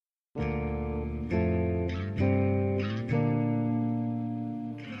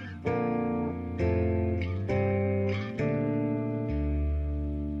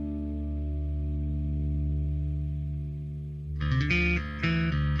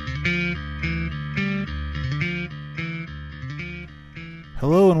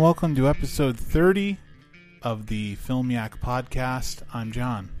Hello and welcome to episode 30 of the Film Yak podcast. I'm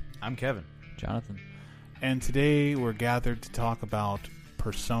John. I'm Kevin. Jonathan. And today we're gathered to talk about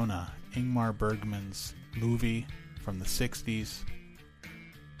Persona, Ingmar Bergman's movie from the 60s.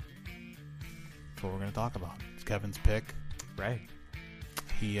 That's what we're going to talk about. It's Kevin's pick. Right.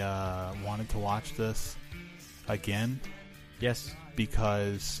 He wanted to watch this again. Yes.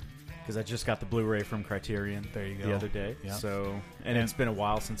 Because I just got the Blu-ray from Criterion there you go. the other day. Yep. So, and it's been a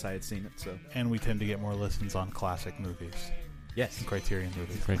while since I had seen it. So, and we tend to get more listens on classic movies. yes, Criterion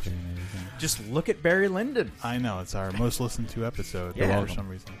movies. Criterion movies, yeah. just look at Barry Lyndon. I know, it's our most listened to episode Yeah. for some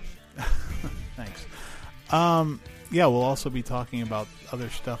reason. Thanks. Yeah, we'll also be talking about other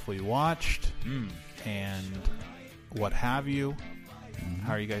stuff we watched and what have you. Mm-hmm.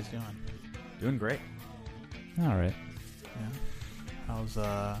 How are you guys doing? Doing great. All right. Yeah.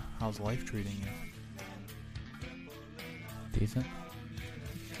 How's life treating you? Decent.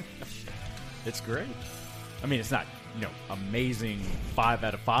 It's great. I mean, it's not amazing 5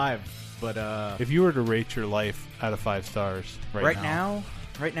 out of 5, but If you were to rate your life out of 5 stars right now,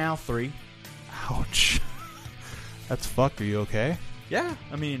 right now 3. ouch. That's fucked. Are you okay? Yeah,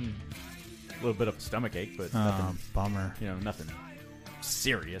 I mean, a little bit of a stomach ache, but nothing. Bummer. Nothing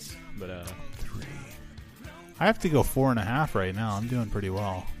serious. But 3. I have to go 4.5 right now. I'm doing pretty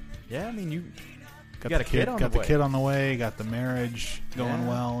well. yeah, I mean, you Got got the a kid on got the the way. kid on the way. Got the marriage going Yeah.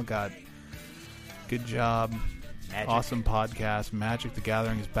 well. Got good job. Magic. Awesome podcast. Magic the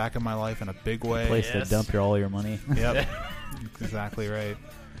Gathering is back in my life in a big way. Place Yes. to dump all your money. Yep, that's exactly right.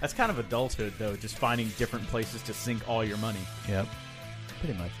 That's kind of adulthood, though, just finding different places to sink all your money. Yep.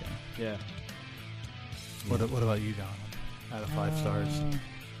 Pretty much, yeah. Yeah. What about you, John? Out of 5 stars,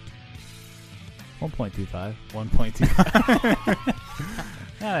 1.25. 1.2.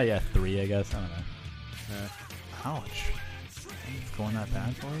 Yeah, 3, I guess. I don't know. Ouch. It's going that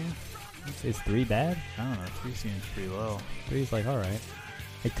bad for you? Is 3 bad? I don't know. 3 seems pretty low. 3 is like, all right.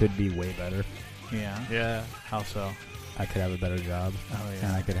 It could be way better. Yeah. Yeah. How so? I could have a better job. Oh, yeah.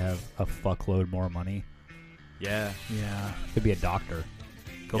 And I could have a fuckload more money. Yeah. Yeah. Could be a doctor.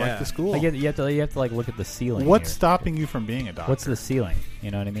 Go Yeah. back to school. Like, you have to like look at the ceiling. What's here. stopping you from being a doctor? What's the ceiling?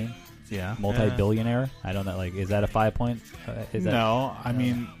 You know what I mean? Yeah. Multi-billionaire? I don't know. Like, is that a 5 point? Is that, No, I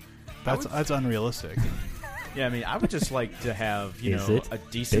mean, would- that's unrealistic. Yeah, I mean, I would just like to have, Is it? a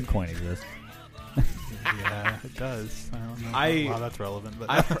decent... Bitcoin exists. Yeah, it does. I don't know I- how that's relevant,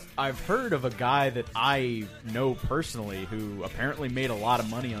 but I've heard of a guy that I know personally who apparently made a lot of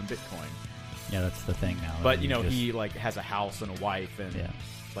money on Bitcoin. Yeah, that's the thing now. But, just he, like, has a house and a wife and, Yeah.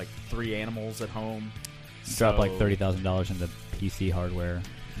 like, 3 animals at home. drop like So- $30,000 into PC hardware,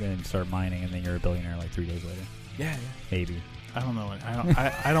 then start mining, and then you're a billionaire like 3 days later. Yeah, Maybe. I don't know.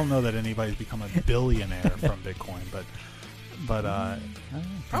 I don't know that anybody's become a billionaire from Bitcoin, but I don't know.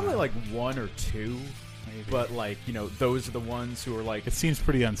 Probably, like, 1 or 2. maybe. But, like, those are the ones who are, like... It seems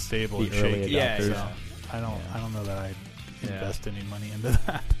pretty unstable The and early shaky. Yeah, so yeah. I don't know that I'd Yeah. invest any money into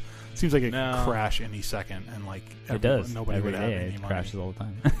that. Seems like it No. could crash any second, and like It does. nobody Every would have day any it money. crashes all the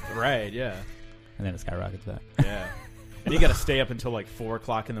time. Right, yeah. And then it skyrockets back. Yeah. And you got to stay up until like 4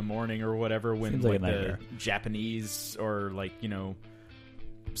 o'clock in the morning or whatever when Seems like like a the nightmare. Japanese or like,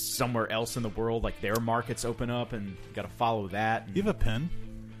 somewhere else in the world, like their markets open up and you got to follow that. And, You have a pen?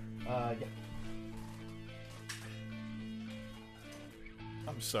 yeah.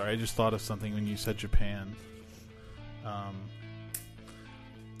 I'm sorry, I just thought of something when you said Japan.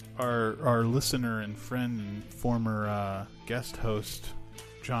 Our listener and friend and former guest host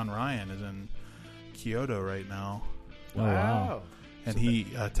John Ryan is in Kyoto right now, Oh, wow. and he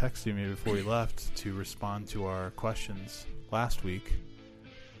texted me before he left to respond to our questions last week.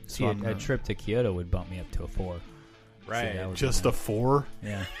 See, a trip to Kyoto would bump me up to a 4. Right. See, that would be Just nice. a 4.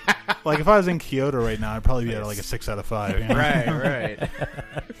 Yeah. Like if I was in Kyoto right now, I'd probably be at like a 6 out of 5. You know? Right.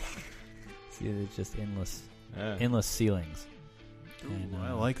 See, it's just endless Yeah. ceilings. And,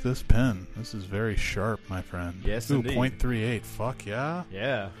 I like this pen. This is very sharp, my friend. Yes, Ooh, indeed. 0.38. Fuck yeah.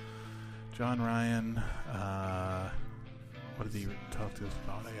 Yeah. John Ryan. What did he talk to us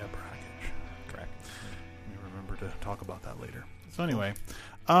about? Yeah, brackage. Correct. Let me remember to talk about that later. So anyway,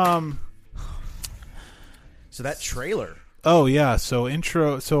 So that trailer. oh yeah. So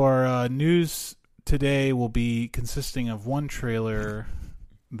intro. So our news today will be consisting of one trailer,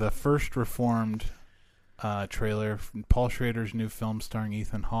 the first Reformed trailer from Paul Schrader's new film starring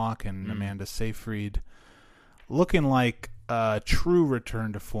Ethan Hawke and Amanda Seyfried, looking like a true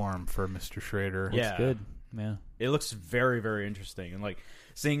return to form for Mr. Schrader. Yeah. It's good. Yeah. It looks very, very interesting. And like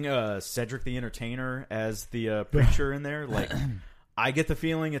seeing Cedric the Entertainer as the preacher in there, like I get the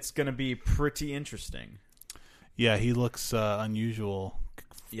feeling it's going to be pretty interesting. Yeah, he looks unusual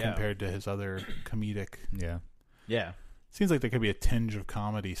compared to his other comedic. Yeah. Yeah. Seems like there could be a tinge of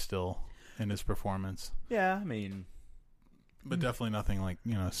comedy still in his performance, Yeah, I mean, but definitely nothing like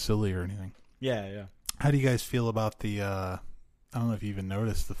silly or anything. yeah. How do you guys feel about the? I don't know if you even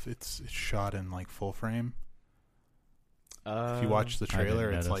noticed it's shot in like full frame. If you watch the trailer,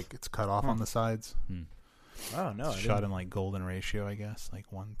 it's notice. like it's cut off on the sides. Oh no, It's shot in like golden ratio, I guess, like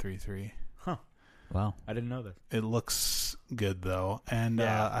 1:3:3. Wow. I didn't know that. It looks good though, and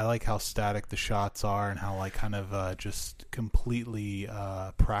Yeah. I like how static the shots are and how like kind of just completely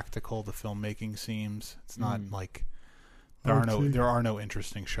practical the filmmaking seems. It's not like there are no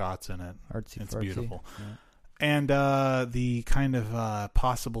interesting shots in it. Artsy It's fartsy. beautiful. Yeah. And the kind of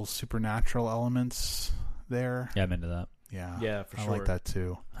possible supernatural elements there. Yeah, I'm into that. Yeah, Yeah, for I sure. like that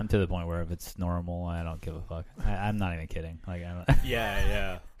too. I'm to the point where if it's normal, I don't give a fuck. I'm not even kidding. Like,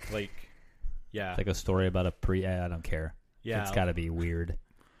 Yeah. Like, yeah. it's like a story about a I don't care. Yeah. It's got to be weird.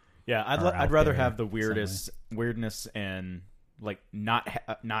 Yeah, or out I'd rather there have the weirdness and like not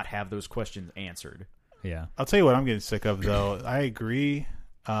have those questions answered. Yeah. I'll tell you what I'm getting sick of though. I agree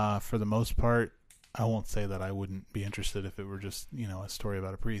for the most part. I won't say that I wouldn't be interested if it were just a story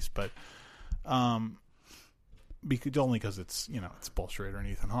about a priest, but because it's it's Paul Schrader and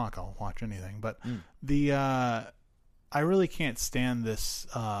Ethan Hawke, I'll watch anything. But I really can't stand this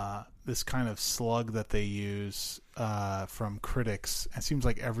this kind of slug that they use from critics. It seems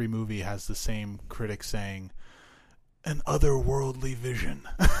like every movie has the same critic saying an otherworldly vision.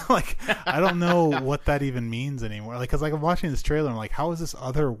 Like, I don't know what that even means anymore. Like, because I'm watching this trailer, I'm like, how is this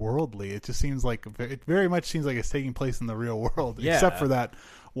otherworldly? It just seems like it very much seems like it's taking place in the real world, Yeah. except for that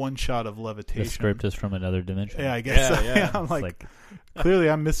one shot of levitation. The script is from another dimension. Yeah, I guess. Yeah, yeah. I'm It's like, clearly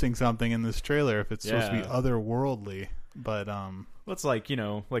I'm missing something in this trailer if it's supposed to be Yeah. otherworldly. But Well, it's like,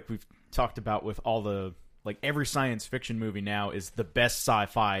 like we've talked about with all the, like, every science fiction movie now is the best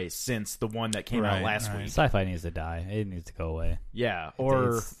sci-fi since the one that came out Right, last right. week. Sci-fi needs to die. It needs to go away. Yeah,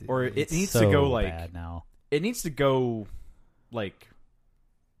 or it It's needs so to go like bad now. it needs to go like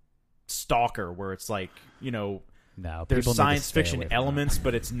Stalker, where it's like No, there's people need to science stay fiction away from elements,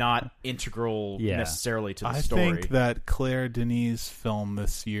 but it's not integral Yeah. necessarily to the I story. think that Claire Denis' film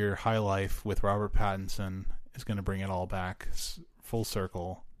this year, High Life, with Robert Pattinson, is going to bring it all back full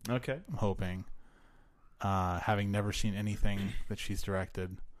circle. Okay. I'm hoping. Having never seen anything that she's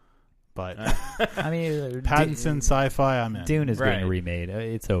directed. But that. I mean, Pattinson sci-fi, I'm in. Dune is getting Right. remade.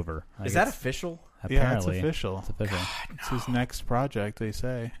 It's over. Like, Is that it's- official? Yeah, it's apparently official. It's official. It's his next project, they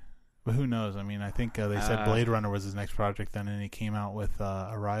say. But who knows? I mean, I think they said Blade Runner was his next project, then, and he came out with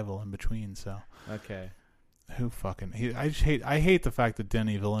Arrival in between. So Okay. who fucking? I hate the fact that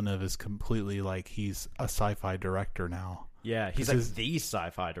Denis Villeneuve is completely like he's a sci-fi director now. Yeah, he's This like is- the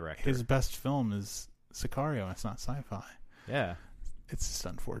sci-fi director. His best film is Sicario. It's not sci-fi. Yeah. It's just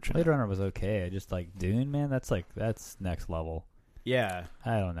unfortunate. Blade Runner was okay. I just like Dune, man. That's next level. Yeah.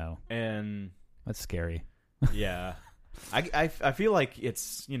 I don't know. And That's scary. yeah. I feel like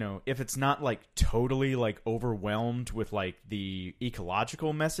it's, if it's not like totally like overwhelmed with like the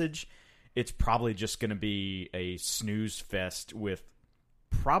ecological message, it's probably just going to be a snooze fest with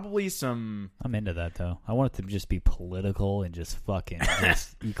probably some. I'm into that though. I want it to just be political and just fucking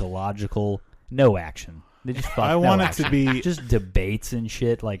just ecological. No action. They just I want it to be just debates and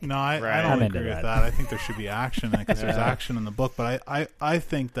shit. Like No, I Right. don't I'm into agree with that. that. I think there should be action because there's action in the book. But I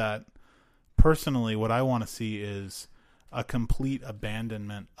think that personally, what I want to see is a complete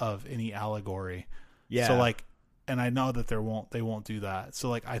abandonment of any allegory. Yeah. So like, and I know that they won't do that. So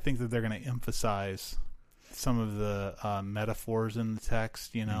like, I think that they're going to emphasize some of the metaphors in the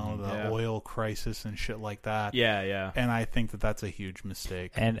text. The Yeah. oil crisis and shit like that. Yeah, yeah. And I think that that's a huge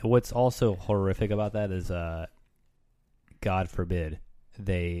mistake. And what's also horrific about that is, God forbid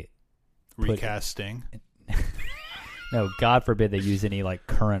they Recasting. no, God forbid they use any like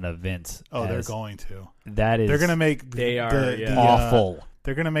current events. Oh, they're as- going to. That is They're going to make They are, yeah. awful.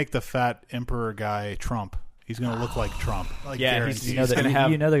 They're going to make the fat emperor guy Trump. He's going to look like Trump. Like, Yeah, guaranteed. you know He's that gonna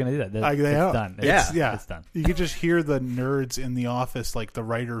have- you know they're gonna do that. Like, they it's are. done. Yeah. It's done. You could just hear the nerds in the office, like the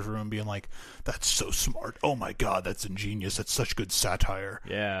writer's room, being like, "That's so smart! Oh my god, that's ingenious! That's such good satire."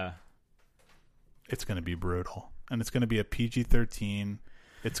 Yeah. It's going to be brutal, and it's going to be a PG-13.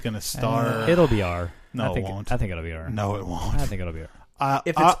 It's going to star. It'll be R. No, I think, it won't. I think it'll be R. No, it won't. I think it'll be R.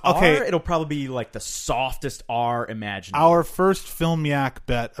 If it's okay. R, it'll probably be like the softest R imaginable. Our first Film Yak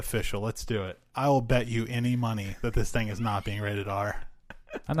bet official. Let's do it. I will bet you any money that this thing is not being rated R.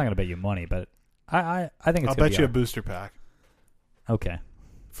 I'm not gonna bet you money, but I think it's. I'll gonna bet be you a R. booster pack Okay.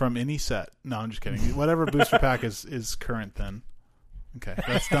 from any set. No, I'm just kidding. Whatever booster pack is current then. Okay,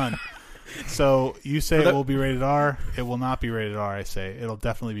 that's done. So you say it will be rated R. It will not be rated R. I say it'll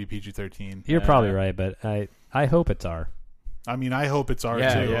definitely be PG-13. You're probably right, but I hope it's R. I mean, I hope it's R too.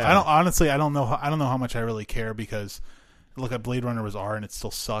 Yeah. I don't honestly. I don't know how much I really care because look at Blade Runner was R and it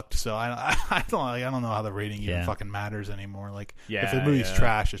still sucked. So I don't know how the rating even fucking matters anymore. Like if the movie's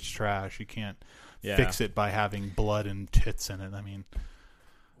trash, it's trash. You can't fix it by having blood and tits in it. I mean,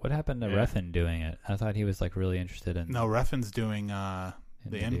 what happened to Refn doing it? I thought he was like really interested in. No, Refn's doing the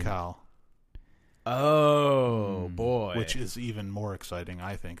NCAL. Oh boy, which is even more exciting.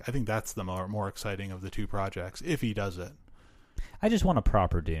 I think that's the more exciting of the two projects if he does it. I just want a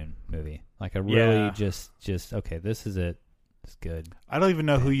proper Dune movie, like a really just okay. This is it. It's good. I don't even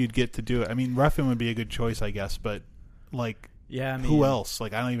know who you'd get to do it. I mean, Refn would be a good choice, I guess, but like, who else?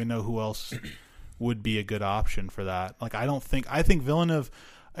 Like, I don't even know who else would be a good option for that. Like, I think Villeneuve.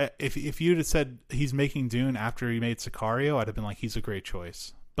 If you'd have said he's making Dune after he made Sicario, I'd have been like, he's a great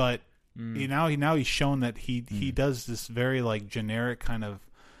choice. But now he's shown that he does this very like generic kind of,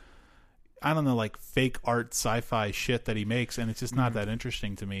 I don't know, like fake art sci-fi shit that he makes, and it's just not that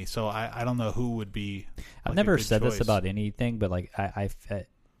interesting to me. So I don't know who would be. I've never said this about anything, but like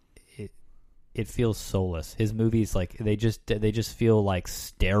it feels soulless. His movies, like they just feel like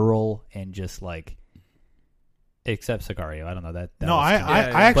sterile and just like. Except Sicario, I don't know that. No, I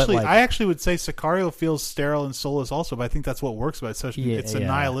actually would say Sicario feels sterile and soulless also, but I think that's what works about it. It's a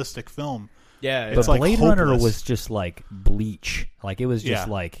nihilistic film. Yeah, it's but like Blade hopeless. Runner was just like Bleach. Like it was just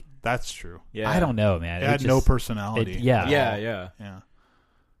like that's true. Yeah, I don't know, man. It had no personality. Yeah.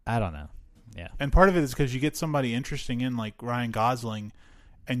 I don't know. Yeah, and part of it is because you get somebody interesting in like Ryan Gosling,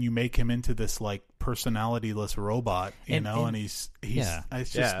 and you make him into this like personalityless robot, and he's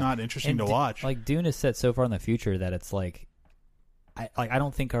it's just not interesting to watch. Like Dune is set so far in the future that it's like I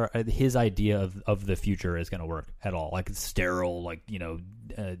don't think his idea of the future is going to work at all. Like it's sterile, like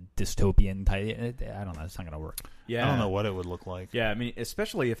dystopian type. I don't know. It's not going to work. Yeah, I don't know what it would look like. Yeah, I mean,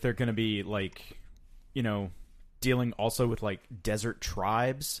 especially if they're going to be like, dealing also with like desert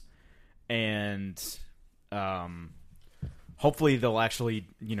tribes, and hopefully they'll actually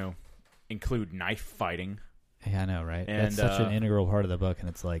include knife fighting. Yeah, I know, right? And, that's such an integral part of the book, and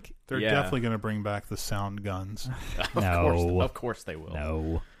it's like they're definitely going to bring back the sound guns. Of course they will.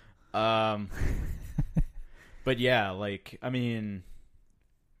 No. But yeah, like I mean,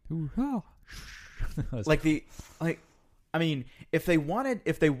 if they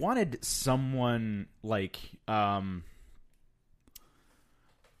wanted someone like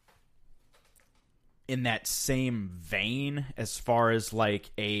in that same vein as far as like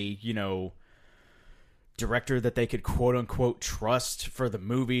a director that they could quote unquote trust for the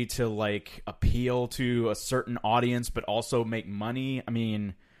movie to like appeal to a certain audience but also make money, I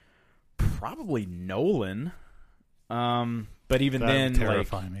mean probably Nolan, but even then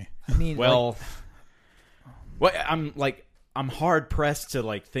terrify me. I mean, I'm hard pressed to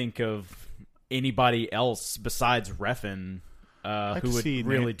like think of anybody else besides Refn who would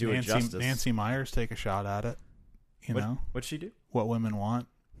really do it justice. Nancy Myers take a shot at it. What'd she do? What Women Want.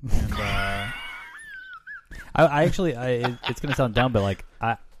 And I actually, it's going to sound dumb, but like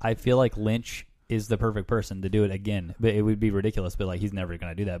I feel like Lynch is the perfect person to do it again. But it would be ridiculous. But like he's never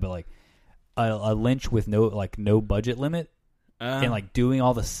going to do that. But like a Lynch with no budget limit. And like doing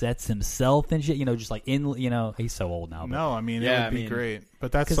all the sets himself and shit, just like he's so old now. But, no, I mean, it would be great,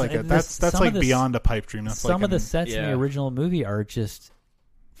 but that's like that's like beyond a pipe dream. That's some of the sets in the original movie are just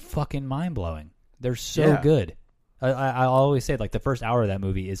fucking mind blowing. They're so good. I always say like the first hour of that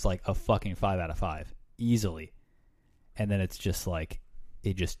movie is like a fucking 5 out of 5 easily, and then it's just like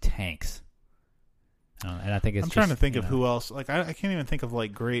it just tanks. And I think it's. I'm trying to think of who else. Like I can't even think of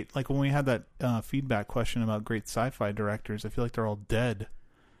like great. Like when we had that feedback question about great sci-fi directors, I feel like they're all dead.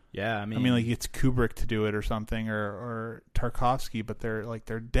 Yeah, I mean like it's Kubrick to do it or something, or Tarkovsky, but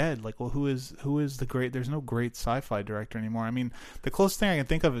they're dead. Like, well, who is the great? There's no great sci-fi director anymore. I mean, the closest thing I can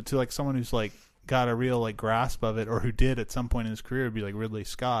think of it to like someone who's like got a real like grasp of it, or who did at some point in his career, would be like Ridley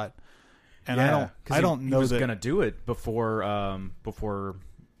Scott. And I don't know he was that gonna do it before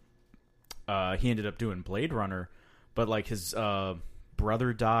he ended up doing Blade Runner, but like his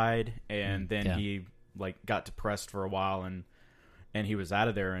brother died, and then he like got depressed for a while, and he was out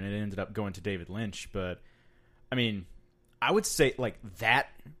of there, and it ended up going to David Lynch. But I mean, I would say like that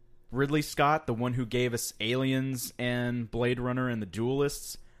Ridley Scott, the one who gave us Aliens and Blade Runner and The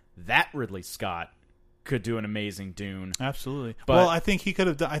Duelists, that Ridley Scott could do an amazing Dune. Absolutely. But, well, I think he could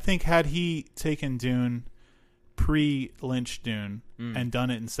have. I think had he taken Dune pre-Lynch Dune and done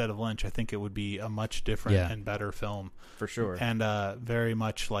it instead of Lynch, I think it would be a much different and better film. For sure. And very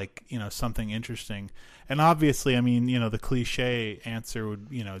much like, something interesting. And obviously, I mean, the cliche answer would,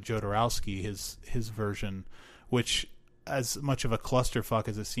 Jodorowsky, his version, which as much of a clusterfuck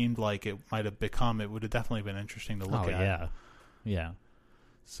as it seemed like it might have become, it would have definitely been interesting to look at. Yeah.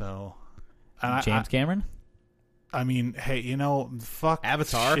 So, James Cameron? I mean, hey, fuck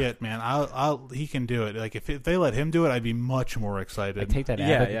Avatar. Shit, man. He can do it. Like if they let him do it, I'd be much more excited. Like take that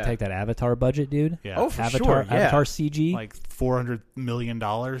Avatar budget, dude. Yeah. Oh, for Avatar, sure. Yeah. Avatar CG. Like $400 million.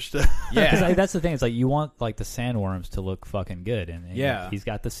 Yeah. That's the thing. It's like you want like the sandworms to look fucking good, and he's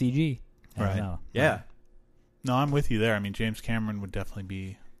got the CG. I don't know. Yeah. No, I'm with you there. I mean, James Cameron would definitely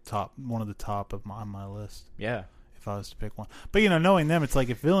be one of the top on my list. Yeah. If I was to pick one. But knowing them, it's like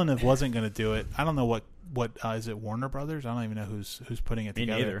if Villeneuve wasn't going to do it, I don't know what is it, Warner Brothers? I don't even know who's putting it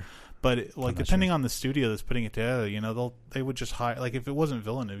together. Me neither. But depending on the studio that's putting it together, they would just hire, like if it wasn't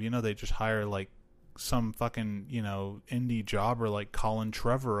Villeneuve, they just hire like some fucking indie jobber like Colin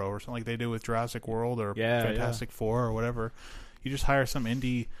Trevorrow or something like they do with Jurassic World or Fantastic Four or whatever. You just hire some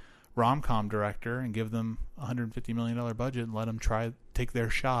indie rom-com director and give them $150 million budget and let them take their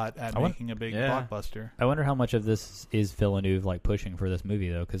shot at making a big blockbuster. I wonder how much of this is Villeneuve like pushing for this movie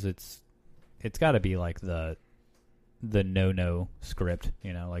though, because it's got to be like the no script,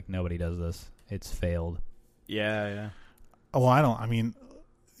 like nobody does this. It's failed. Yeah. Oh, I mean,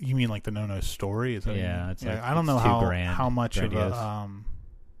 you mean like the no story? Is that it's like I don't know how much grandiose. of a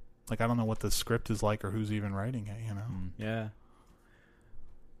like I don't know what the script is like or who's even writing it. Yeah.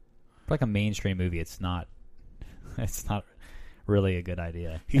 For like a mainstream movie, it's not really a good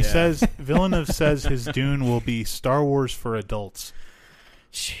idea. He says Villeneuve says his Dune will be Star Wars for adults.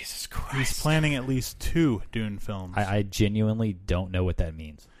 Jesus Christ. He's planning at least 2 Dune films. I genuinely don't know what that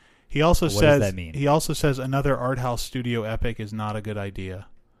means. He also What says does that mean? He also says another art house studio epic is not a good idea,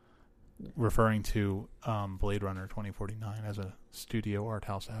 referring to Blade Runner 2049 as a studio art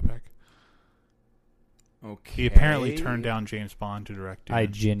house epic. Okay. He apparently turned down James Bond to direct Dune. I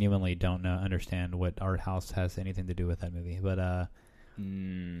genuinely don't understand what art house has anything to do with that movie, but I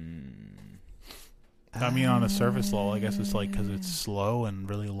mean, on a surface level, I guess it's like because it's slow and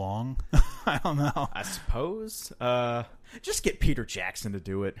really long. I don't know. I suppose. Just get Peter Jackson to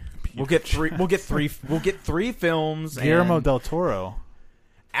do it. We'll get three films. Guillermo and del Toro.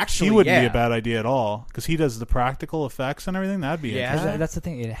 Actually, He wouldn't be a bad idea at all because he does the practical effects and everything. That'd be Yeah. interesting. that's the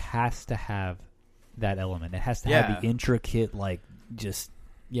thing. It has to have that element. It has to have the intricate, like, just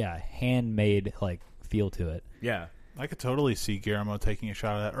handmade, like, feel to it. Yeah. I could totally see Guillermo taking a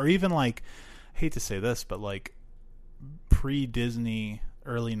shot at that, or even like, I hate to say this, but like pre-Disney,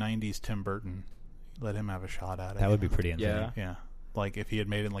 early '90s Tim Burton, let him have a shot at it. That would be pretty insane. Yeah, like if he had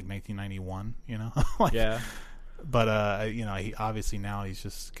made it in like 1991, Yeah. But he obviously now he's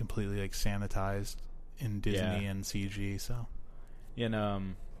just completely like sanitized in Disney and CG. So,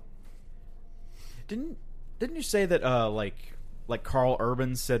 And didn't you say that like Carl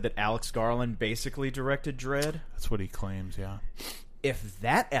Urban said that Alex Garland basically directed Dredd? that's what he claims. Yeah. If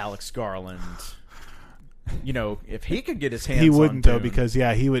that Alex Garland, if he could get his hands, He wouldn't on though Dune, because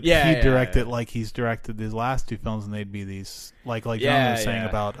he would Yeah, he'd yeah, direct yeah. it like he's directed his last 2 films, and they'd be these like John Yeah, was saying yeah.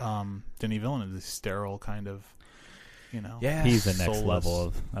 about Denis Villeneuve, this sterile kind of Yeah. He's the next soulless.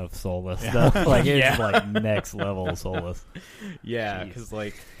 level of soulless Yeah. stuff. Like, it's like next level soulless. Yeah,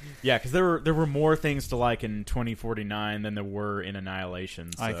 Jeez. because there were more things to like in 2049 than there were in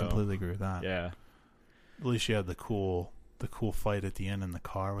Annihilation. So. I completely agree with that. Yeah. At least you had the cool fight at the end in the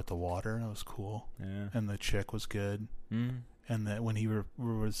car with the water. That was cool. Yeah. And the chick was good. Mm. And that when he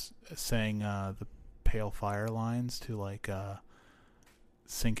was saying the pale fire lines to like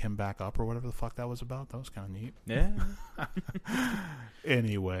sync him back up or whatever the fuck that was about, that was kind of neat. Yeah.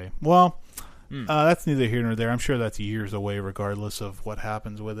 Anyway, well, that's neither here nor there. I'm sure that's years away regardless of what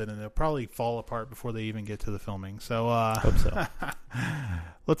happens with it, and it'll probably fall apart before they even get to the filming. So Hope so.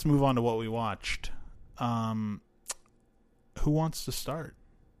 let's move on to what we watched. Who wants to start?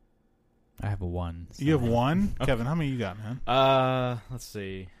 I have a 1. So. You have 1? Kevin, how many you got, man? Let's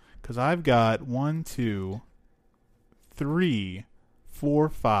see. Because I've got 1, 2, 3, 4,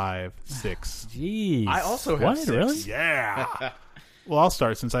 5, 6. Jeez. I also have what? 6. Really? Yeah. Well, I'll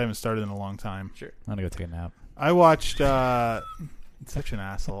start since I haven't started in a long time. Sure. I'm gonna go take a nap. I watched such an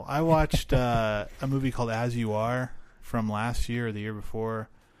asshole. I watched a movie called As You Are from last year or the year before.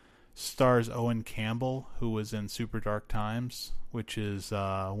 Stars Owen Campbell, who was in Super Dark Times, which is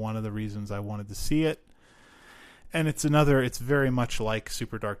one of the reasons I wanted to see it. And it's very much like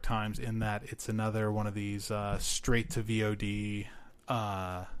Super Dark Times in that it's another one of these straight to VOD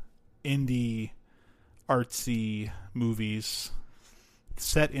indie artsy movies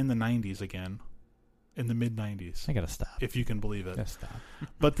set in the 90s again, in the mid-90s, I gotta stop. if you can believe it. Gotta stop.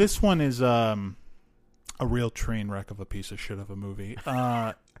 But this one is a real train wreck of a piece of shit of a movie.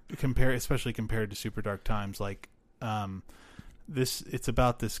 Especially compared to Super Dark Times. Like, it's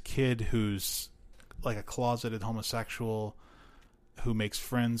about this kid who's like a closeted homosexual who makes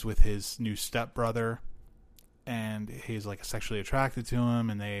friends with his new stepbrother, and he's like sexually attracted to him,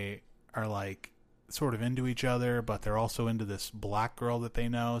 and they are like sort of into each other, but they're also into this black girl that they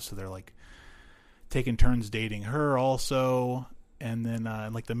know, so they're like taking turns dating her also. And then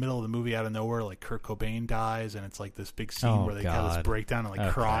in like the middle of the movie, out of nowhere, like Kurt Cobain dies, and it's like this big scene where they have this breakdown and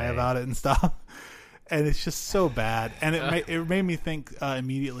like cry about it and stuff. And it's just so bad. And it made me think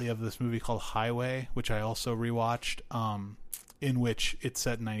immediately of this movie called Highway, which I also rewatched, in which it's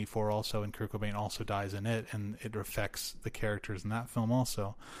set in 94 also, and Kurt Cobain also dies in it, and it affects the characters in that film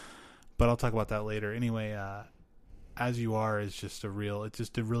also. But I'll talk about that later. Anyway, As You Are is just it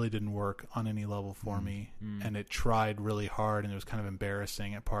really didn't work on any level for me. And it tried really hard, and it was kind of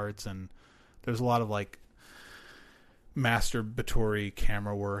embarrassing at parts, and there's a lot of like masturbatory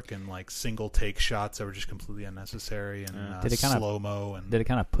camera work and like single take shots that were just completely unnecessary, and slow-mo. And did it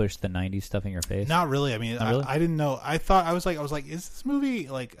kind of push the 90s stuff in your face? Not really. I mean, really? I didn't know. I was like, is this movie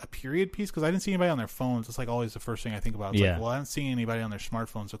like a period piece? Because I didn't see anybody on their phones. It's like always the first thing I think about. It's like, well, I haven't seen anybody on their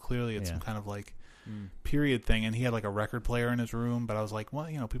smartphone, so clearly it's some kind of like period thing. And he had like a record player in his room, but I was like, well,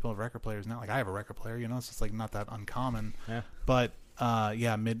 people have record players now. Like, I have a record player, it's just like not that uncommon. Yeah. But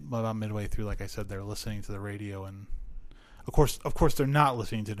about midway through, like I said, they're listening to the radio, and of course they're not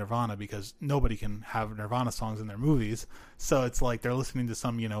listening to Nirvana, because nobody can have Nirvana songs in their movies. So it's like they're listening to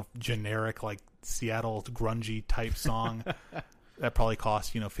some, generic like Seattle grungy type song that probably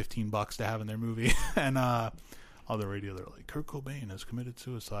costs, $15 to have in their movie. And on the radio they're like, Kurt Cobain has committed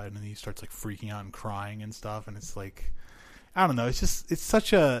suicide, and he starts like freaking out and crying and stuff, and it's like, I don't know, it's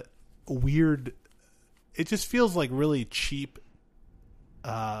such a weird, it just feels like really cheap,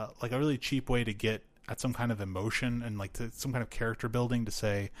 like a really cheap way to get at some kind of emotion and like some kind of character building, to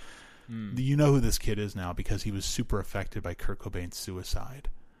say, you know who this kid is now because he was super affected by Kurt Cobain's suicide.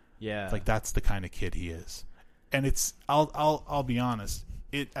 Yeah, like that's the kind of kid he is. And it's I'll be honest,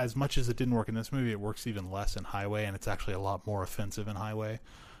 it, as much as it didn't work in this movie, it works even less in Highway, and it's actually a lot more offensive in Highway.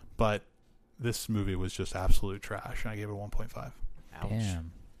 But this movie was just absolute trash, and I gave it a 1.5. Ouch.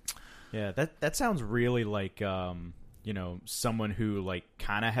 Damn. Yeah, that sounds really like someone who like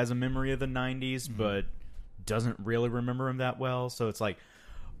kind of has a memory of the 90s, but doesn't really remember him that well. So it's like,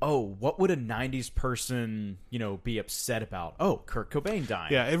 oh, what would a 90s person, be upset about? Oh, Kurt Cobain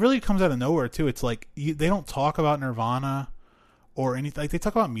dying. Yeah, it really comes out of nowhere too. It's like they don't talk about Nirvana or anything. Like, they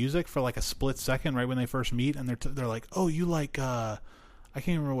talk about music for like a split second right when they first meet, and they're like, oh, you like I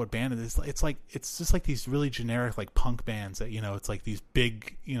can't remember what band it is. It's just like these really generic like punk bands that it's like these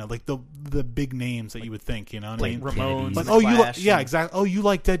big like the big names that like, you would think what I mean? Ramones. Like, you exactly. Oh, you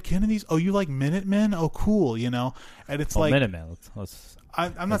like Dead Kennedys? Oh, you like Minutemen? Oh, cool. And it's like Minutemen.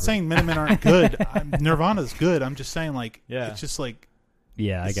 I'm not saying Minutemen aren't good. Nirvana's good. I'm just saying it's just like.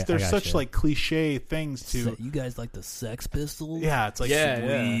 Yeah, there's such like cliche things to. So you guys like the Sex Pistols? Yeah, it's like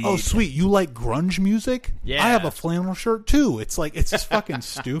sweet. Oh, sweet. You like grunge music? Yeah, I have a flannel shirt too. It's like it's just fucking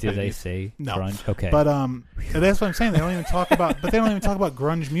stupid. Do they say grunge? Okay, but that's what I'm saying. They don't even talk about. But they don't even talk about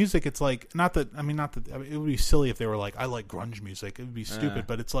grunge music. It's like not that. It would be silly if they were like, I like grunge music. It would be stupid.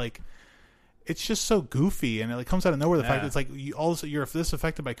 But it's like. It's just so goofy, and it comes out of nowhere. The fact that it's like you're this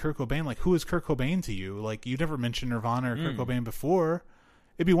affected by Kurt Cobain. Like, who is Kurt Cobain to you? Like, you never mentioned Nirvana or Kurt Cobain before.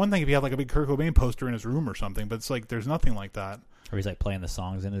 It'd be one thing if he had like a big Kurt Cobain poster in his room or something, but it's like there's nothing like that. Or he's like playing the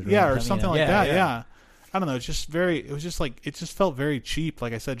songs in his room. Yeah, or something like that. Yeah. I don't know. It just felt very cheap.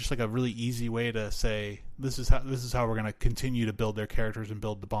 Like I said, just like a really easy way to say this is how we're going to continue to build their characters and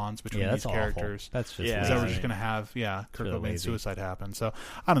build the bonds between these characters. That's just is that we're just going to have Kurt Cobain's suicide happen. So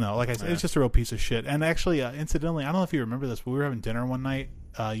I don't know. Like I said, it's just a real piece of shit. And actually, incidentally, I don't know if you remember this, but we were having dinner one night,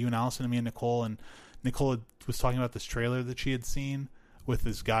 you and Allison and me and Nicole was talking about this trailer that she had seen with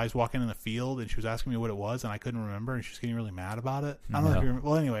this guys walking in the field, and she was asking me what it was, and I couldn't remember, and she was getting really mad about it. I don't know if you remember.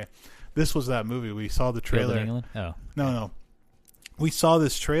 Well, anyway, this was that movie. We saw the trailer. Field in England? Oh. No. We saw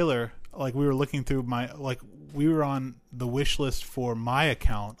this trailer, like we were looking through we were on the wish list for my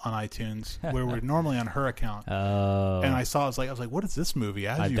account on iTunes, where we're normally on her account. Oh. And I was like, what is this movie?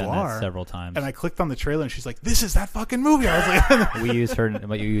 I've done that several times. And I clicked on the trailer, and she's like, this is that fucking movie. I was like, we use her, but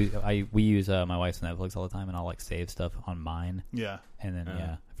we use my wife's Netflix all the time, and I'll like save stuff on mine. Yeah. And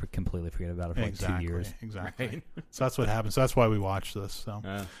then completely forget about it for like 2 years. Exactly. Right. So that's what happened. So that's why we watched this. So,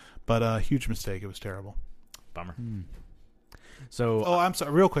 but huge mistake. It was terrible. Bummer. So Oh, I'm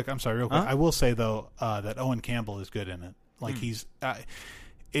sorry. Real quick. Huh? I will say though that Owen Campbell is good in it. Like he's,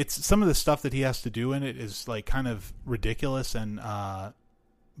 it's some of the stuff that he has to do in it is like kind of ridiculous, and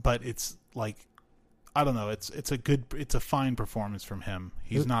but it's like, I don't know. It's a fine performance from him.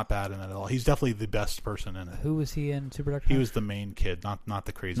 He's not bad in it at all. He's definitely the best person in it. Who was he in Super Duck? He was the main kid, not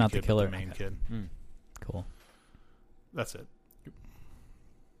the crazy Not kid, the killer. but the main kid. Cool. That's it.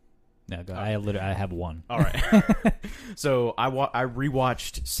 No, go. I have one. all right. So I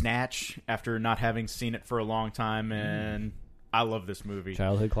rewatched Snatch after not having seen it for a long time, and I love this movie.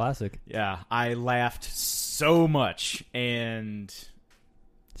 Childhood classic. Yeah, I laughed so much, and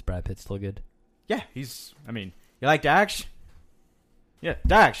Is Brad Pitt still good? yeah, he's. I mean, you like Dax? Yeah,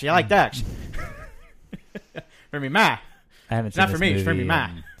 Dax. You like Dax? For me, ma. I haven't It's seen not for this me, it's for movie me, ma.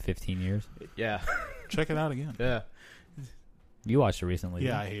 in 15 years. Yeah, Check it out again. yeah, You watched it recently.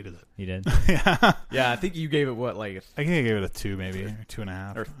 Yeah, I didn't hated it. you? You did? Yeah. yeah. I think you gave it what, like, I think I gave it a 2 maybe, or 2.5.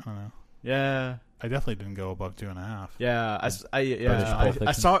 I Or- don't know. yeah. I definitely didn't go above 2.5. Yeah, British Pulp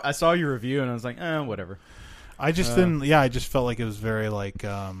I Fiction. saw your review and I was like, whatever. I just didn't. Yeah, I just felt like it was very like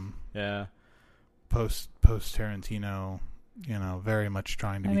Yeah, post Tarantino. You know, very much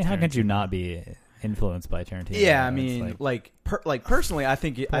trying to. I be mean, how could you Tarantino. not be influenced by Tarantino? yeah. I It's mean, like, personally, I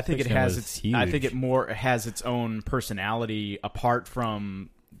think it Fiction has was its. huge. I think it more has its own personality apart from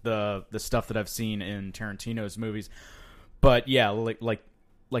the stuff that I've seen in Tarantino's movies. But yeah,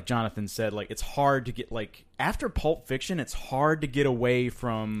 like Jonathan said, like it's hard to get like after Pulp Fiction, it's hard to get away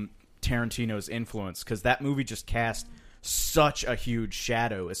from Tarantino's influence because that movie just cast such a huge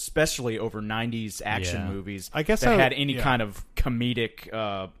shadow, especially over 90s action Yeah. movies I guess that I- had any yeah. kind of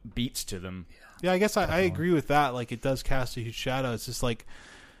comedic beats to them. Yeah, I guess I agree with that. Like, it does cast a huge shadow. It's just like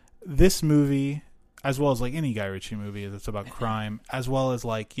this movie, as well as like any Guy Ritchie movie that's about crime, as well as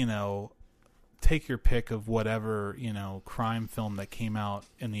like, you know, take your pick of whatever, you know, crime film that came out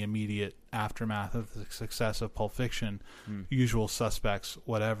in the immediate aftermath of the success of Pulp Fiction, Usual Suspects,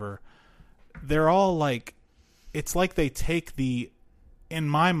 whatever. They're all like, it's like they take in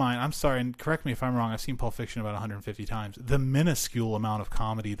my mind, I'm sorry, and correct me if I'm wrong, I've seen Pulp Fiction about 150 times, the minuscule amount of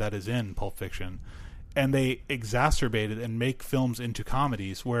comedy that is in Pulp Fiction, and they exacerbate it and make films into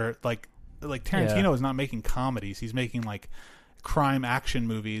comedies where, like Tarantino is not making comedies, he's making, like, crime action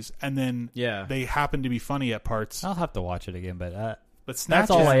movies, and then they happen to be funny at parts. I'll have to watch it again, but Snatch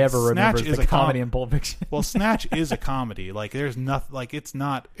that's all I ever remember Snatch is the comedy in Pulp Fiction. Well, Snatch is a comedy. Like, there's nothing. Like, it's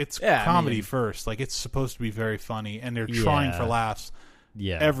not. It's comedy first. Like, it's supposed to be very funny, and they're trying for laughs.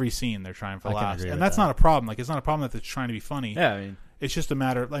 Yeah, Every scene they're trying for I can laughs, agree and with that's that. not a problem. Like, it's not a problem that it's trying to be funny. Yeah, I mean, It's just a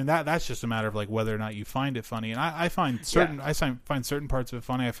matter of, like, that's just a matter of like whether or not you find it funny. And I find certain find certain parts of it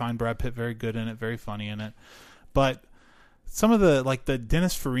funny. I find Brad Pitt very good in it, very funny in it. But some of the, like, the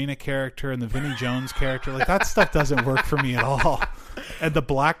Dennis Farina character and the Vinnie Jones character, like, that stuff doesn't work for me at all. And the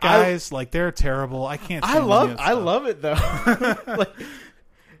black guys, like, they're terrible. I can't. I stand any of that stuff. love it though. Like,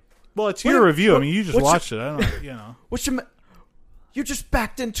 Well, it's your review. I mean, you just watched it. I don't know. You know. You just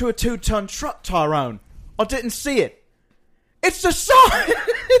backed into a 2-ton truck, Tyrone. I didn't see it. It's the size.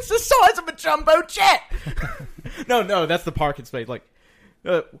 It's the size of a jumbo jet. No, that's the parking space. Like,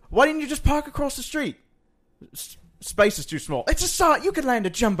 why didn't you just park across the street? Space is too small. It's a size. You could land a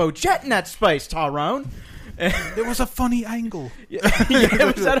jumbo jet in that space, Tyrone. It was a funny angle. Yeah,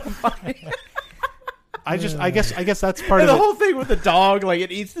 was that a funny? I guess that's part And of the it. whole thing with the dog, like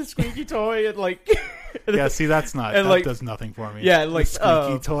it eats the squeaky toy, and like, Yeah, see, that's not. And, that like, does nothing for me. yeah, like, the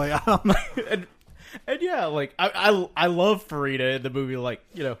squeaky toy. I don't know. and yeah, like I love Farida in the movie. Like,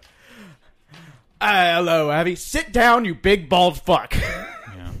 you know, hello, Abby, sit down, you big bald fuck.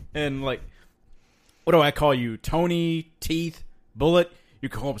 Yeah. And like, what do I call you? Tony, Teeth, Bullet. You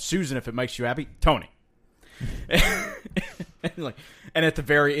can call him Susan if it makes you happy. Tony. and at the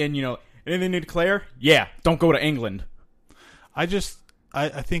very end, you know, anything to declare? Yeah, don't go to England. I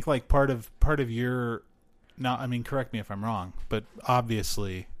think like part of your, now, I mean, correct me if I'm wrong, but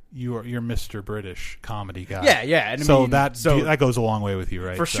obviously you're Mr. British comedy guy. Yeah, and I so mean, that goes a long way with you,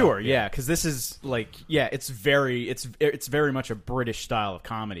 right? For So, sure, yeah, because this is like, yeah, it's very much a British style of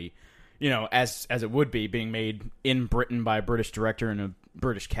comedy, you know, as it would be being made in Britain by a British director and a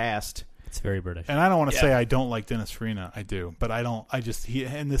British cast. It's very British. And I don't want to say I don't like Dennis Farina. I do, but I don't.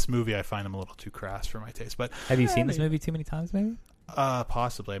 In this movie, I find him a little too crass for my taste. But Have you seen this movie too many times? Maybe.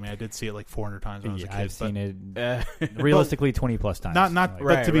 Possibly. I mean, I did see it like 400 times when I was a kid. I've seen it But realistically 20 plus times. Not. Like,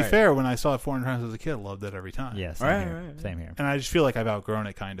 But to be right. fair, when I saw it 400 times as a kid, I loved it every time. Yeah, same Right, here. right. Same here. And I just feel like I've outgrown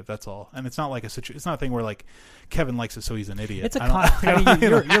it, kind of. That's all. And it's not like it's not a thing where like Kevin likes it, so he's an idiot. It's a. I don't- I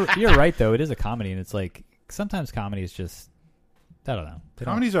mean, you're right though. It is a comedy, and it's like sometimes comedy is just I don't know. They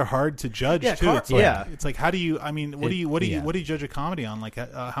don't- Comedies are hard to judge Yeah, too. It's like, yeah. it's like how do you? I mean, what do you yeah. judge a comedy on? Like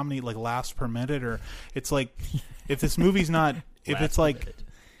how many like laughs per minute, or it's like if this movie's not if it's like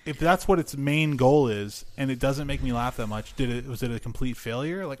if that's what its main goal is and it doesn't make me laugh that much, was it a complete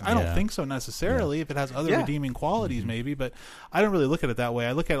failure? Like I don't Yeah. think so necessarily. If it has other Yeah. redeeming qualities, maybe, but I don't really look at it that way.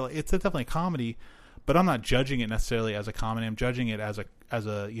 I look at it. It's definitely a comedy. But I'm not judging it necessarily as a comedy. I'm judging it as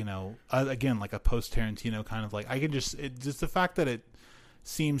a you know again like a post Tarantino kind of like I can just the fact that it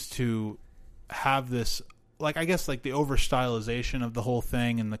seems to have this like I guess like the over stylization of the whole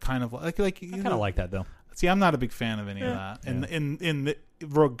thing and the kind of like I kind of like that though. See, I'm not a big fan of any of that. And in the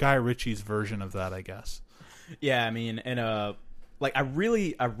Guy Ritchie's version of that, I guess. Yeah, I mean, and like I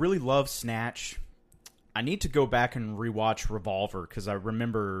really love Snatch. I need to go back and rewatch Revolver because I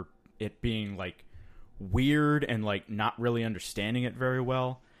remember it being like weird and like not really understanding it very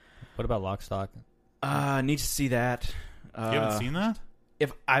well. What about Lock, Stock? I need to see that. You haven't seen that?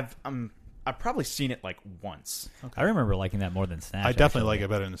 If I've probably seen it like once. I remember liking that more than Snatch. I definitely actually. like it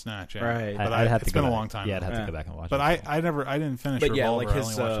better than Snatch. Yeah. Right. But I'd have it's to go been a back. long time. Yeah, I'd have to Yeah. go back and watch But it. I didn't finish But yeah, Revolver. like I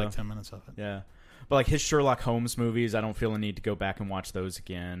his, only watched like 10 minutes of it. Yeah. But like his Sherlock Holmes movies, I don't feel a need to go back and watch those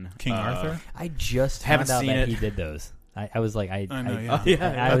again. King Arthur? I just Haven't found out seen that it. he did those. I was like, I know, yeah. Oh, yeah.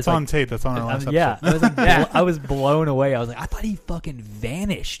 I That's was on like, tape. That's on our last episode. yeah, I was like, I was blown away. I was like, I thought he fucking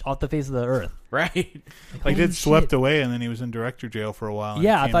vanished off the face of the earth. Right. He Holy did Swept shit. Away, and then he was in director jail for a while. and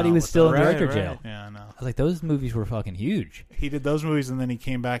Yeah, I came thought he out was with still in that. director Right, jail. right. Yeah, I know. I was like, those movies were fucking huge. He did those movies, and then he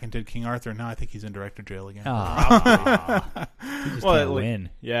came back and did King Arthur. And now I think he's in director jail again. Ah, he just Well, can't like- win.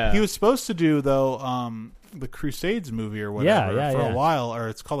 Yeah. He was supposed to do though the Crusades movie or whatever Yeah, for yeah. a while, or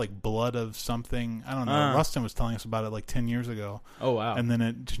it's called like Blood of something. I don't know. Rustin was telling us about it like 10 years ago, Oh wow. and then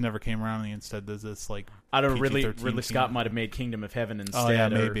it just never came around. And he instead does this like I don't know. Ridley PG-13 Scott team. might have made Kingdom of Heaven instead. Oh, yeah, or-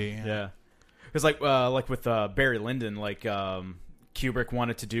 maybe, yeah. Yeah. Because like with Barry Lyndon, like Kubrick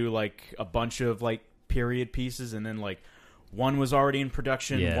wanted to do like a bunch of like period pieces, and then like one was already in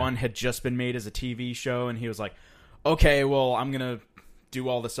production, Yeah. one had just been made as a TV show, and he was like, "Okay, well, I'm gonna do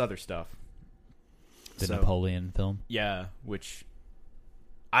all this other stuff." The So, Napoleon film. yeah, which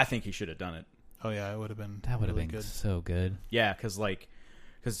I think he should have done it. Oh yeah, it would have been That would have really been good. so good. Yeah, because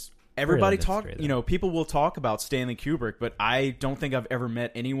everybody Really talk, demonstrate you know, people will talk about Stanley Kubrick, but I don't think I've ever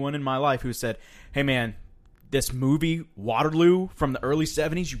met anyone in my life who said, "Hey, man, this movie Waterloo from the early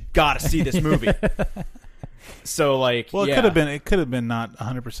 '70s, you got to see this movie." So, like, Well, yeah. it could have been not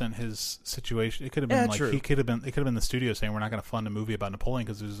 100% his situation. It could have been Yeah, like true. it could have been the studio saying we're not going to fund a movie about Napoleon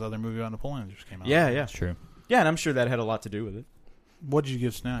because there's this other movie about Napoleon that just came out. Yeah, yeah, That's true. yeah, and I'm sure that had a lot to do with it. What did you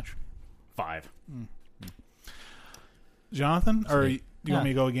give Snatch, 5. Jonathan? Or Sweet. do you want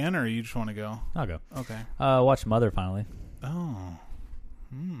me to go again, or you just want to go? I'll go. Okay. Watch Mother finally. Oh.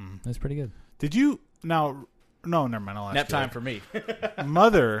 It was pretty good. Did you now? No, never mind. I'll ask Nap you time that. for me.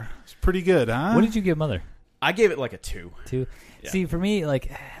 Mother is pretty good, huh? What did you give Mother? I gave it like a 2. 2. Yeah. See, for me,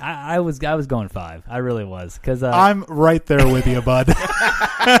 like I was going 5. I really was because I'm right there with you, bud.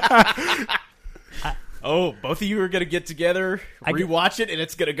 Oh, both of you are gonna get together, I gi- rewatch it, and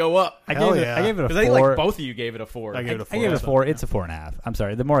it's gonna go up. I Hell gave yeah. it a Because 4. I think like both of you gave it a 4. I gave it a 4. I gave it a also. 4. It's a 4.5. I'm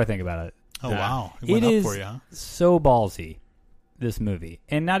sorry. The more I think about it, Oh Yeah. wow, it it went up is for you, huh? so ballsy. This movie,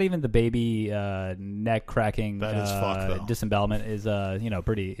 and not even the baby neck cracking That is fucked, though. disembowelment is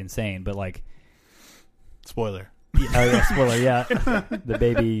pretty insane. But like, Spoiler. oh yeah, spoiler, yeah, the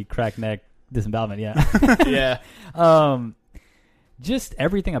baby crack neck disembowelment, yeah. Yeah. Just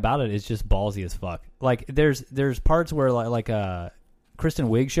everything about it is just ballsy as fuck. Like there's parts where like Kristen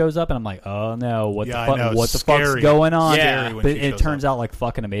Wiig shows up and I'm like, oh no, what Yeah, I the fuck? know, What the scary. fuck's going on? Yeah. Scary when But she it shows turns up. out like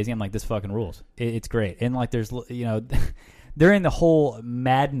fucking amazing. I'm like, this fucking rules. It's great. And like there's during the whole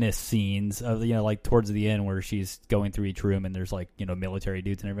madness scenes of like towards the end where she's going through each room and there's like military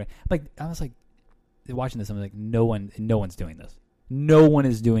dudes and everything. Like I was like watching this, I'm like, no one's doing this. No one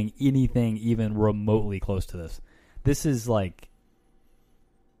is doing anything even remotely close to this. This is like,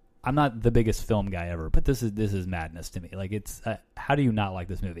 I'm not the biggest film guy ever, but this is madness to me. Like it's how do you not like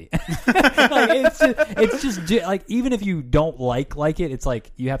this movie? Like it's just like even if you don't like it, it's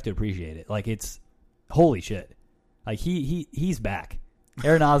like you have to appreciate it. Like it's holy shit. Like he's back.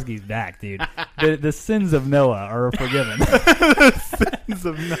 Aronofsky's back, dude. The sins of Noah are forgiven. Sins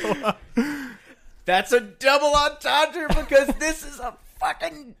of Noah. That's a double entendre because this is a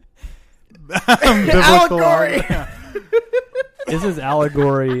fucking Biblical allegory. Yeah. This is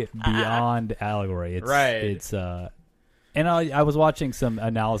allegory beyond allegory. It's Right. It's and I was watching some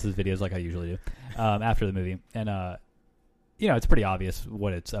analysis videos like I usually do after the movie, and it's pretty obvious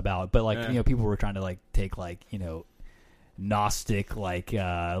what it's about. But like Yeah. people were trying to like take like Gnostic like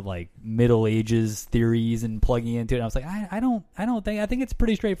Middle Ages theories and plugging into it. And I was like, I think it's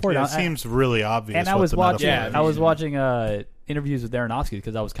pretty straightforward. Yeah, it seems really obvious. And I what was the watching metaphor is. I was watching interviews with Aronofsky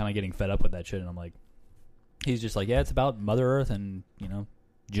because I was kind of getting fed up with that shit, and I'm like, he's just like, yeah, it's about Mother Earth and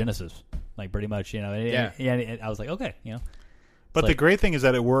Genesis, like pretty much, and I was like, okay, But It's the like- great thing is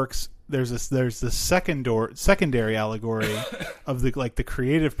that it works. There's this secondary allegory of the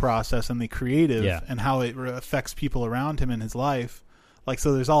creative process and the creative and how it affects people around him in his life. Like,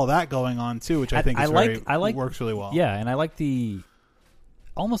 so there's all that going on too, which I think works really well. Yeah, and I like the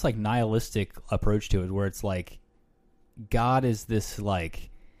almost like nihilistic approach to it, where it's like God is this like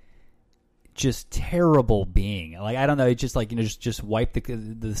just terrible being. Like, I don't know, it's just like, just wipe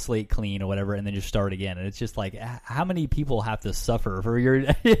the slate clean or whatever, and then just start again. And it's just like, how many people have to suffer for your?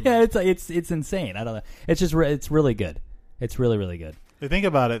 It's insane. I don't know. It's just it's really good. It's really, really good. Think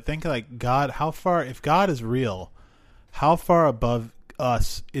about it. Think like God. How far? If God is real, how far above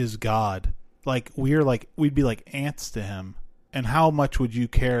us is God? Like we'd be like ants to him. And how much would you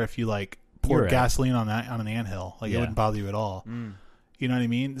care if you like poured gasoline on an anthill? Like, it wouldn't bother you at all. You know what I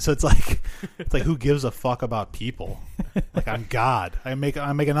mean? So it's like who gives a fuck about people? Like, I'm God. I make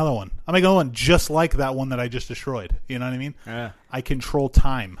another one. I make another one just like that one that I just destroyed. You know what I mean? Yeah. I control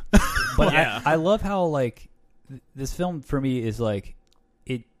time. But I love how like this film for me is like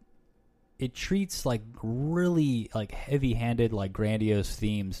it treats like really like heavy-handed, like grandiose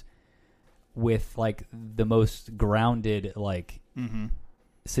themes with like the most grounded like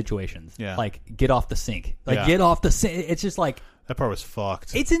situations. Yeah. Like, get off the sink. Like, Yeah. get off the sink. It's just like, That part was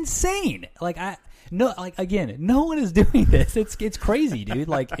fucked. it's insane. Like, no one is doing this. It's crazy, dude.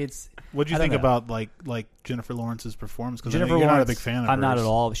 Like, it's. What do you I don't think know. about like Jennifer Lawrence's performance? Because Jennifer you're Lawrence, not a big fan of I'm not hers. at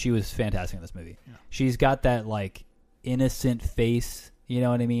all. She was fantastic in this movie. Yeah. She's got that like innocent face. You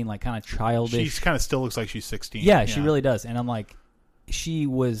know what I mean? Like, kind of childish. She kind of still looks like she's 16. Yeah, she really does. And I'm like, she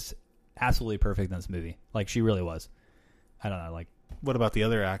was absolutely perfect in this movie. Like, she really was. I don't know. Like, What about the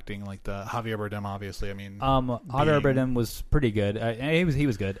other acting? Like the Javier Bardem, obviously. I mean, Javier Bardem was pretty good. He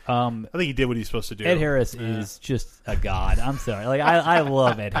was good. I think he did what he's supposed to do. Ed Harris is just a god. I'm sorry. Like, I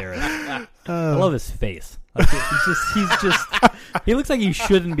love Ed Harris. I love his face. Like, he looks like he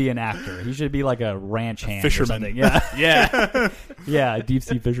shouldn't be an actor. He should be like a ranch hand, fisherman. or something. Yeah, Yeah. yeah, a deep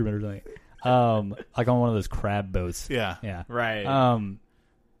sea fisherman or something. Like on one of those crab boats. Yeah. Yeah, Right.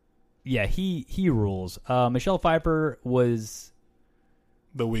 yeah, he rules. Michelle Pfeiffer was.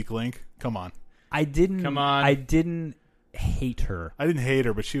 The weak link. Come on. I didn't hate her. I didn't hate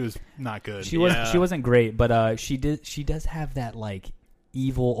her, but she was not good. She wasn't great, but she does have that like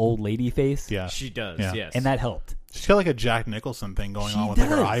evil old lady face. Yeah. She does, Yeah. yes. And that helped. She's got like a Jack Nicholson thing going She on with like,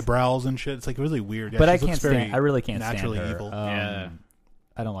 her does. eyebrows and shit. It's like really weird. Yeah, But she I looks can't very stand. I really can't naturally stand her. evil. Yeah.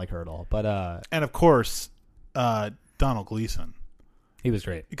 I don't like her at all. But And of course, Donald Gleason. he was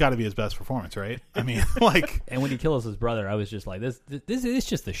great. It got to be his best performance, right? I mean, like, And when he kills his brother, I was just like, this is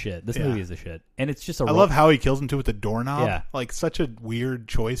just the shit. This Yeah. movie is the shit. And it's just I love how he kills him too with the doorknob. Yeah. Like, such a weird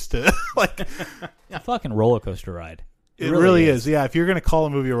choice to like. a fucking roller coaster ride. It really is. Yeah, if you're gonna call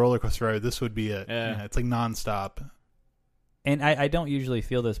a movie a roller coaster ride, this would be it. Yeah. Yeah, it's like nonstop. And I don't usually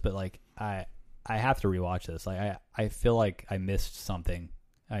feel this, but like I have to rewatch this. Like I feel like I missed something.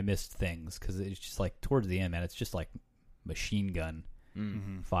 I missed things because it's just like towards the end, man. It's just like machine gun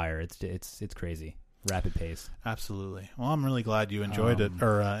fire. It's crazy, rapid pace. Absolutely. Well, I'm really glad you enjoyed it,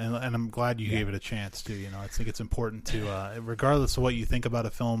 and I'm glad you yeah. gave it a chance too. I think it's important to, regardless of what you think about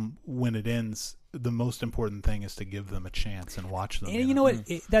a film when it ends, the most important thing is to give them a chance and watch them. And you know what?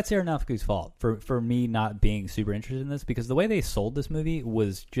 That's Aronofsky's fault for me not being super interested in this, because the way they sold this movie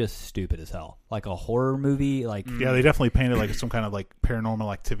was just stupid as hell. Like a horror movie, like Yeah, they definitely painted like some kind of like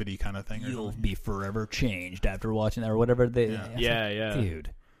Paranormal Activity kind of thing. you'll be forever changed after watching that or whatever. Yeah.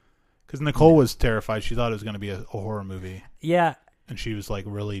 Dude. Because Nicole was terrified. She thought it was going to be a horror movie. Yeah, And she was like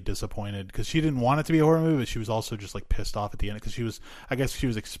really disappointed because she didn't want it to be a horror movie, but she was also just like pissed off at the end because I guess she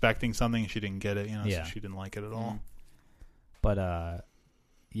was expecting something and she didn't get it, Yeah. so she didn't like it at all. but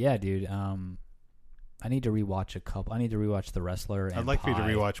yeah, dude. I need to rewatch a couple. I need to rewatch The Wrestler. And I'd like for you to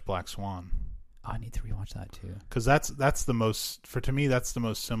Pi. rewatch Black Swan I need to rewatch that too. because that's the most, to me, that's the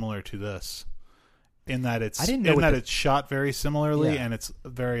most similar to this in that it's I didn't know what it's shot very similarly Yeah. and it's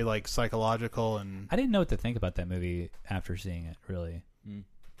very like psychological and I didn't know what to think about that movie after seeing it, really.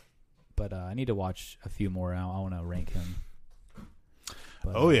 But I need to watch a few more. I want to rank him.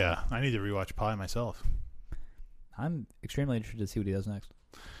 But, oh yeah, I need to rewatch Pi myself I'm extremely interested to see what he does next.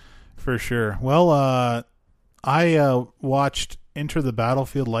 for sure. Well, I watched Enter the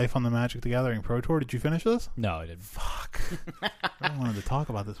Battlefield: Life on the Magic the Gathering Pro Tour. Did you finish this? No, I didn't. Fuck. I wanted to talk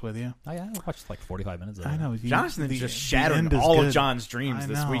about this with you. I watched like 45 minutes of it. I know. Jonathan just the shattered end is all good. of John's dreams I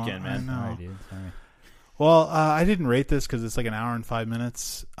this know, weekend, I man. know. Sorry, dude. Sorry. Well, I didn't rate this because it's like an hour and 5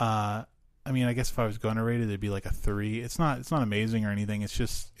 minutes. I mean, I guess if I was going to rate it, it'd be like a 3. It's not amazing or anything. It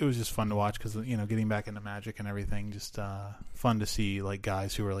was just fun to watch because, you know, getting back into Magic and everything, just fun to see like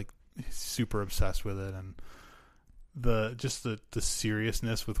guys who are like super obsessed with it, and the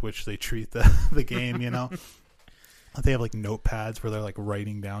seriousness with which they treat the game, you know. They have like notepads where they're like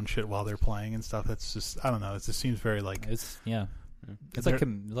writing down shit while they're playing and stuff. That's just, I don't know. It just seems very like It's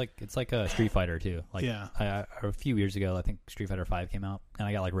like a Street Fighter too. Like Yeah. a few years ago, I think Street Fighter 5 came out, and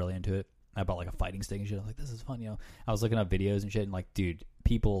I got like really into it. I bought like a fighting stick and shit. I was like, this is fun, you know. I was looking up videos and shit, and like, dude,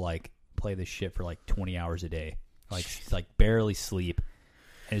 people like play this shit for like 20 hours a day, like barely sleep.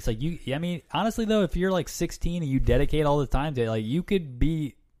 And it's like I mean, honestly though, if you're like 16 and you dedicate all the time to it, like you could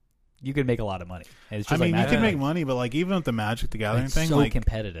make a lot of money. And it's just I mean, like, you can make money, but like even with the Magic the Gathering it's thing, so like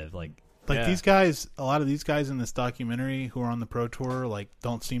competitive. Like Yeah. these guys, a lot of these guys in this documentary who are on the Pro Tour, like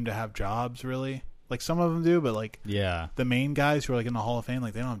don't seem to have jobs really. Like some of them do, but like yeah, the main guys who are like in the Hall of Fame,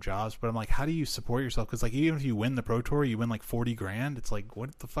 like they don't have jobs. But I'm like, how do you support yourself? Because like even if you win the Pro Tour, you win like $40,000. It's like,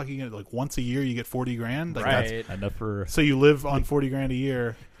 what the fuck are you gonna, like once a year you get $40,000? Like Right. enough for so you live on $40,000 a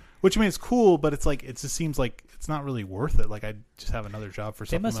year, which I mean it's cool, but it's like it just seems like it's not really worth it. Like I just have another job for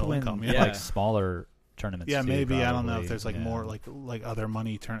they must supplemental win income. You know? Yeah. like smaller tournaments. Yeah, too, maybe. I don't know if probably. there's like Yeah. more like other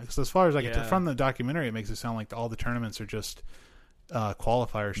money tournaments. As far as I can tell Yeah. from the documentary, it makes it sound like all the tournaments are just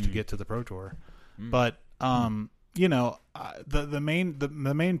qualifiers to get to the Pro Tour. But you know, the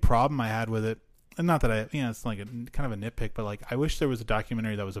main problem I had with it, and not that it's like a kind of a nitpick, but like I wish there was a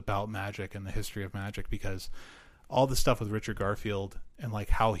documentary that was about Magic and the history of Magic, because all the stuff with Richard Garfield and like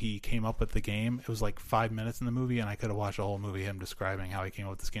how he came up with the game, it was like 5 minutes in the movie, and I could have watched a whole movie him describing how he came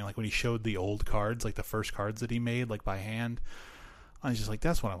up with this game. Like when he showed the old cards, like the first cards that he made, like by hand, I was just like,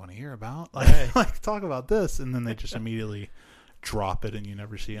 that's what I want to hear about. Like, Right. like talk about this, and then they just immediately drop it, and you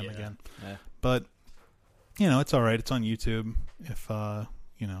never see him again. Yeah. But you know, it's all right. It's on YouTube if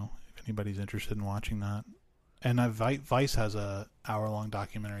you know, if anybody's interested in watching that. And Vice has a hour-long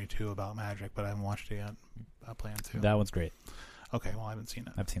documentary too about Magic, but I haven't watched it yet. I plan to. That one's great. Okay, well, I haven't seen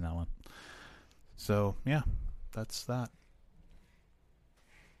it. I've seen that one. So yeah, that's that.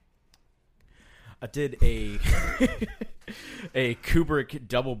 I did a a Kubrick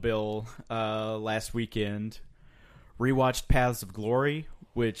double bill last weekend. Rewatched Paths of Glory,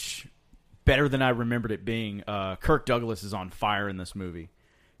 which better than I remembered it being. Kirk Douglas is on fire in this movie.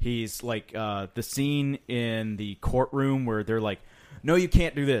 He's like the scene in the courtroom where they're like, "No, you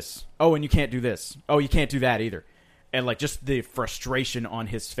can't do this. Oh, and you can't do this. Oh, you can't do that either." And like just the frustration on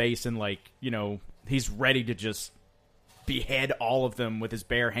his face, and like, you know, he's ready to just behead all of them with his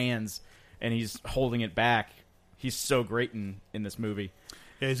bare hands, and he's holding it back. He's so great in this movie.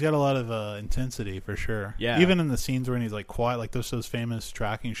 Yeah, he's got a lot of intensity for sure. Yeah. Even in the scenes where he's like quiet, like those famous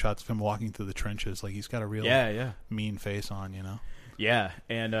tracking shots of him walking through the trenches, like he's got a real mean face on, you know. Yeah,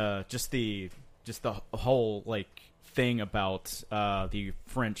 and just the whole like thing about the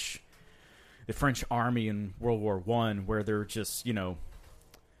French army in World War I, where they're just make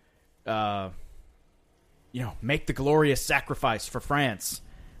the glorious sacrifice for France,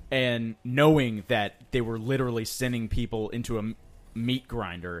 and knowing that they were literally sending people into a meat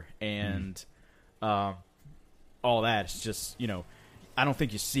grinder and all that. It's just, I don't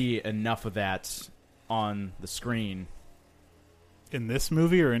think you see enough of that on the screen. In this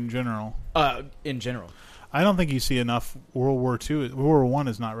movie or in general? In general. I don't think you see enough World War II. World War I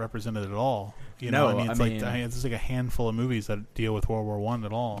is not represented at all. You know, No, I mean, it's like a handful of movies that deal with World War I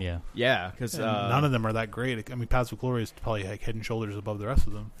at all. Yeah. Yeah, because none of them are that great. I mean, Paths of Glory is probably like head and shoulders above the rest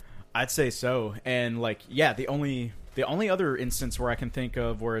of them. I'd say so. And like, yeah, the only other instance where I can think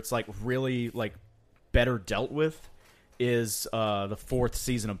of where it's like really like better dealt with is the 4th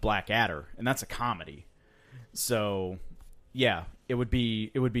season of Blackadder, and that's a comedy. So, yeah, it would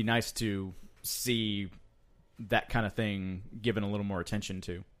be nice to see that kind of thing given a little more attention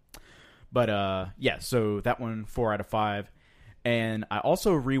to. But yeah, so that one 4 out of 5. And I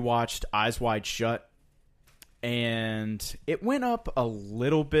also rewatched Eyes Wide Shut, and it went up a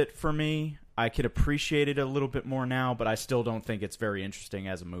little bit for me. I could appreciate it a little bit more now, but I still don't think it's very interesting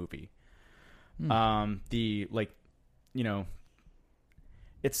as a movie. It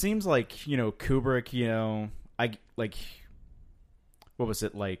seems like, Kubrick, what was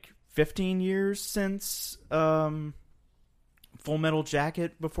it, like 15 years since Full Metal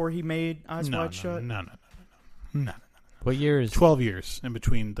Jacket before he made Eyes Wide Shut? No. What year is 12 years in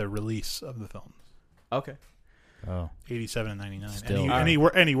between the release of the films. Okay. Oh, 87 and 99. Still. And he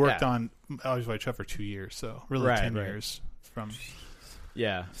worked Yeah. on Eyes Wide Shut for 2 years, so really Right, 10 right. years from.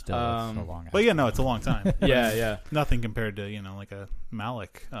 Yeah. still that's a long. But yeah, no, it's a long time. Yeah. Nothing compared to like a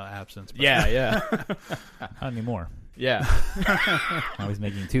Malik absence. But Yeah. Not anymore. Yeah. Now he's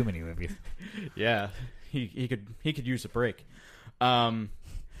making too many movies. Yeah. He could use a break.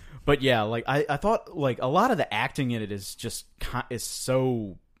 But yeah, like I thought like a lot of the acting in it is just is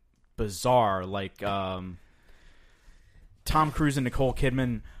so bizarre. Like Tom Cruise and Nicole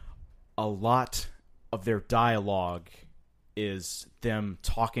Kidman, a lot of their dialogue is them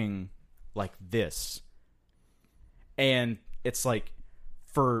talking like this. And it's like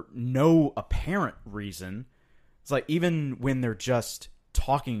for no apparent reason. It's like even when they're just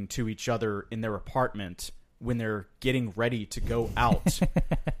talking to each other in their apartment when they're getting ready to go out,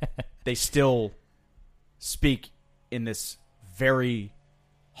 they still speak in this very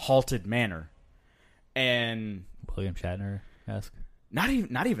halted manner. And William Shatner-esque. not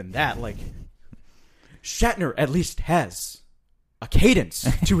even that, like Shatner at least has a cadence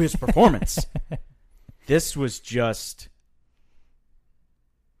to his performance. This was just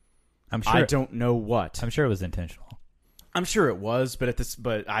I'm sure. I don't know what. I'm sure it was intentional. I'm sure it was, but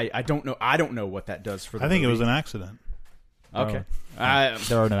I don't know. I don't know what that does for the I think it movie. was an accident. Okay.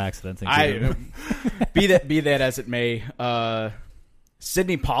 There are no accidents. In Be that as it may,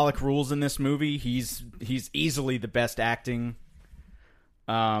 Sidney Pollack rules in this movie. He's easily the best acting.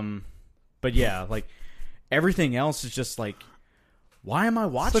 But yeah, like everything else is just like, why am I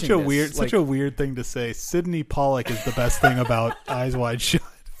watching Such a weird thing to say. Sidney Pollack is the best thing about Eyes Wide Shut.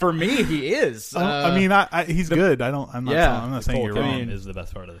 For me, he is. I mean, he's good. I'm not saying you're Nicole wrong. Kidman is the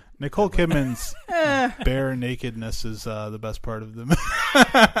best part of it. Nicole Kidman's bare nakedness is the best part of the movie.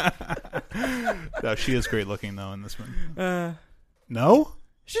 No, she is great looking though in this one. No,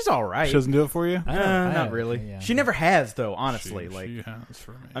 She's all right. she doesn't do it for you. Not really. yeah. She never has, though. Honestly, She has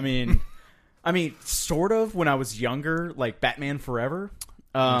for me. I mean, sort of. When I was younger, like Batman Forever.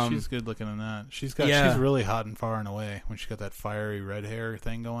 She's good looking in that. She's really hot and far and away when she got that fiery red hair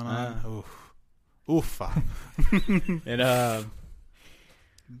thing going on. Oof. And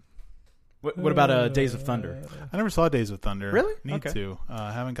what about Days of Thunder? I never saw Days of Thunder. Really? Need Okay. to.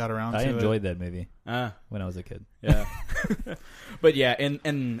 Haven't got around to I it. enjoyed that movie Yeah. when I was a kid. But yeah,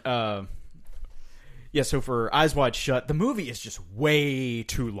 and yeah. So for Eyes Wide Shut, the movie is just way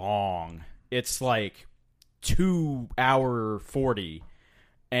too long. It's like 2:40,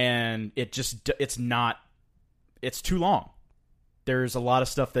 and it's too long. There's a lot of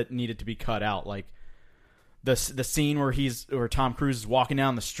stuff that needed to be cut out, like the scene where Tom Cruise is walking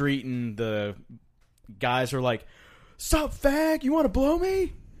down the street and the guys are like, "Sup, fag? You want to blow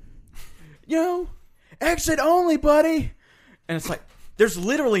me? Exit only, buddy." And it's like, there's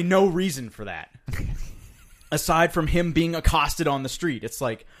literally no reason for that. Aside from him being accosted on the street. It's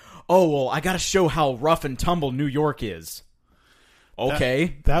like, oh, well, I got to show how rough and tumble New York is.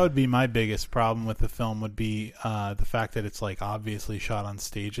 Okay. That would be my biggest problem with the film would be the fact that it's like obviously shot on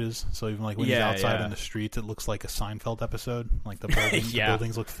stages. So even like when he's outside in the streets, it looks like a Seinfeld episode. Like the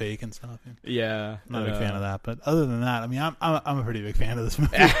buildings look fake and stuff. Yeah. I'm not a big fan of that. But other than that, I mean, I'm a pretty big fan of this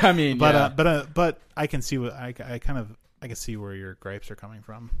movie. I mean, but I can see what I can see where your gripes are coming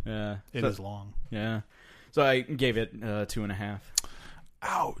from. Yeah. It is long. Yeah. So I gave it 2.5.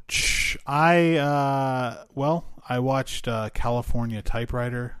 Ouch. I watched California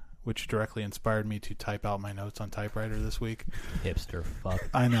Typewriter, which directly inspired me to type out my notes on typewriter this week. Hipster fuck.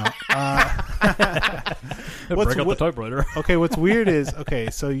 I know. Break out the typewriter. Okay, what's weird is,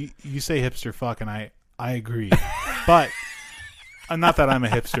 so you say hipster fuck, and I agree. But not that I'm a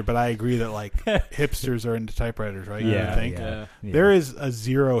hipster, but I agree that like hipsters are into typewriters, right? You would think. Yeah. There is a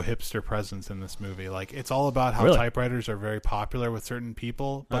zero hipster presence in this movie. Like it's all about how typewriters are very popular with certain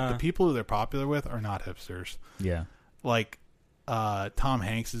people, but the people who they're popular with are not hipsters. Yeah. Like Tom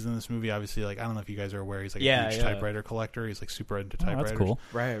Hanks is in this movie. Obviously, like I don't know if you guys are aware, he's like a huge typewriter collector. He's like super into typewriters. That's cool.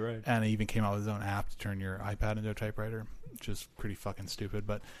 Right. And he even came out with his own app to turn your iPad into a typewriter, which is pretty fucking stupid.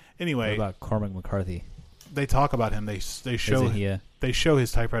 But anyway, What about Cormac McCarthy? They talk about him. They show they show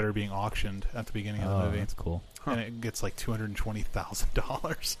his typewriter being auctioned at the beginning of the movie. That's cool. And it gets like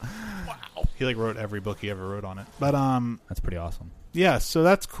 $220,000. Wow! He like wrote every book he ever wrote on it. But that's pretty awesome. Yeah, so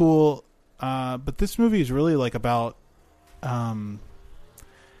that's cool. But this movie is really like about,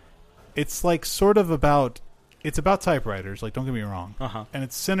 it's like sort of about. It's about typewriters, like don't get me wrong. And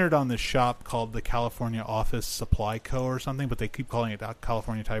it's centered on this shop called the California Office Supply Co. or something, but they keep calling it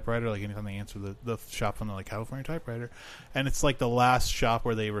California Typewriter. Like anytime they answer the shop phone, they're like California Typewriter. And it's like the last shop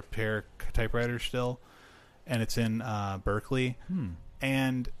where they repair typewriters still. And it's in Berkeley.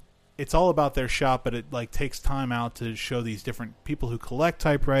 And it's all about their shop, but it like takes time out to show these different people who collect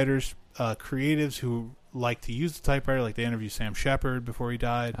typewriters, creatives who like to use the typewriter. Like they interview Sam Shepard before he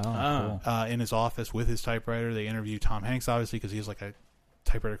died Cool. in his office with his typewriter. They interview Tom Hanks, obviously, because he has like a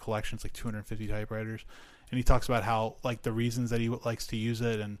typewriter collection. It's like 250 typewriters. And he talks about how like the reasons that he likes to use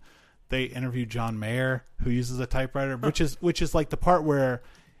it. And they interview John Mayer, who uses a typewriter, which is like the part where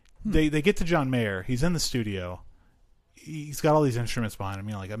they get to John Mayer. He's in the studio. He's got all these instruments behind him,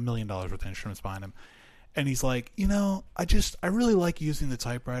 like $1 million worth of instruments behind him. And he's like, I really like using the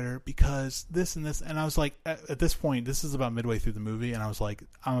typewriter because this and this. And I was like, at this point, this is about midway through the movie. And I was like,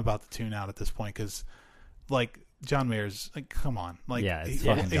 I'm about to tune out at this point because like John Mayer's like, come on. Like, Yeah, it's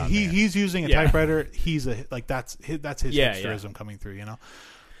fucking John Mayer. he's using a typewriter. He's that's his hipsterism coming through,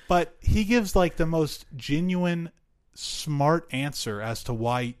 But he gives like the most genuine, smart answer as to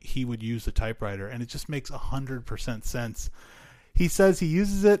why he would use the typewriter, and it just makes 100% sense. He says he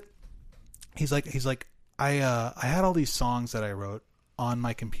uses it. He's like, I had all these songs that I wrote on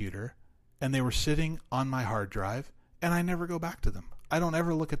my computer, and they were sitting on my hard drive, and I never go back to them. I don't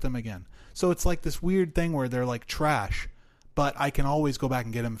ever look at them again. So it's like this weird thing where they're like trash, but I can always go back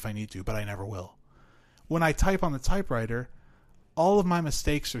and get them if I need to, but I never will. When I type on the typewriter, all of my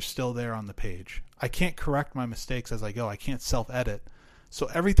mistakes are still there on the page. I can't correct my mistakes as I go. I can't self-edit. So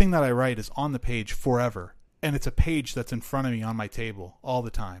everything that I write is on the page forever. And it's a page that's in front of me on my table all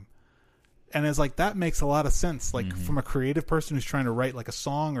the time. And it's like, that makes a lot of sense. Like from a creative person who's trying to write like a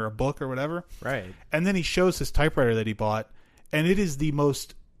song or a book or whatever. Right. And then he shows his typewriter that he bought. And it is the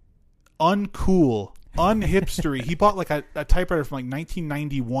most uncool, unhipstery. He bought like a typewriter from like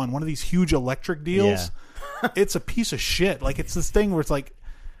 1991. One of these huge electric deals. Yeah. It's a piece of shit. Like it's this thing where it's like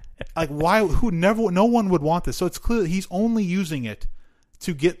why? No one would want this. So it's clear he's only using it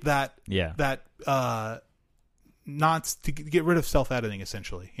to get that. Yeah. Not to get rid of self-editing,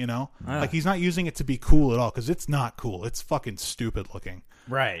 essentially. Like he's not using it to be cool at all because it's not cool. It's fucking stupid looking.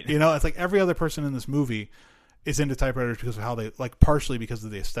 Right. It's like every other person in this movie is into typewriters because of how they like, partially because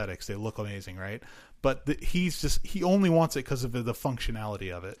of the aesthetics. They look amazing, right? But he only wants it because of the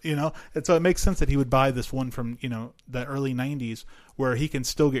functionality of it, And so it makes sense that he would buy this one from, the early 90s where he can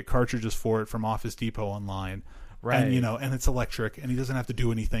still get cartridges for it from Office Depot online. Right. And, and it's electric and he doesn't have to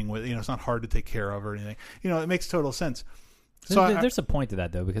do anything with it. It's not hard to take care of or anything. It makes total sense. So there's a point to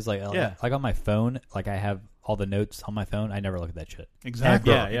that though, because like on my phone, like I have all the notes on my phone. I never look at that shit.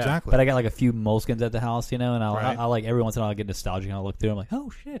 Exactly. Exactly. But I got like a few Moleskines at the house, and I like every once in a while I get nostalgic and I look through. I'm like,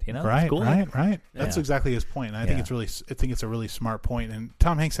 oh shit, Right. it's cool. Right. That's exactly his point. And I think it's a really smart point. And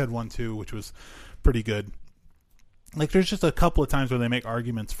Tom Hanks had one too, which was pretty good. Like there's just a couple of times where they make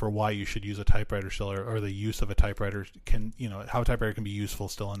arguments for why you should use a typewriter still, or the use of a typewriter can, how a typewriter can be useful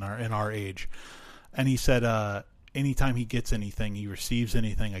still in our age. And he said, anytime he gets anything, he receives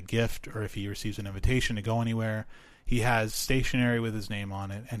anything, a gift, or if he receives an invitation to go anywhere, he has stationery with his name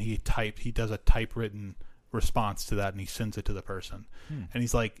on it, and he does a typewritten response to that, and he sends it to the person. And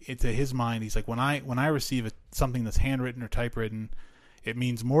he's like, to his mind, he's like, when I receive something that's handwritten or typewritten, it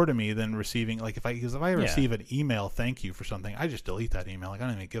means more to me than receiving, like if I receive an email thank you for something, I just delete that email. Like I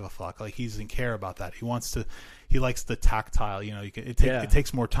don't even give a fuck. Like he doesn't care about that. He likes the tactile. It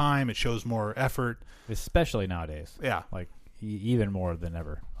takes more time. It shows more effort, especially nowadays. Yeah, like even more than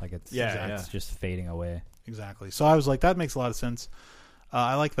ever. Like it's just fading away. Exactly. So I was like, that makes a lot of sense.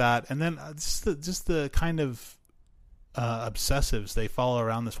 I like that. And then just the kind of obsessives they follow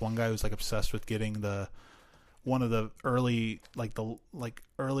around this one guy who's like obsessed with getting one of the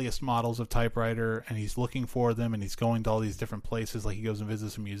earliest models of typewriter, and he's looking for them, and he's going to all these different places. Like he goes and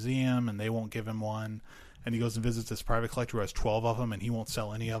visits a museum, and they won't give him one, and he goes and visits this private collector who has 12 of them, and he won't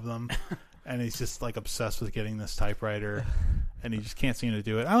sell any of them. And he's just like obsessed with getting this typewriter, and he just can't seem to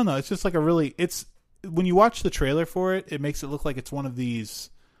do it. I don't know. It's just like when you watch the trailer for it, it makes it look like it's one of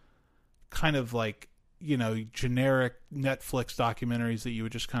these kind of like, generic Netflix documentaries that you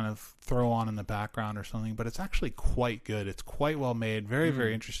would just kind of throw on in the background or something, but it's actually quite good. It's quite well made, very,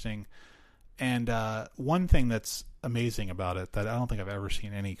 very interesting. And one thing that's amazing about it that I don't think I've ever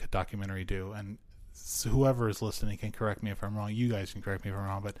seen any documentary do, and whoever is listening can correct me if I'm wrong, you guys can correct me if I'm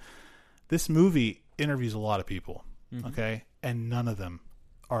wrong, but this movie interviews a lot of people, okay? And none of them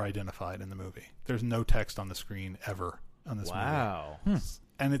are identified in the movie. There's no text on the screen ever on this movie. Wow.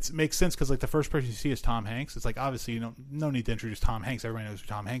 And it makes sense because like the first person you see is Tom Hanks. It's like obviously no need to introduce Tom Hanks. Everybody knows who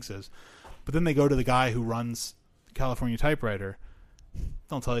Tom Hanks is. But then they go to the guy who runs California Typewriter.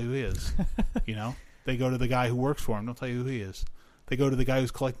 Don't tell you who he is. They go to the guy who works for him. Don't tell you who he is. they go to the guy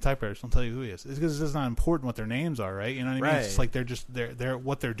who's collecting typewriters. Don't tell you who he is. It's because it's not important what their names are, right? You know what I mean? It's just like they're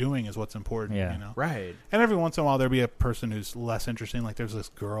what they're doing is what's important. Yeah. You know? Right. And every once in a while there'll be a person who's less interesting. Like there's this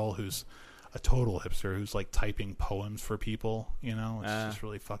girl who's a total hipster who's like typing poems for people. You know, it's just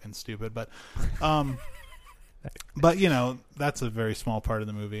really fucking stupid. But, but you know, that's a very small part of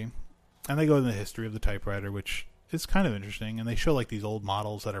the movie. And they go into the history of the typewriter, which is kind of interesting. And they show like these old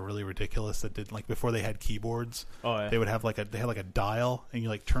models that are really ridiculous that did like before they had keyboards. Oh, yeah. They would have like a dial, and you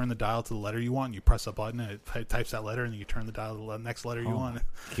like turn the dial to the letter you want. And you press a button, and it types that letter, and then you turn the dial to the next letter you want.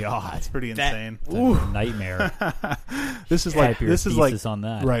 God, it's pretty insane. Nightmare. This is like on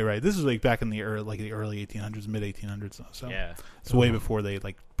that. Right. This is like back in the early 1800s, mid 1800s. So yeah, it's way before they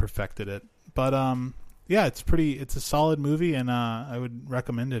like perfected it. But yeah, it's a solid movie, and I would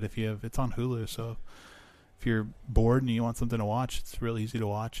recommend it it's on Hulu. So if you're bored and you want something to watch, it's real easy to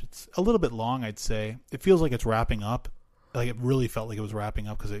watch. It's a little bit long, I'd say. It feels like it's wrapping up. Like it really felt like it was wrapping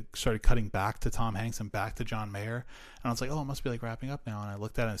up because it started cutting back to Tom Hanks and back to John Mayer. And I was like, oh, it must be like wrapping up now. And I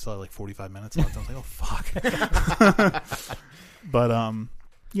looked at it and it still had like 45 minutes left. I was like, oh, fuck. But,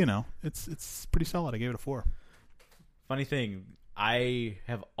 you know, it's pretty solid. I gave it a 4. Funny thing, I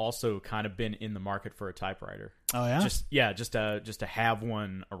have also kind of been in the market for a typewriter. Oh, yeah? Just to have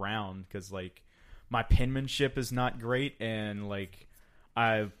one around because, like, my penmanship is not great, and like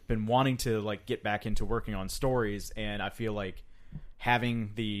I've been wanting to like get back into working on stories, and I feel like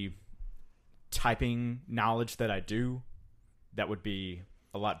having the typing knowledge that I do, that would be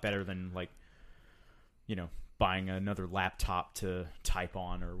a lot better than like, you know, buying another laptop to type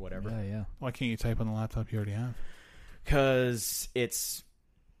on or whatever. Yeah. Why can't you type on the laptop you already have? Because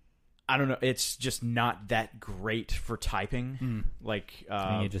I don't know. It's just not that great for typing. Like,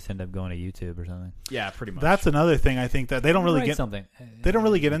 you just end up going to YouTube or something. Yeah, pretty much. That's another thing I think that they don't really get something. They don't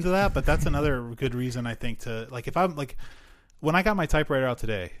really get into that, but that's another good reason I think to like if I'm like when I got my typewriter out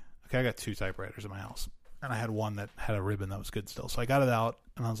today. Okay, I got 2 typewriters in my house, and I had one that had a ribbon that was good still. So I got it out,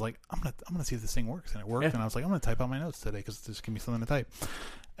 and I was like, I'm gonna see if this thing works, and it worked. Yeah. And I was like, I'm gonna type out my notes today because there's gonna be something to type.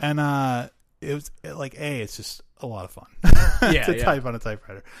 And it's just a lot of fun to type on a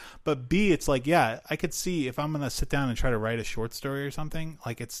typewriter. But B, it's like, yeah, I could see if I'm going to sit down and try to write a short story or something,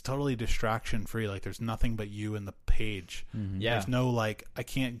 like it's totally distraction free. Like there's nothing but you and the page. Mm-hmm. Yeah. There's no like, I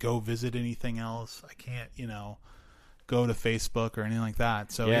can't go visit anything else. I can't, go to Facebook or anything like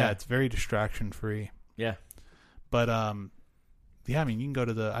that. So yeah it's very distraction free. Yeah. But, yeah, I mean, you can go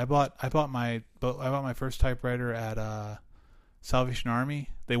to I bought my first typewriter at, Salvation Army.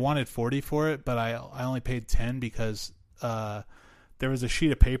 They wanted $40 for it, but I only paid $10 because there was a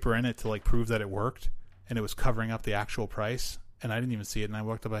sheet of paper in it to like prove that it worked, and it was covering up the actual price, and I didn't even see it. And I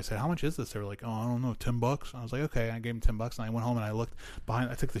walked up and I said, how much is this? They were like, oh, I don't know, $10. I was like, okay. I gave them $10, and I went home and I looked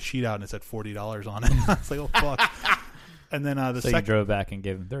behind. I took the sheet out and it said $40 on it. I was like, oh fuck. And then you drove back and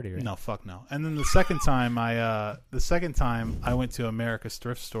gave him 30, right? No, fuck no. And then the second time I went to America's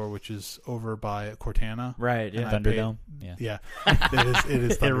Thrift Store, which is over by Cortana. Right, yeah. Thunderdome. Yeah. It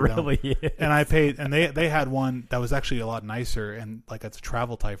is Thunderdome. It really is. And I paid, and they had one that was actually a lot nicer, and like it's a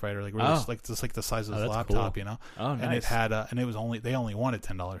travel typewriter, like really just like the size of this laptop, cool. Oh, nice. And it had and it was they only wanted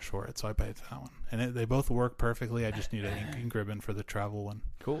 $10 for it, so I paid that one. And they both work perfectly. I just need an ink ribbon for the travel one.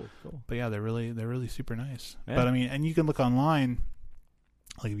 Cool. But yeah, they're really super nice. Yeah. But I mean, and you can look online,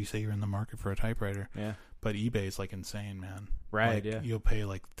 like if you say you're in the market for a typewriter. Yeah. But eBay is like insane, man. Right. Like, you'll pay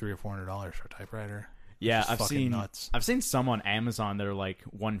like $300 or $400 for a typewriter. Yeah, I've seen some on Amazon that are like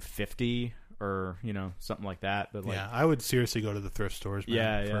 $150 or something like that. But like, yeah, I would seriously go to the thrift stores.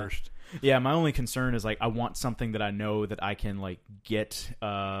 Man, first. Yeah, my only concern is like I want something that I know that I can like get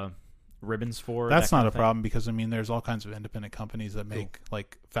ribbons for. That's not a problem because I mean there's all kinds of independent companies that make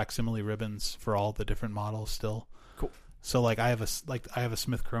like facsimile ribbons for all the different models still. Cool. So like I have a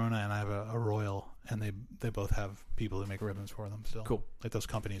Smith Corona and I have a Royal, and they both have people who make ribbons for them still. Cool. Like those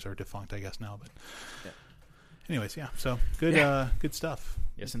companies are defunct, I guess now, but anyways, yeah. So good, good stuff.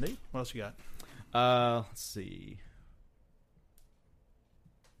 Yes, indeed. What else you got? Let's see.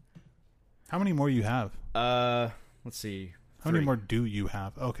 How many more you have? Let's see. How many more do you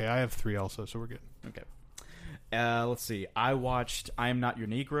have? Okay, I have 3 also, so we're good. Okay. Let's see. I watched I Am Not Your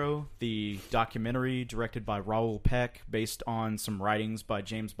Negro, the documentary directed by Raoul Peck, based on some writings by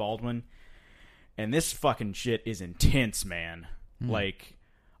James Baldwin. And this fucking shit is intense, man. Like,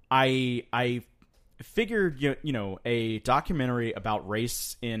 I figured, a documentary about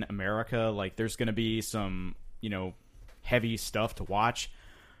race in America, like, there's going to be some, heavy stuff to watch.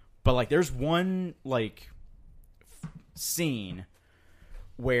 But, like, there's one, like, scene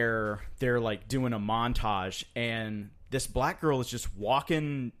where they're like doing a montage and this black girl is just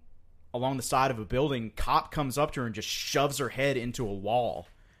walking along the side of a building. Cop comes up to her and just shoves her head into a wall.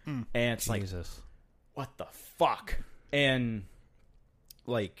 And it's like, what the fuck? And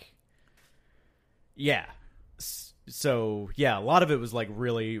like, yeah. So yeah, a lot of it was like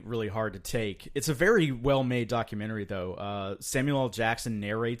really, really hard to take. It's a very well made documentary though. Samuel L. Jackson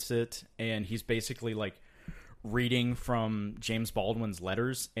narrates it, and he's basically like reading from James Baldwin's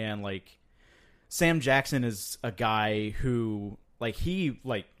letters. And like, Sam Jackson is a guy who like, he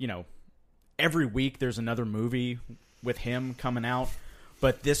like, you know, every week there's another movie with him coming out.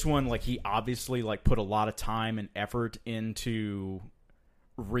 But this one, like, he obviously like put a lot of time and effort into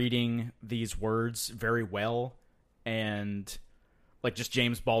reading these words very well. And like, just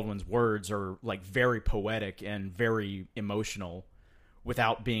James Baldwin's words are like very poetic and very emotional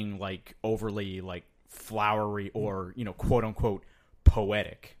without being like overly like flowery or, you know, quote unquote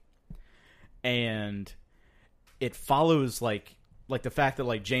poetic. And it follows like the fact that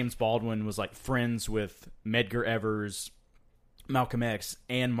like James Baldwin was like friends with Medgar Evers, Malcolm X,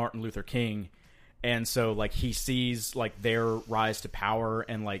 and Martin Luther King. And so like, he sees like their rise to power,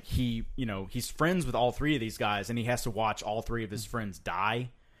 and like, he, you know, he's friends with all three of these guys, and he has to watch all three of his friends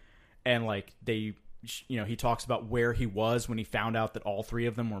die. And like, they, you know, he talks about where he was when he found out that all three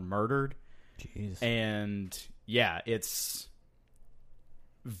of them were murdered. Jeez. And yeah, it's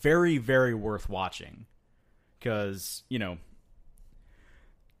very, very worth watching, because, you know,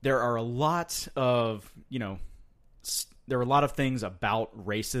 there are a lot of, you know, there are a lot of things about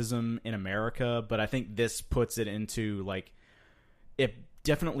racism in America, but I think this puts it into like, it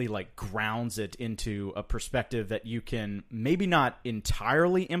definitely like grounds it into a perspective that you can maybe not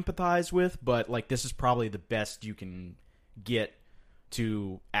entirely empathize with, but like, this is probably the best you can get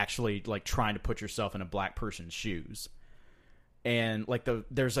to actually like trying to put yourself in a black person's shoes. And like,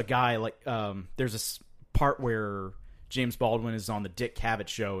 there's a guy like, there's a part where James Baldwin is on the Dick Cavett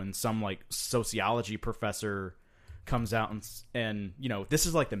show, and some like sociology professor comes out and you know, this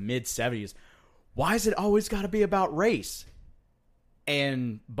is like the mid-70s. Why is it always got to be about race?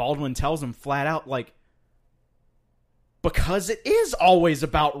 And Baldwin tells him flat out, like, because it is always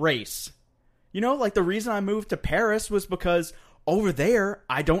about race. You know, like, the reason I moved to Paris was because over there,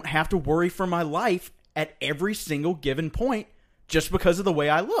 I don't have to worry for my life at every single given point just because of the way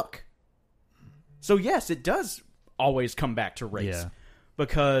I look. So yes, it does always come back to race. Yeah.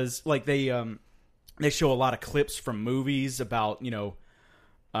 Because like, they show a lot of clips from movies about, you know,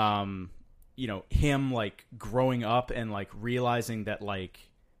 him like growing up and like realizing that, like,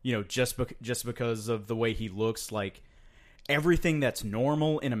 you know, just because of the way he looks, like, everything that's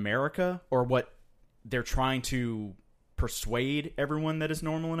normal in America, or what they're trying to persuade everyone that is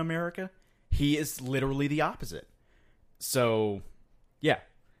normal in America, he is literally the opposite. So yeah,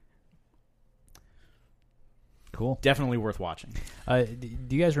 cool. Definitely worth watching. Do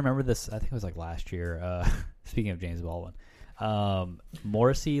you guys remember this? I think it was like last year. Speaking of James Baldwin,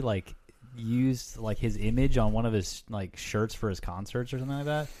 Morrissey like used like his image on one of his like shirts for his concerts or something like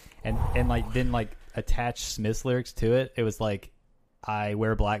that, and like then like attached Smith's lyrics to it. It was like, I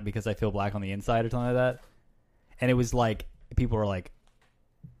wear black because I feel black on the inside or something like that. And it was like, people were like,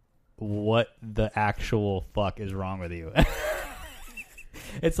 what the actual fuck is wrong with you?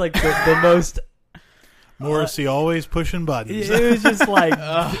 It's like the most Morrissey always pushing buttons. It was just like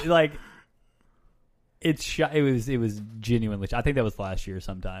like it was genuinely. I think that was last year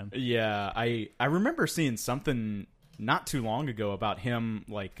sometime. Yeah, I remember seeing something not too long ago about him,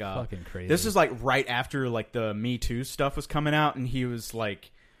 like fucking crazy. This is like right after like the Me Too stuff was coming out, and he was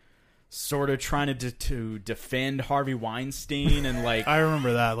like sort of trying to defend Harvey Weinstein, and like I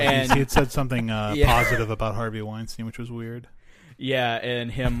remember that. Like, and, he had said something positive about Harvey Weinstein, which was weird. Yeah,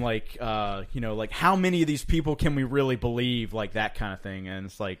 and him like you know, like, how many of these people can we really believe, like that kind of thing. And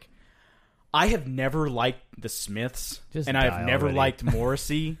it's like, I have never liked the Smiths, and I've never already. liked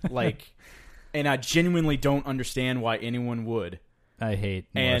Morrissey, like, and I genuinely don't understand why anyone would. I hate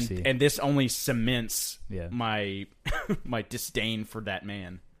Morrissey. And this only cements Yeah. my my disdain for that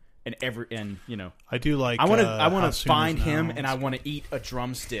man. And you know, I do like. I want How to Soon find Is him, Now. and I want to eat a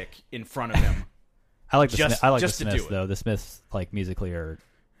drumstick in front of him. I like the just the to Smiths do it. though. The Smiths like musically are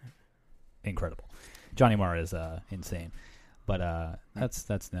incredible. Johnny Marr is insane, but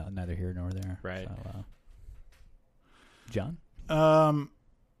that's neither here nor there. Right. So, John, I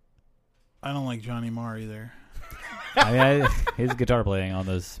don't like Johnny Marr either. I mean, his guitar playing on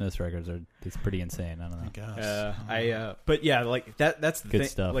those Smiths records it's pretty insane. I don't know. I guess. But yeah, like that's the Good thing.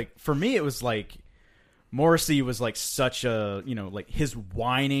 stuff. Like, for me, it was like Morrissey was like such a, you know, like his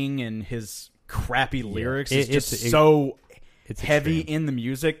whining and his crappy lyrics is so It's heavy extreme. in the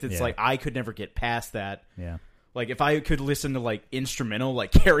music that's Yeah. like, I could never get past that. Yeah. Like, if I could listen to, like, instrumental,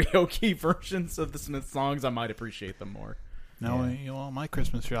 like, karaoke versions of the Smiths songs, I might appreciate them more. No, well, my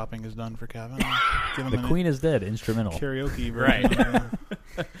Christmas shopping is done for Kevin. Give him The Queen is Dead instrumental. karaoke Right. version.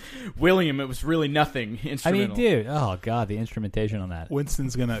 William, it was really nothing I instrumental. mean, dude, oh god, the instrumentation on that.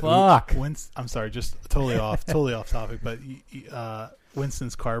 Winston's gonna Fuck. I'm sorry, just totally off topic, but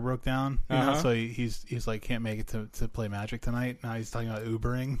Winston's car broke down, so he's like can't make it to play Magic tonight. Now he's talking about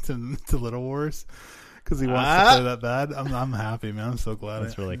Ubering to Little Wars because he wants to play that bad. I'm happy, man. I'm so glad.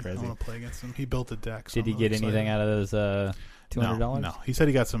 That's really crazy. I want to play against him. He built a deck. So Did he get anything out of those $200? No, he said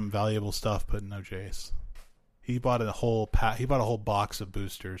he got some valuable stuff, but no Jace. He bought a whole He bought a whole box of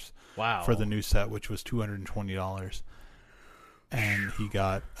boosters. Wow. For the new set, which was $220, and he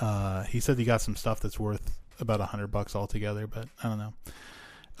got. He said he got some stuff that's worth about $100 altogether, but I don't know.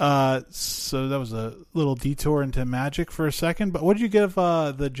 So that was a little detour into Magic for a second. But what did you give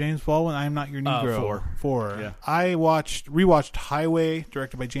the James Baldwin? I Am Not Your Negro. 4. Yeah. I rewatched Highway,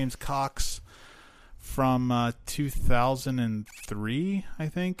 directed by James Cox, from 2003, I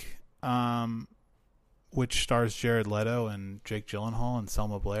think. Which stars Jared Leto and Jake Gyllenhaal and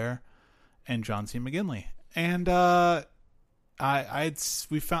Selma Blair and John C. McGinley. And I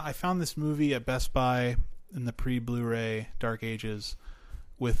found this movie at Best Buy in the pre-Blu-ray Dark Ages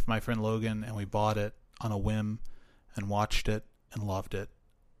with my friend Logan, and we bought it on a whim and watched it and loved it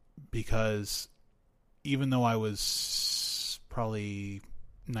because even though I was probably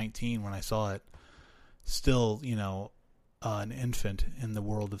 19 when I saw it, still, an infant in the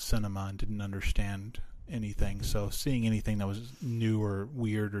world of cinema and didn't understand anything. So seeing anything that was new or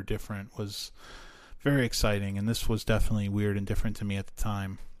weird or different was very exciting, and this was definitely weird and different to me at the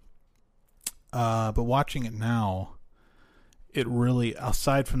time. But watching it now, it really,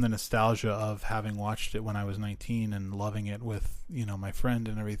 aside from the nostalgia of having watched it when I was 19 and loving it with, my friend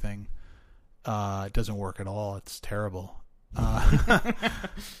and everything, it doesn't work at all. It's terrible.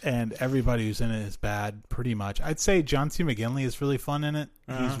 And everybody who's in it is bad, pretty much. I'd say John C. McGinley is really fun in it.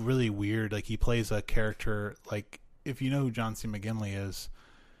 He's really weird. Like, he plays a character, like, if you know who John C. McGinley is,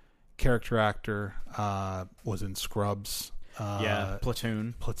 character actor, was in Scrubs.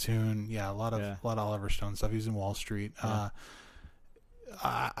 Platoon. Yeah, a lot of Oliver Stone stuff. He was in Wall Street.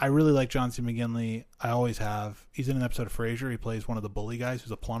 I really like John C. McGinley. I always have. He's in an episode of Frasier. He plays one of the bully guys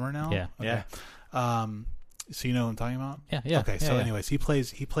who's a plumber now. Yeah. Okay. So you know what I'm talking about? Yeah. Okay, so anyways, he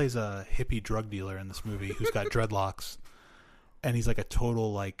plays a hippie drug dealer in this movie who's got dreadlocks, and he's like a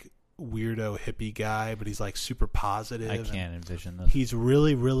total like weirdo hippie guy, but he's like super positive. I can't envision this. He's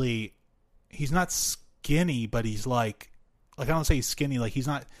really, really, he's not skinny, but he's like I don't say he's skinny, like he's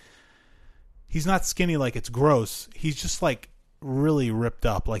not skinny like it's gross. He's just like really ripped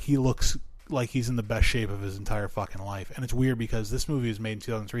up. Like he looks like he's in the best shape of his entire fucking life. And it's weird because this movie was made in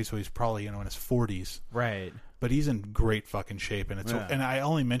 2003, so he's probably, in his 40s. Right. But he's in great fucking shape, and and I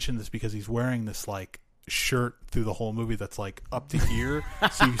only mention this because he's wearing this like shirt through the whole movie that's like up to here.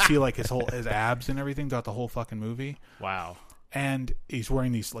 So you see like his abs and everything throughout the whole fucking movie. Wow. And he's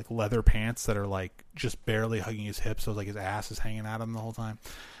wearing these like leather pants that are like just barely hugging his hips, so like his ass is hanging out of him the whole time.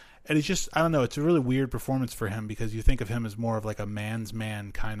 And it's just, I don't know, it's a really weird performance for him because you think of him as more of like a man's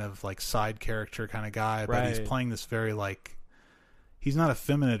man kind of like side character kind of guy, but he's playing this very like, he's not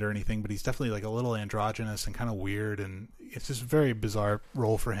effeminate or anything, but he's definitely like a little androgynous and kind of weird, and it's just a very bizarre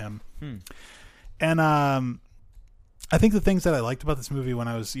role for him. And I think the things that I liked about this movie when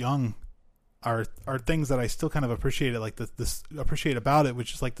I was young are things that I still kind of appreciate, like appreciate about it,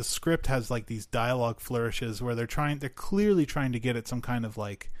 which is like the script has like these dialogue flourishes where they're clearly trying to get at some kind of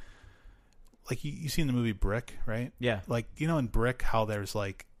like you see in the movie Brick, right? Yeah. Like, in Brick how there's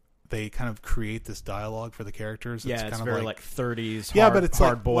like they kind of create this dialogue for the characters. Yeah, it's kind of very like 30s. Yeah, but it's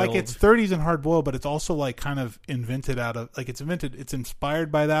hard-boiled. like it's 30s and hard boiled, but it's also like kind of invented out of like it's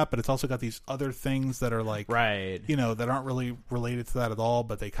inspired by that, but it's also got these other things that are like that aren't really related to that at all,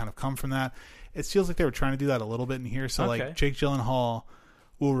 but they kind of come from that. It feels like they were trying to do that a little bit in here. So like Jake Gyllenhaal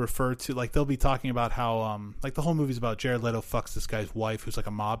will refer to like they'll be talking about how like the whole movie's about Jared Leto fucks this guy's wife who's like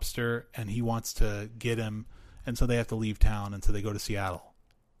a mobster, and he wants to get him, and so they have to leave town, and so they go to Seattle.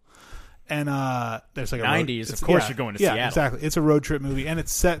 And there's like a 90s. Of course, you're going to Seattle. Yeah, exactly. It's a road trip movie, and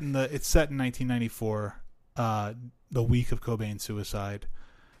it's set in 1994, the week of Cobain's suicide.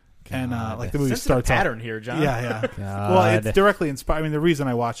 God. And like the movie starts pattern here, John. Yeah. Well, it's directly inspired. I mean, the reason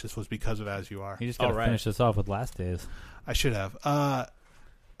I watched this was because of As You Are. You just got to finish this off with Last Days. I should have. But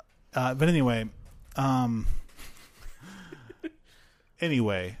anyway,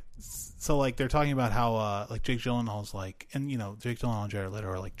 so like they're talking about how like Jake Gyllenhaal's like, and Jake Gyllenhaal and Jared Leto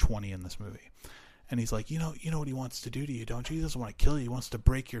are like 20 in this movie, and he's like, you know what he wants to do to you, don't you? He doesn't want to kill you. He wants to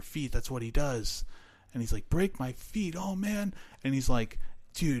break your feet. That's what he does. and he's like, break my feet, oh man, and he's like,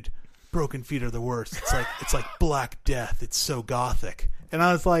 dude, broken feet are the worst. It's like Black Death. It's so gothic. And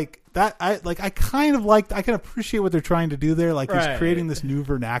I was like, I can appreciate what they're trying to do there. Like he's creating this new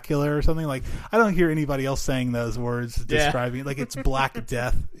vernacular or something. Like I don't hear anybody else saying those words describing it. Like it's Black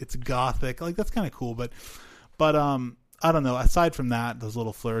Death, it's gothic. Like that's kind of cool. But I don't know. Aside from that, those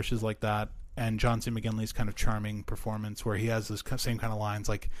little flourishes like that, and John C. McGinley's kind of charming performance where he has this same kind of lines.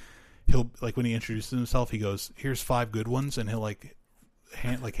 Like he'll like when he introduces himself, he goes, "Here's 5 good ones," and he'll like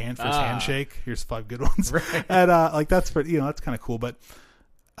hand for his handshake. Here's 5 good ones, right. and like that's pretty, that's kind of cool. But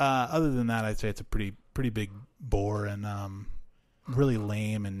other than that, I'd say it's a pretty big bore and really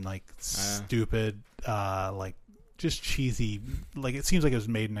lame and like stupid, like just cheesy. Like it seems like it was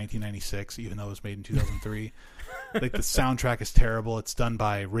made in 1996, even though it was made in 2003. Like the soundtrack is terrible. It's done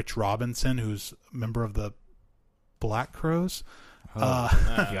by Rich Robinson, who's a member of the Black Crowes.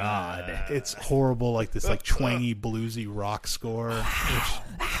 God, it's horrible. Like this, like twangy, bluesy rock score,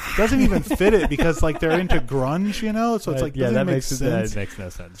 which doesn't even fit it because like they're into grunge, So it's like that makes sense. That makes no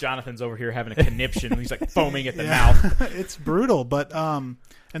sense. Jonathan's over here having a conniption. He's like foaming at the mouth. It's brutal, but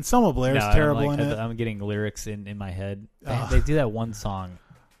and Selma Blair's terrible in it. I'm getting lyrics in my head. They do that one song.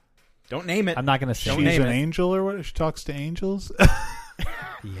 Don't name it. I'm not gonna say. She's an angel or what? She talks to angels.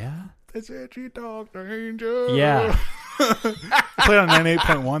 Yeah. They said she talked to angels. Yeah. Played on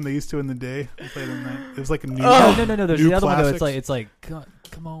 98.1. They used to in the day. They played on that. It was like a new. No. There's new the other classics. one though. It's like,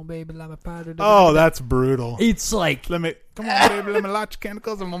 come on, baby, let me powder. Oh, that's brutal. It's like, come on, baby, let me light your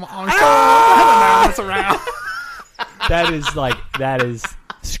candles and my arms around. that is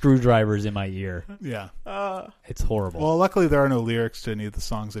screwdrivers in my ear. Yeah. It's horrible. Well, luckily there are no lyrics to any of the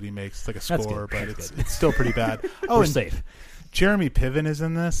songs that he makes. It's like a score, but it's still pretty bad. Oh, we're and safe. Jeremy Piven is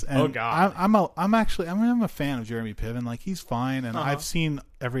in this, and oh God, I'm a fan of Jeremy Piven. Like he's fine, and I've seen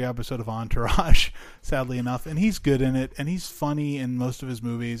every episode of Entourage, sadly enough, and he's good in it, and he's funny in most of his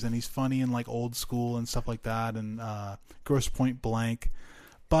movies, and he's funny in like Old School and stuff like that, and Grosse Point Blank.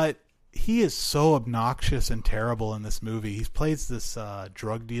 But he is so obnoxious and terrible in this movie. He plays this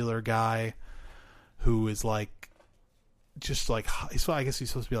drug dealer guy who is like just like I guess he's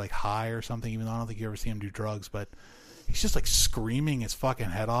supposed to be like high or something, even though I don't think you ever see him do drugs, but he's just like screaming his fucking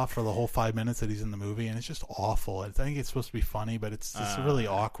head off for the whole 5 minutes that he's in the movie, and it's just awful. I think it's supposed to be funny, but it's really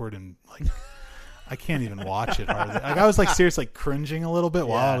awkward and like I can't even watch it hardly. Like I was like seriously like cringing a little bit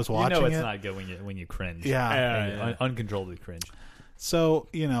while I was watching it's it. not good when you cringe. Yeah. Uncontrollably cringe. So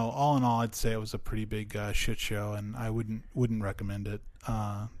all in all, I'd say it was a pretty big shit show, and I wouldn't recommend it.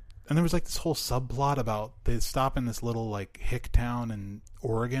 And there was like this whole subplot about they stop in this little like hick town in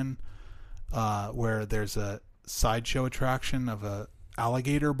Oregon, where there's a sideshow attraction of a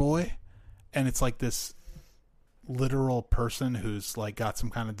alligator boy, and it's like this literal person who's like got some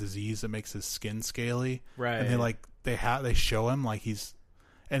kind of disease that makes his skin scaly, right? And they show him like he's,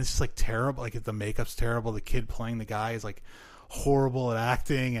 and it's just like terrible. Like the makeup's terrible. The kid playing the guy is like horrible at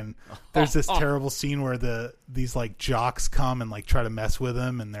acting, and there's this terrible scene where these like jocks come and like try to mess with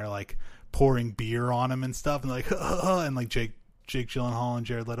him, and they're like pouring beer on him and stuff, and like and like Jake Gyllenhaal and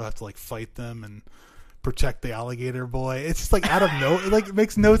Jared Leto have to like fight them and protect the alligator boy. It's just like out of like it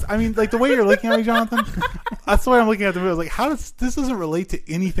makes no. I mean, like the way you're looking at me, Jonathan. That's the way I'm looking at the movie. I was like, how does this doesn't relate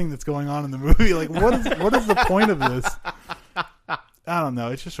to anything that's going on in the movie? Like, what is the point of this? I don't know.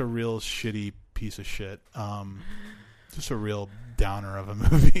 It's just a real shitty piece of shit. Just a real downer of a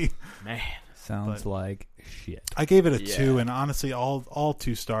movie. Man, sounds like shit. I gave it a 2, and honestly, all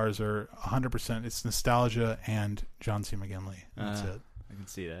 2 stars are 100%. It's nostalgia and John C. McGinley. That's it. I can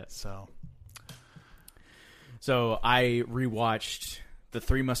see that. So I rewatched The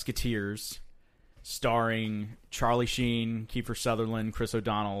Three Musketeers, starring Charlie Sheen, Kiefer Sutherland, Chris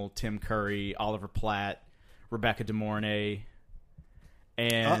O'Donnell, Tim Curry, Oliver Platt, Rebecca De Mornay,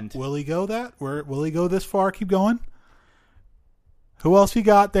 and will he go that? Will he go this far? Keep going. Who else you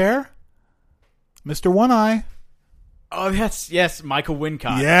got there? Mr. One Eye. Oh, yes, Michael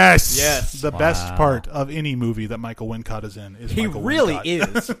Wincott. Yes. The best part of any movie that Michael Wincott is in is Michael Wincott. He really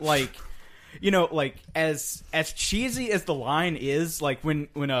is. Like, like as cheesy as the line is, like when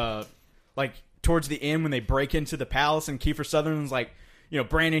like towards the end when they break into the palace and Kiefer Sutherland's like,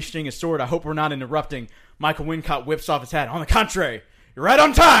 brandishing his sword. I hope we're not interrupting. Michael Wincott whips off his hat. On the contrary, you're right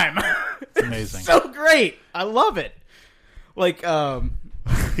on time. It's amazing. So great. I love it. Like,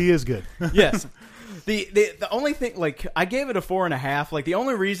 he is good. Yes. The only thing, like, I gave it a 4.5. Like, the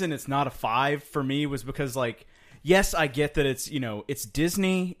only reason it's not a 5 for me was because, like, yes, I get that it's, it's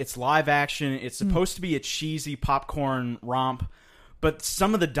Disney, it's live action, it's supposed to be a cheesy popcorn romp, but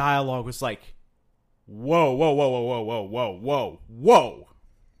some of the dialogue was like, whoa, whoa, whoa, whoa, whoa, whoa, whoa, whoa, whoa.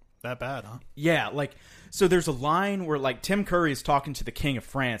 That bad, huh? Yeah, like, so there's a line where, like, Tim Curry is talking to the King of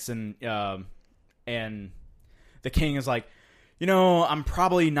France, and the King is like, you know, I'm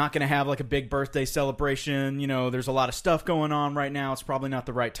probably not going to have, like, a big birthday celebration. You know, there's a lot of stuff going on right now. It's probably not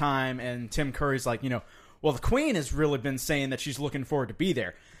the right time. And Tim Curry's like, you know, well, the Queen has really been saying that she's looking forward to be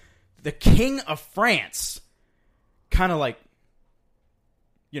there. The King of France kind of, like,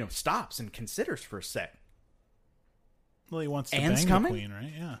 you know, stops and considers for a sec. Well, he wants to Anne's bang coming? the Queen,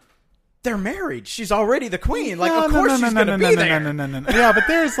 right? Yeah. They're married. She's already the Queen. Like, of course she's going to be there. No. Yeah, but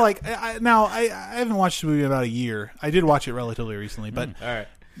there's like, I haven't watched the movie in about a year. I did watch it relatively recently, but All right.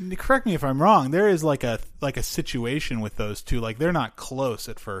 correct me if I'm wrong. There is like a situation with those two. Like, they're not close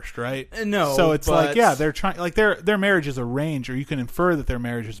at first, right? No, So it's but- like, yeah, they're trying. Like, their marriage is arranged, or you can infer that their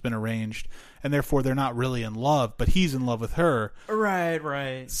marriage has been arranged, and therefore they're not really in love. But he's in love with her.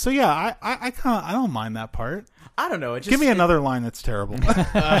 Right. So yeah, I don't mind that part. I don't know. It just, Give me another line that's terrible.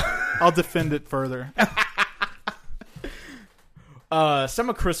 I'll defend it further. Some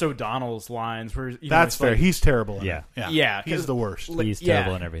of Chris O'Donnell's lines were... That's fair. Like, He's terrible. in Yeah. it. Yeah, He's 'cause- the worst. He's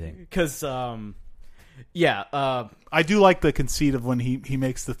terrible in everything. Because, I do like the conceit of when he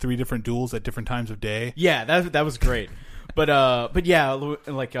makes the 3 different duels at different times of day. yeah, that was great. but yeah,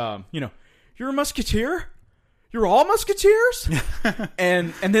 like, you know, you're a musketeer? You're all musketeers?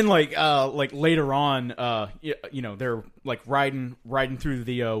 and then like later on, you know, they're like riding through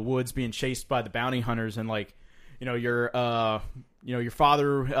the woods, being chased by the bounty hunters, and like, you know, your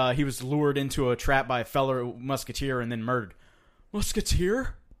father, he was lured into a trap by a fellow musketeer and then murdered.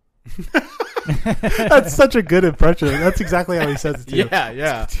 Musketeer? That's such a good impression. That's exactly how he says it too.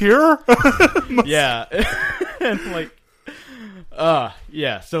 Yeah. Here? Yeah. And like,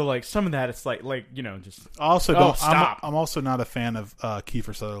 yeah. So like some of that, it's like, you know, just Also, Oh, stop. I'm also not a fan of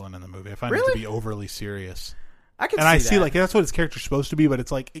Kiefer Sutherland in the movie. I find it Really? to be overly serious. I can And see I see that. like that's what his character's supposed to be, but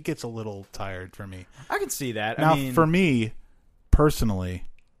it's like it gets a little tired for me. I can see that. Now, I mean, for me personally,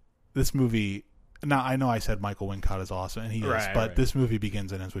 this movie. Now I know I said Michael Wincott is awesome, and he is, Right, but right. this movie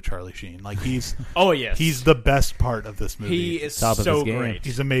begins and ends with Charlie Sheen. Like he's oh yes, he's the best part of this movie. he is Top of so his game. great.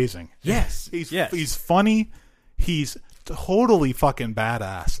 He's amazing. Yes, He's funny. He's totally fucking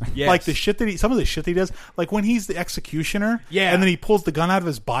badass. Yes. Like some of the shit that he does, like when he's the executioner, Yeah. and then he pulls the gun out of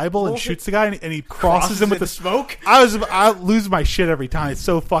his Bible and Pulls shoots the guy, and he crosses him with in the smoke. I lose my shit every time. It's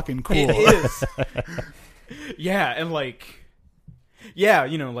so fucking cool. It is. Yeah, and like, yeah,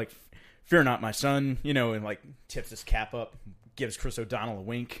 you know, like, fear not, my son, you know, and like tips his cap up, gives Chris O'Donnell a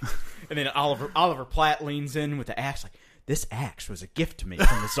wink, and then Oliver Platt leans in with the axe, like, this axe was a gift to me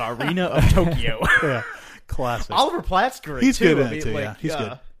from the Tsarina of Tokyo. Yeah, classic. Oliver Platt's great. He's too. good I in it mean, too. like, Yeah, he's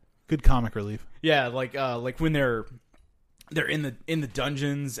good. Good comic relief. Yeah, like when they're in the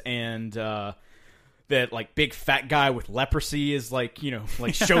dungeons and that like big fat guy with leprosy is like, you know,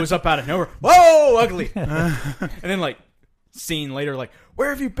 like shows up out of nowhere. Whoa, ugly. And then like scene later, like, where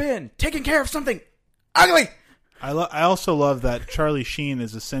have you been? Taking care of something ugly. I also love that Charlie Sheen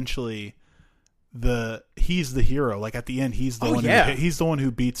is essentially he's the hero. Like at the end, he's the one. yeah. He's the one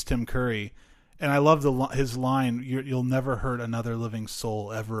who beats Tim Curry. And I love his line. You'll never hurt another living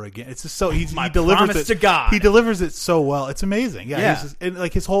soul ever again. It's just so he delivers promise it to God. He delivers it so well. It's amazing. Yeah, Yeah. he's just, and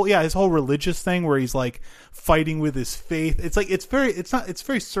like his whole religious thing where he's like fighting with his faith. It's like it's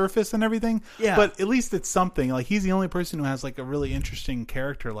very surface and everything. Yeah. but at least it's something. Like he's the only person who has like a really interesting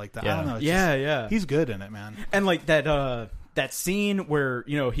character like that. I Yeah. don't know. It's Yeah. He's good in it, man. And like that scene where,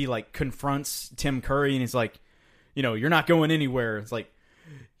 you know, he like confronts Tim Curry and he's like, you know, you're not going anywhere. It's like,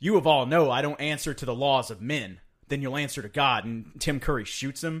 you of all know I don't answer to the laws of men. Then you'll answer to God. And Tim Curry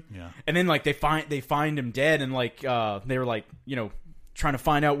shoots him. Yeah. And then like they find him dead, and like they were like, you know, trying to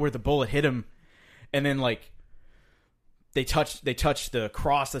find out where the bullet hit him, and then like they touch the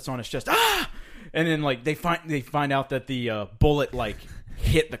cross that's on his chest. Ah! And then like they find out that the bullet like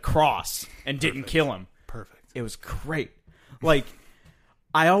hit the cross and didn't kill him. Perfect. It was great. Like,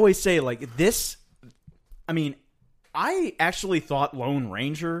 I always say, like, this... I mean, I actually thought Lone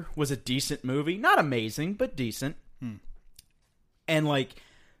Ranger was a decent movie. Not amazing, but decent. And, like,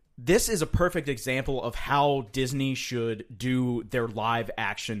 this is a perfect example of how Disney should do their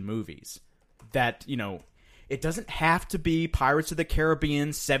live-action movies. That, you know, it doesn't have to be Pirates of the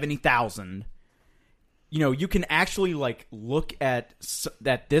Caribbean 70,000. You know, you can actually, like, look at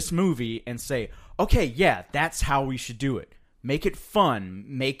this movie and say, okay, yeah, that's how we should do it. Make it fun.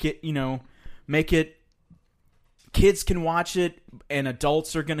 Make it, you know, kids can watch it, and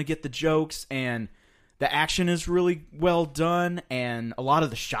adults are going to get the jokes, and the action is really well done, and a lot of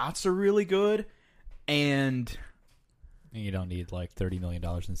the shots are really good, and And you don't need like $30 million in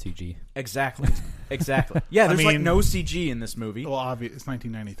CG. Exactly. Yeah, there's like mean- no CG in this movie. Well, obvious it's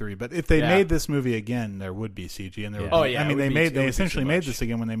 1993, but if they Yeah. made this movie again, there would be CG, and there would Yeah. be, Oh, yeah, I it mean, would be- it would they be essentially too made much. this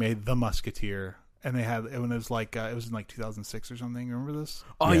again when they made The Musketeer, and they had when it was like it was in like 2006 or something. Remember this?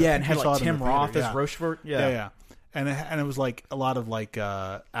 Oh I yeah, and think had we saw like it in Tim the Roth theater, as yeah. Rochefort. Yeah. And it was like a lot of like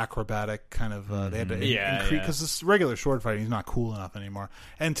acrobatic kind of. They had to Yeah, increase yeah. because this regular sword fighting is not cool enough anymore.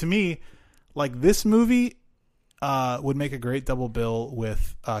 And to me, like this movie would make a great double bill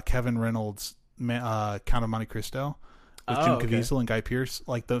with Kevin Reynolds' Count of Monte Cristo with Oh, Jim okay. Caviezel and Guy Pearce.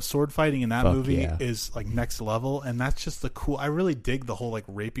 Like the sword fighting in that Fuck movie yeah. is like next level, and that's just the cool. I really dig the whole like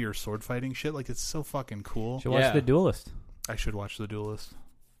rapier sword fighting shit. Like it's so fucking cool. Should watch Yeah. The Duelist. I should watch The Duelist.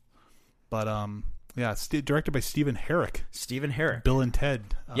 But yeah, it's directed by Stephen Herrick. Stephen Herrick. Bill and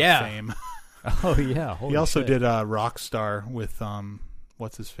Ted Yeah. fame. Oh yeah, holy He also shit. did Rockstar with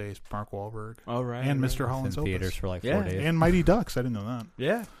what's his face, Mark Wahlberg, All right. and right. Mr. in Holland's Opus, theaters for like Yeah. 4 days. and Mighty Ducks. I didn't know that.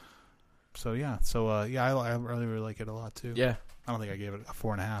 Yeah. So yeah, I really like it a lot too. Yeah. I don't think I gave it a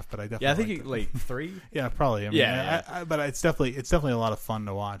 4.5, but I definitely. Yeah, I think liked you, it. like 3. Yeah, probably. I mean, Yeah, but it's definitely a lot of fun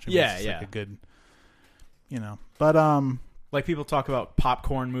to watch. I mean, Yeah, it's yeah. like a good, but Like people talk about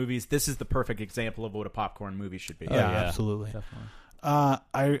popcorn movies. This is the perfect example of what a popcorn movie should be. Oh, yeah, yeah. absolutely.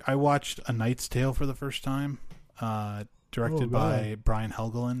 Definitely. I watched A Knight's Tale for the first time, directed by Brian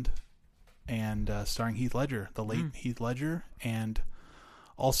Helgeland, and starring Heath Ledger, the late Heath Ledger, and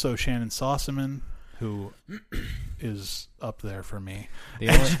also Shannon Sossaman, who is up there for me. The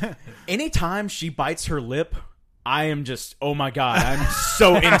only, Anytime she bites her lip, I am just, oh my god, I'm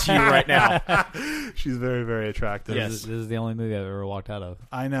so into you right now. She's very, very attractive. Yes. this is the only movie I've ever walked out of.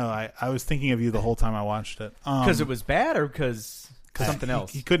 I know. I was thinking of you the whole time I watched it. Because it was bad or because something he-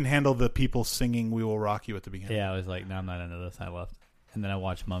 else? He couldn't handle the people singing "We Will Rock You" at the beginning. Yeah, I was like, no, I'm not into this. I left, and then I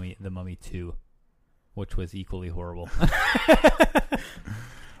watched The Mummy 2, which was equally horrible.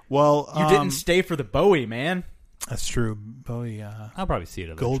 Well, You didn't stay for the Bowie, man. That's true. Bowie. I'll probably see it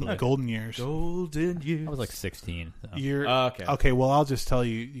eventually. Golden years. Golden years. I was like 16. So. You're Okay. okay. Well, I'll just tell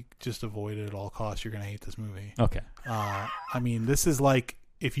you, you just avoid it at all costs. You're gonna hate this movie. Okay. I mean, this is like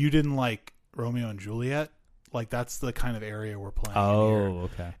if you didn't like Romeo and Juliet, like that's the kind of area we're playing. in here. Oh,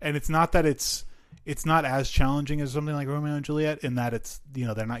 okay. And it's not that it's not as challenging as something like Romeo and Juliet in that it's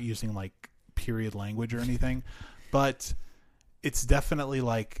they're not using like period language or anything, but it's definitely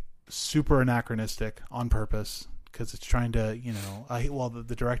like super anachronistic on purpose because it's trying to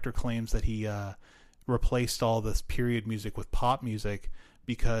the director claims that he replaced all this period music with pop music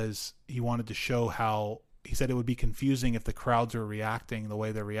because he wanted to show how he said it would be confusing if the crowds are reacting the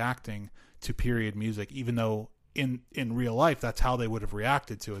way they're reacting to period music, even though in real life that's how they would have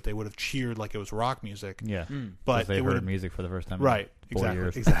reacted to it. They would have cheered like it was rock music. Yeah. But they it would heard have music for the first time. right In 4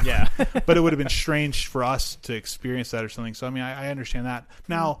 years. exactly Yeah. but it would have been strange for us to experience that or something. So I mean I understand that.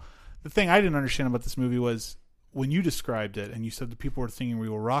 Now the thing I didn't understand about this movie was when you described it and you said the people were singing "We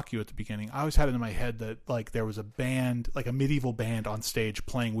Will Rock You" at the beginning, I always had it in my head that like there was a band, like a medieval band on stage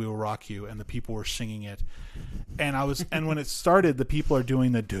playing "We Will Rock You" and the people were singing it. And when it started, the people are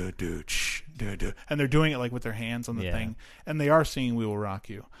doing the do do ch do do, and they're doing it like with their hands on the Yeah. thing, and they are singing "We Will Rock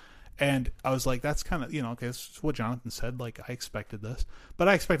You." And I was like, that's kind of, okay, this is what Jonathan said. Like, I expected this. But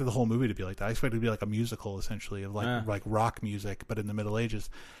I expected the whole movie to be like that. I expected it to be like a musical, essentially, of like rock music, but in the Middle Ages.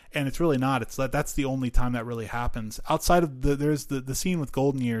 And it's really not. It's that's the only time that really happens. Outside of there's the scene with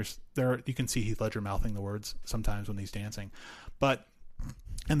Golden Years, there you can see Heath Ledger mouthing the words sometimes when he's dancing.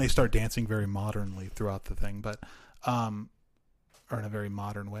 And they start dancing very modernly throughout the thing. But, or in a very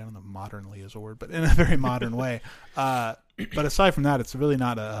modern way. I don't know if modernly is a word, but in a very modern way. But aside from that, it's really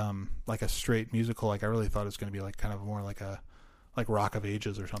not a like a straight musical. Like I really thought it was going to be like kind of more like a Rock of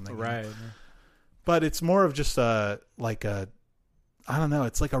Ages or something. Right. But it's more of just I don't know.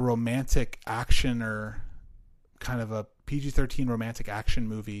 It's like a romantic action or kind of a PG-13 romantic action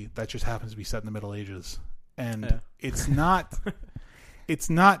movie that just happens to be set in the Middle Ages, and it's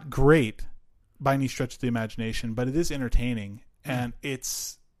not great by any stretch of the imagination, but it is entertaining and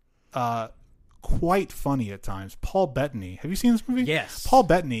it's quite funny at times. Paul Bettany, have you seen this movie? Yes. Paul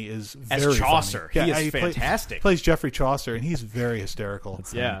Bettany is As very Chaucer. funny. He is fantastic. Plays Geoffrey Chaucer, and he's very hysterical.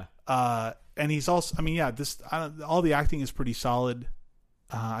 Yeah. And he's also, all the acting is pretty solid.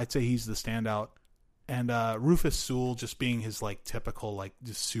 I'd say he's the standout. And Rufus Sewell just being his like typical like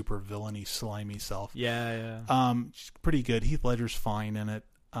just super villainy slimy self. Yeah. She's pretty good. Heath Ledger's fine in it.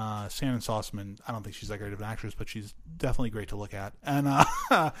 Shannon Sossaman, I don't think she's that great of an actress, but she's definitely great to look at. And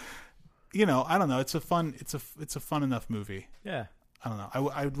I don't know. It's a fun enough movie. Yeah. I don't know.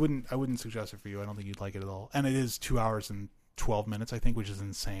 I wouldn't suggest it for you. I don't think you'd like it at all. And it is 2 hours and 12 minutes, I think, which is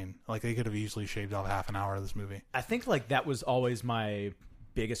insane. Like, they could have easily shaved off half an hour of this movie. I think like that was always my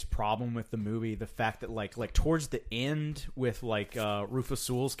biggest problem with the movie, the fact that like towards the end with like Rufus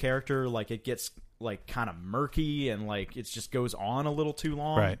Sewell's character, like it gets like kind of murky and like it just goes on a little too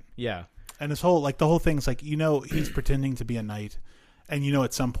long. Right. Yeah. And this whole, like, the whole thing's like, he's pretending to be a knight, and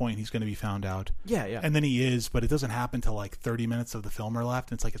at some point he's going to be found out. Yeah, yeah. And then he is, but it doesn't happen till like 30 minutes of the film are left.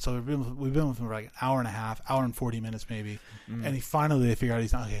 And it's like, so we've been with him for like an hour and a half, hour and 40 minutes maybe. And they figure out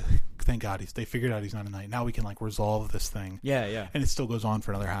he's not, okay, thank God they figured out he's not a knight. Now we can like resolve this thing. Yeah, yeah. And it still goes on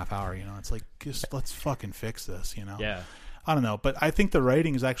for another half hour, It's like, just let's fucking fix this, Yeah. I don't know, but I think the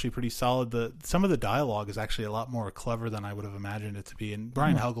writing is actually pretty solid. Some of the dialogue is actually a lot more clever than I would have imagined it to be. And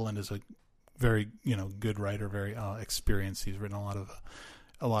Brian Helgeland is a very, good writer, very experienced. He's written a lot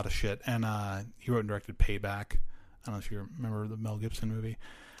of shit, and he wrote and directed Payback. I don't know if you remember the Mel Gibson movie,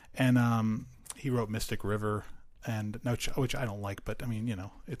 and he wrote Mystic River, and which I don't like, but I mean,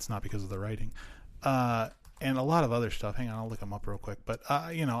 it's not because of the writing, and a lot of other stuff. Hang on, I'll look them up real quick. But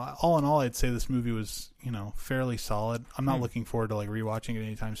all in all, I'd say this movie was fairly solid. I'm not looking forward to like rewatching it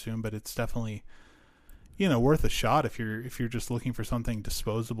anytime soon, but it's definitely worth a shot if you're just looking for something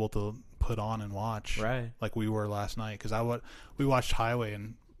disposable to put on and watch, right? Like we were last night, because we watched Highway,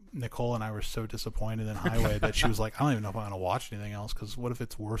 and Nicole and I were so disappointed in Highway that she was like, I don't even know if I'm going to watch anything else, because what if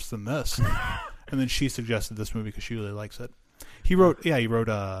it's worse than this? And then she suggested this movie because she really likes it. He wrote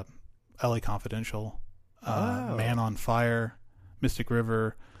L.A. Confidential, Man on Fire, Mystic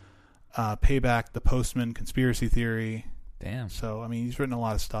River, Payback, The Postman, Conspiracy Theory. Damn. So, I mean, he's written a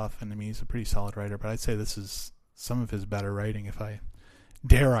lot of stuff, and I mean, he's a pretty solid writer, but I'd say this is some of his better writing, if I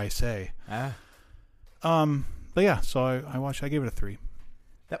dare I say. But yeah, so I gave it a 3.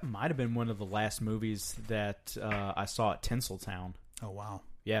 That might have been one of the last movies that I saw at Tinseltown. Oh, wow.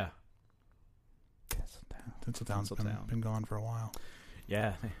 Yeah. Tinseltown's been gone for a while.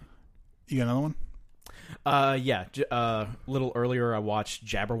 Yeah. You got another one? Yeah. A little earlier, I watched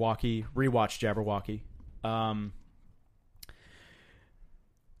rewatched Jabberwocky.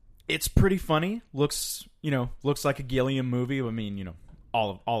 It's pretty funny. Looks like a Gilliam movie. I mean,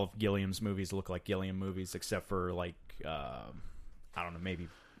 all of Gilliam's movies look like Gilliam movies, except for like I don't know,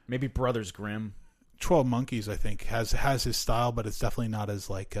 maybe Brothers Grimm. 12 Monkeys, I think, has his style, but it's definitely not as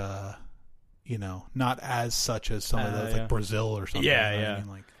like not as such as some of those, like Brazil or something. Yeah, I yeah. mean,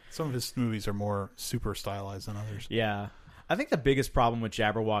 like some of his movies are more super stylized than others. Yeah, I think the biggest problem with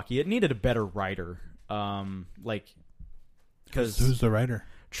Jabberwocky, it needed a better writer. Because who's the writer?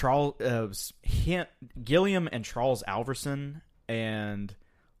 Gilliam and Charles Alverson, and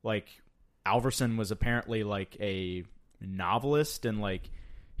like Alverson was apparently like a novelist, and like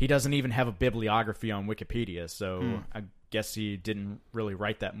he doesn't even have a bibliography on Wikipedia, so I guess he didn't really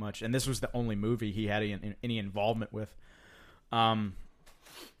write that much, and this was the only movie he had any involvement with.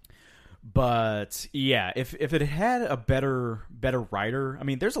 But yeah, if it had a better writer, I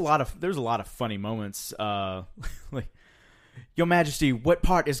mean, there's a lot of funny moments, like, Your Majesty, what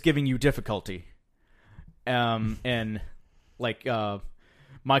part is giving you difficulty? And like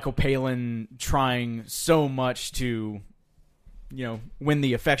Michael Palin trying so much to, win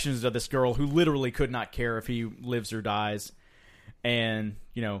the affections of this girl who literally could not care if he lives or dies, and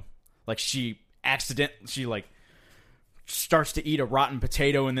like she like starts to eat a rotten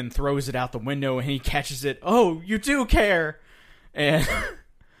potato and then throws it out the window, and he catches it. Oh, you do care, and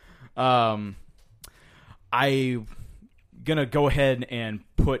I gonna go ahead and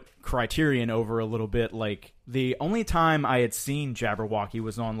put Criterion over a little bit. Like, the only time I had seen Jabberwocky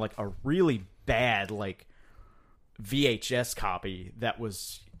was on like a really bad like VHS copy that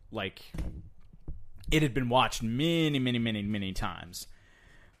was like, it had been watched many times,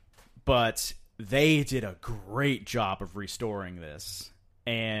 but they did a great job of restoring this.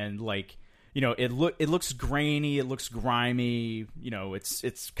 And like, it looks grainy, it looks grimy,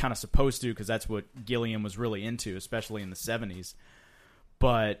 it's kind of supposed to, because that's what Gilliam was really into, especially in the 70s.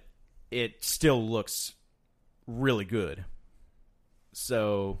 But it still looks really good.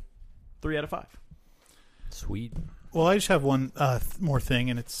 So 3 out of 5. Sweet. Well, I just have one more thing,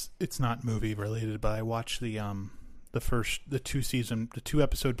 and it's not movie related, but I watched the 2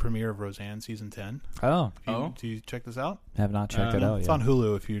 episode premiere of Roseanne season 10. Oh. Do you check this out? Have not checked it out It's yet. on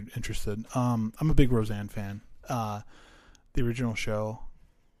Hulu if you're interested. I'm a big Roseanne fan. The original show.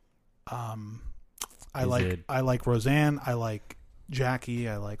 I like Roseanne. I like Jackie.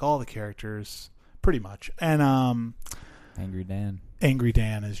 I like all the characters pretty much. And Angry Dan. Angry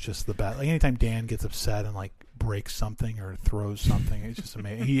Dan is just the best. Like, anytime Dan gets upset and like breaks something or throws something, it's just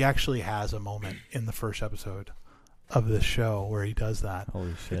amazing. He actually has a moment in the first episode of this show where he does that.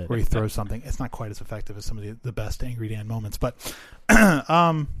 Holy shit! Where he throws something. It's not quite as effective as some of the best Angry Dan moments, but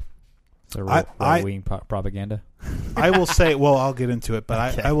So right-wing propaganda. I will say, well, I'll get into it,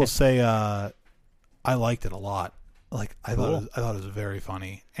 but Okay. I will say I liked it a lot. Like I Cool. thought it was very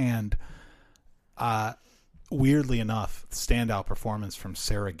funny, and weirdly enough, standout performance from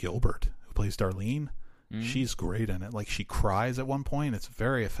Sarah Gilbert, who plays Darlene. She's great in it. Like she cries at one point. It's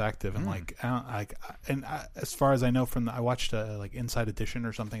very effective, and as far as I know, I watched like Inside Edition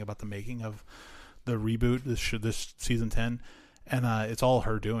or something about the making of the reboot this season 10. And it's all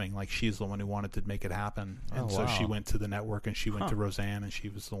her doing. Like she's the one who wanted to make it happen, and so she went to the network and she went to Roseanne, and she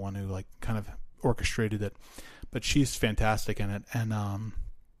was the one who like kind of orchestrated it. But she's fantastic in it, and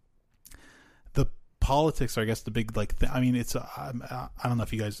the politics are, I guess, the big like. I mean, it's I don't know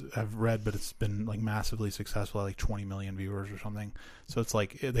if you guys have read, but it's been like massively successful, like 20 million viewers or something. So it's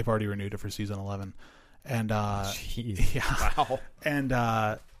like they've already renewed it for season 11, and Jeez. yeah, Wow. and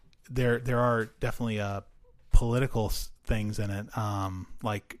there are definitely political things in it,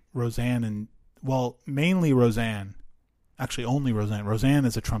 like Roseanne mainly Roseanne, actually only Roseanne. Roseanne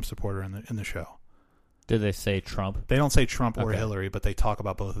is a Trump supporter in the show. Did they say Trump? They don't say Trump or Okay. Hillary, but they talk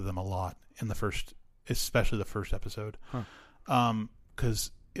about both of them a lot in the first, especially the first episode.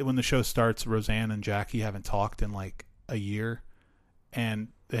 Because when the show starts, Roseanne and Jackie haven't talked in like a year, and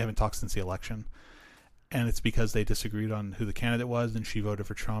they haven't talked since the election. And it's because they disagreed on who the candidate was, and she voted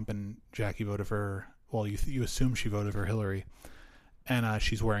for Trump, and Jackie voted for. Well, you assume she voted for Hillary, and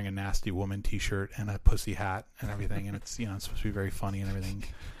she's wearing a nasty woman T-shirt and a pussy hat and everything, and it's it's supposed to be very funny and everything.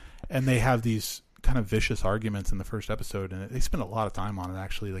 And they have these kind of vicious arguments in the first episode, and they spend a lot of time on it,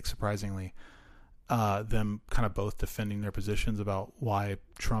 actually, like surprisingly. Them kind of both defending their positions about why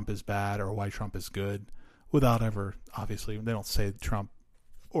Trump is bad or why Trump is good, without ever, obviously, they don't say Trump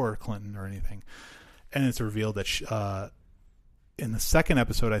or Clinton or anything. And it's revealed that in the second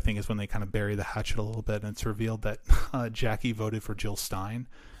episode, I think, is when they kind of bury the hatchet a little bit, and it's revealed that Jackie voted for Jill Stein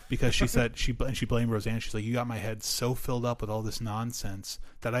because she said she blamed Roseanne. She's like, you got my head so filled up with all this nonsense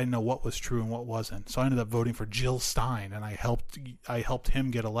that I didn't know what was true and what wasn't. So I ended up voting for Jill Stein, and I helped him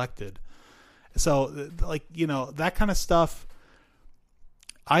get elected. So like that kind of stuff.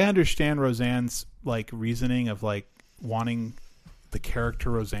 I understand Roseanne's like reasoning of like wanting the character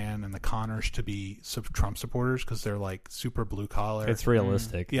Roseanne and the Connors to be Trump supporters because they're like super blue collar. It's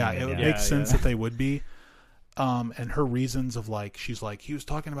realistic. Yeah, it makes sense that they would be. And her reasons of like, she's like, he was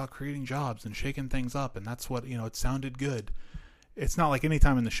talking about creating jobs and shaking things up, and that's what it sounded good. It's not like any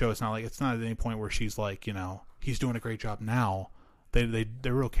time in the show. It's not at any point where she's like, he's doing a great job now. They're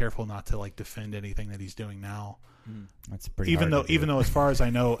real careful not to like defend anything that he's doing now. That's pretty. Even though as far as I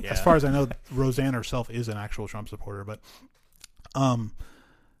know, Yeah. Roseanne herself is an actual Trump supporter, but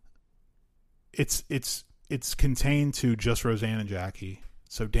it's contained to just Roseanne and Jackie.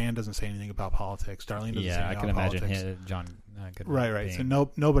 So Dan doesn't say anything about politics. Darlene doesn't say anything I can about imagine politics. John. Could Right. being- So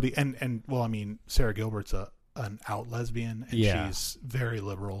nobody, and well, I mean, Sarah Gilbert's an out lesbian, and she's very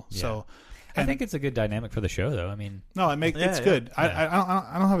liberal. Yeah. So I think it's a good dynamic for the show, though. I mean, no, it's good. Yeah.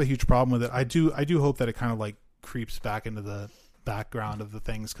 I don't have a huge problem with it. I do hope that it kind of like creeps back into the background of the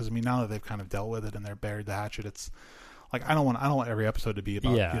things, because I mean, now that they've kind of dealt with it and they're buried the hatchet, it's like I don't want every episode to be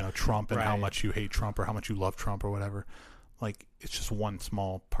about Trump and how much you hate Trump or how much you love Trump or whatever. Like it's just one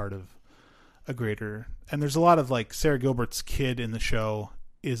small part of a greater. And there's a lot of like Sarah Gilbert's kid in the show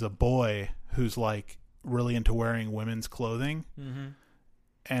is a boy who's like really into wearing women's clothing. Mm-hmm.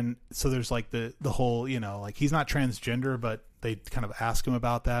 And so there's like the whole, like he's not transgender, but they kind of ask him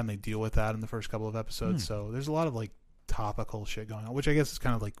about that and they deal with that in the first couple of episodes. So there's a lot of like topical shit going on, which I guess is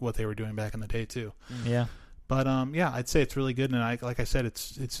kind of like what they were doing back in the day too. yeah. But I'd say it's really good, and like I said,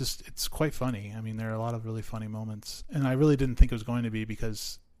 it's quite funny. I mean, there are a lot of really funny moments, and I really didn't think it was going to be,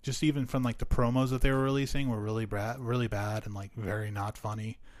 because just even from like the promos that they were releasing were really bad and like very not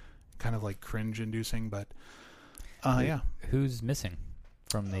funny, kind of like cringe inducing. But yeah, Who's missing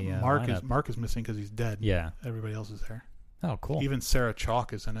from the lineup? Mark is missing because he's dead. Yeah. Everybody else is there. Oh, cool. Even Sarah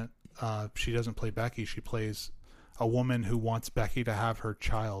Chalk is in it. She doesn't play Becky. She plays a woman who wants Becky to have her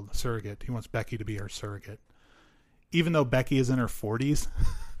child, surrogate. He wants Becky to be her surrogate, even though Becky is in her 40s,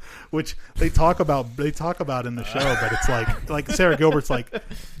 which they talk about in the show. But it's like Sarah Gilbert's like,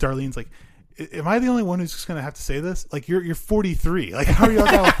 Darlene's like, am I the only one who's just going to have to say this? Like you're 43. Like how are you going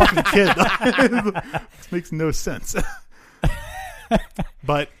to have a fucking kid? This makes no sense.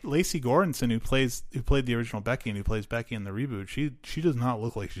 But Lacey Goranson, who played the original Becky and who plays Becky in the reboot, she does not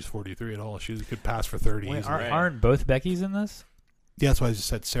look like she's 43 at all. She could pass for 30. Wait, easily. aren't both Beckys in this? Yeah, that's why I just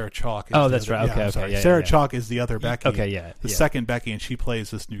said Sarah Chalk. Oh, that's right. Okay, okay. Yeah, Sarah yeah. Chalk is the other Becky. Okay, yeah. The second Becky, and she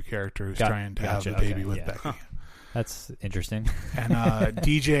plays this new character who's trying to have a baby with Becky. That's interesting. And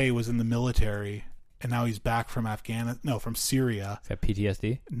DJ was in the military, and now he's back from from Syria. He's got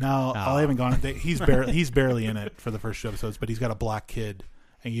PTSD. No, I haven't gone. He's barely in it for the first 2 episodes, but he's got a black kid,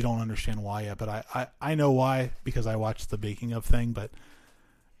 and you don't understand why yet. But I know why, because I watched the making of thing. But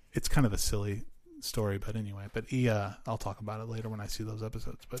it's kind of a silly story. But anyway, I'll talk about it later when I see those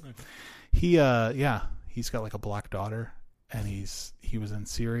episodes. But he's got like a black daughter, and he was in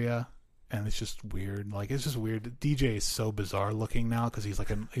Syria. And it's just weird. Like, it's just weird. DJ is so bizarre looking now because he's like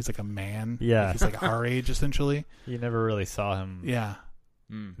a man. Yeah. Like, he's like our age essentially. You never really saw him. Yeah.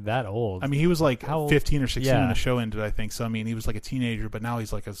 That old. I mean, he was like 15 or 16 when the show ended, I think. So I mean, he was like a teenager, but now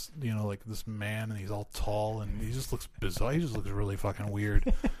he's like like this man, and he's all tall, and he just looks bizarre. He just looks really fucking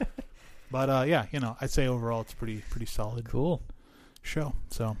weird. But I'd say overall it's pretty solid. Cool show.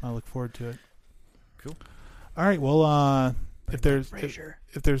 So I look forward to it. Cool. All right. Well, if there's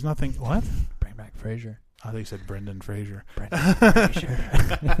nothing, what? Bring back Frasier. I thought you said Brendan Fraser. Brendan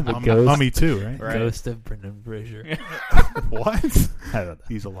Fraser. The ghost. Mummy too, right? Ghost of Brendan Fraser. What? I don't know.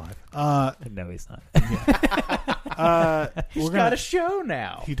 He's alive. No, he's not. He's got a show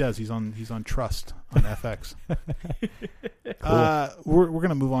now. He does. He's on Trust on FX. Cool. We're going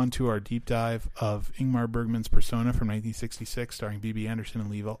to move on to our deep dive of Ingmar Bergman's Persona from 1966, starring B.B. Anderson and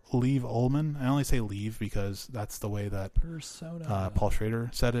Liv Ullmann. I only say Liv because that's the way that Persona. Paul Schrader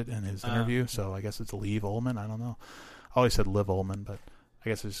said it in his interview. So I guess it's Liv Ullmann. I don't know. I always said Liv Ullmann, but I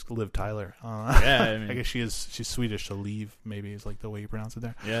guess it's Liv Tyler. I guess she's Swedish, so Liv maybe is like the way you pronounce it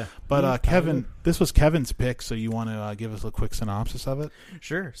there. Yeah. But Kevin, this was Kevin's pick, so you want to give us a quick synopsis of it?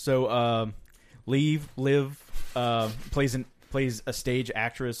 Sure. So Liv plays a stage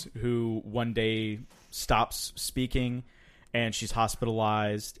actress who one day stops speaking, and she's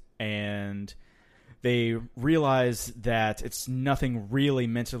hospitalized, and they realize that it's nothing really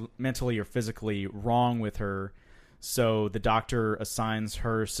mentally or physically wrong with her. So the doctor assigns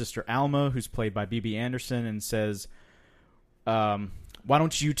her sister Alma, who's played by B.B. Anderson, and says, why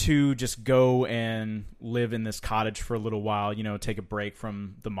don't you two just go and live in this cottage for a little while, take a break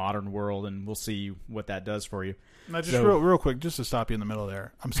from the modern world, and we'll see what that does for you. Now, just real quick, just to stop you in the middle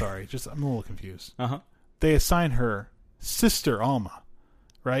there. I'm sorry. I'm a little confused. Uh-huh. They assign her sister Alma,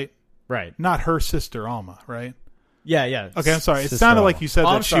 right? Right. Not her sister Alma, right? Yeah. Okay, I'm sorry. It Sister sounded Alma. like you said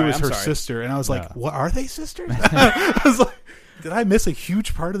that she was her sorry. sister, and I was like, No. what, are they sisters? I was like, did I miss a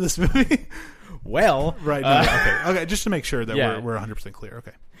huge part of this movie? Well, Right. No, okay. Just to make sure that Yeah. we're 100% clear.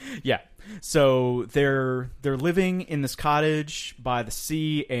 Okay. yeah. So they're living in this cottage by the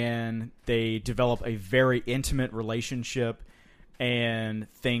sea, and they develop a very intimate relationship, and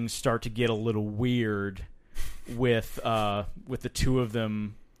things start to get a little weird with the two of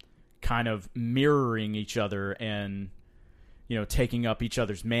them kind of mirroring each other and taking up each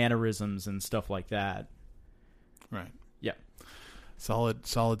other's mannerisms and stuff like that. Right. Yeah. Solid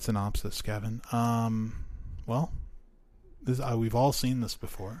synopsis, Kevin. Well, we've all seen this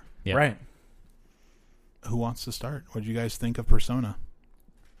before. Yeah. Right. Who wants to start? What did you guys think of Persona?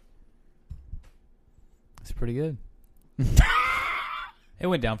 It's pretty good. It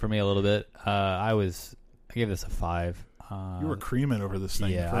went down for me a little bit. I gave this a 5. You were creaming over this thing.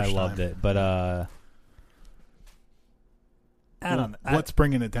 Yeah, the first I loved time. it, but I don't know. What's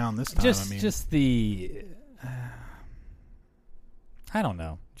bringing it down this time? Just the I don't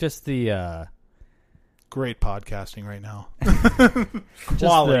know. Just the great podcasting right now.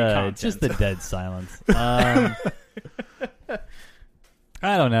 just the dead silence. I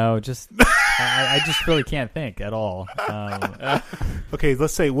don't know. I just really can't think at all. Okay,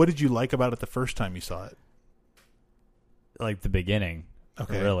 let's say, what did you like about it the first time you saw it? Like the beginning.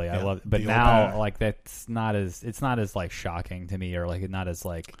 Okay, Really, I yeah. love it. But The now, opener. like it's not as like shocking to me, or like not as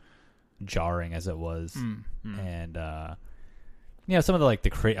like jarring as it was. And some of the like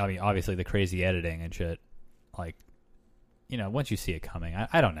obviously the crazy editing and shit. Like, once you see it coming,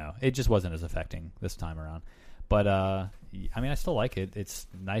 I don't know. It just wasn't as affecting this time around. But I still like it. It's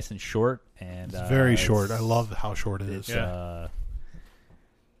nice and short, and It's very short. I love how short it is. It's,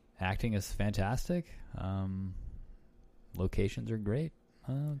 acting is fantastic. Locations are great.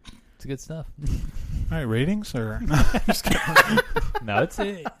 It's good stuff. All right, ratings or just kidding. No, it's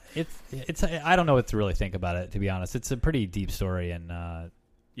I don't know what to really think about it, to be honest. It's a pretty deep story, and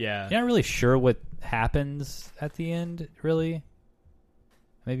Yeah. you're not really sure what happens at the end, really.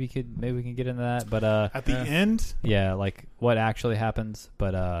 Maybe we can get into that, but At the end, yeah, like what actually happens.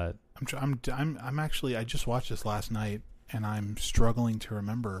 But I'm actually, I just watched this last night, and I'm struggling to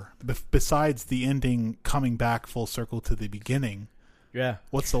remember. Besides the ending coming back full circle to the beginning, Yeah.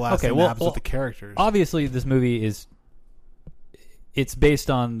 what's the last Okay, thing well- that happens with the characters? obviously, this movie is it's based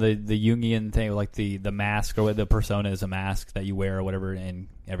on the Jungian thing, like the mask or the persona is a mask that you wear or whatever in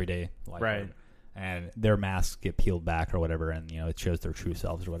everyday life. Right. And their masks get peeled back or whatever, and it shows their true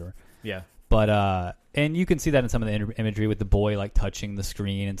selves or whatever. Yeah. But and you can see that in some of the imagery with the boy like touching the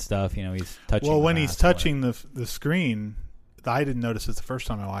screen and stuff. He's touching. Well, the when mask he's touching the screen, I didn't notice it the first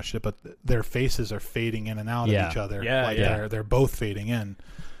time I watched it, but their faces are fading in and out of each other. Yeah, like yeah. They're both fading in,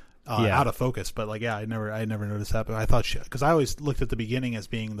 out of focus. But like, I never noticed that. But I thought because I always looked at the beginning as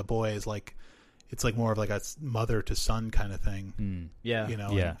being the boy as like, it's like more of like a mother to son kind of thing. Yeah.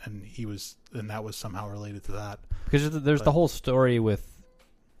 And that was somehow related to that. Because there's the whole story with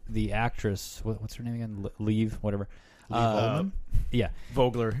the actress. What's her name again? Leave, whatever. Yeah,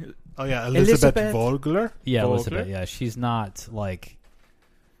 Vogler. Oh yeah, Elizabeth Vogler. Yeah, Vogler? Elizabeth. Yeah, she's not like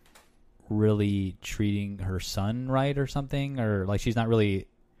really treating her son right or something, or like she's not really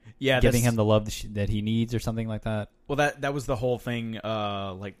giving him the love that he needs or something like that. Well, that was the whole thing.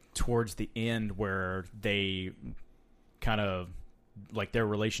 Like towards the end, where they kind of like their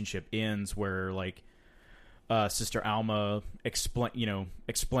relationship ends, where like Sister Alma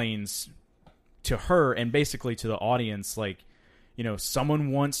explains to her and basically to the audience, like,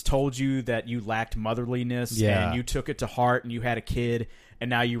 someone once told you that you lacked motherliness and you took it to heart and you had a kid and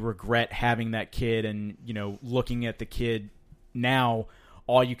now you regret having that kid, and looking at the kid now,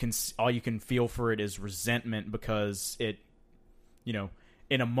 all you can feel for it is resentment because it,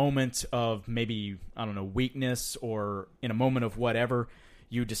 in a moment of maybe, I don't know, weakness, or in a moment of whatever,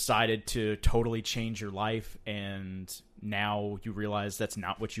 you decided to totally change your life, and now you realize that's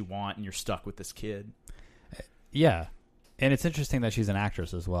not what you want, and you're stuck with this kid. Yeah. And it's interesting that she's an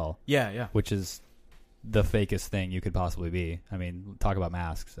actress as well. Yeah. Which is the fakest thing you could possibly be. I mean, talk about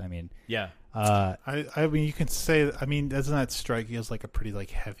masks. I mean, yeah. I mean, you can say. I mean, doesn't that strike you as like a pretty like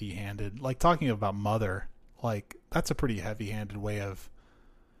heavy-handed? Like talking about mother, like that's a pretty heavy-handed way of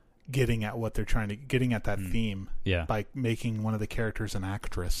getting at what they're getting at that theme. Yeah. By making one of the characters an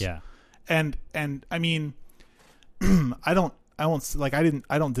actress. Yeah. And I mean, I don't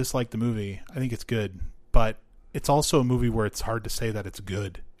dislike the movie. I think it's good, but it's also a movie where it's hard to say that it's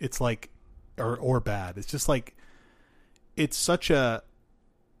good. It's like, or bad. It's just like, it's such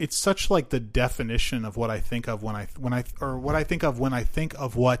like the definition of what I think of when I think of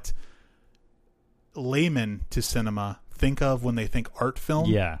what laymen to cinema think of when they think art film.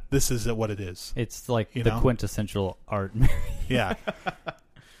 Yeah. This is what it is. It's like the quintessential art. Yeah.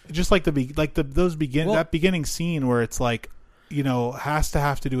 Just like that beginning scene where it's like, has to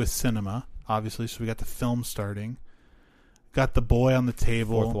have to do with cinema. Obviously, so we got the film starting. Got the boy on the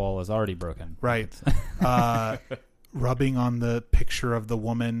table. Fourth wall is already broken. Right. Rubbing on the picture of the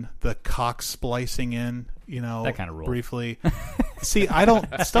woman, the cock splicing in, that kind of rule. Briefly. See, I don't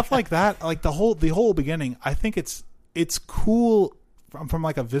stuff like that, like the whole beginning, I think it's cool from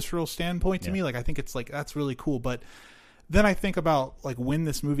like a visceral standpoint to me. Like I think it's like that's really cool, but then I think about like when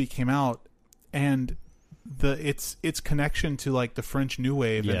this movie came out and its connection to like the French New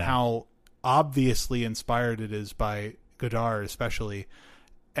Wave and how obviously inspired it is by Godard especially,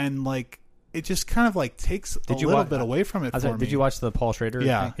 and like it just kind of like takes a little bit away from it for me. Did you watch the Paul Schrader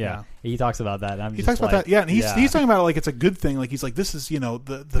thing? Yeah. He talks about that. And he talks about that. Yeah, and he's talking about it like it's a good thing. Like he's like, this is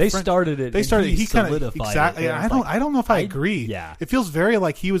they started it. They started. He kind of exactly. I don't know if I agree. Yeah, it feels very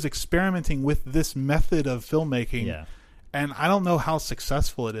like he was experimenting with this method of filmmaking. Yeah, and I don't know how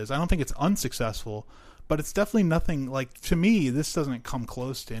successful it is. I don't think it's unsuccessful, but it's definitely nothing like, to me, this doesn't come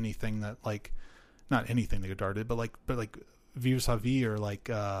close to anything that like, not anything that Godard did, but like Vivre sa vie or like.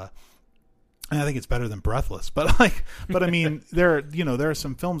 And I think it's better than Breathless, but I mean, there are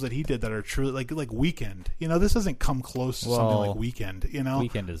some films that he did that are truly like Weekend. This doesn't come close to something like Weekend.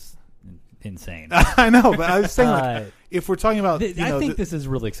 Weekend is insane. I know, but I was saying like, if we're talking about, I think this is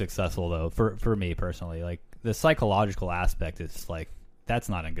really successful though for me personally. Like the psychological aspect is like that's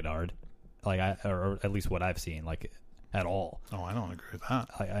not in Godard, like or at least what I've seen like at all. Oh, I don't agree with that.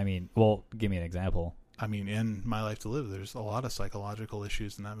 I mean, well, give me an example. I mean, in My Life to Live, there's a lot of psychological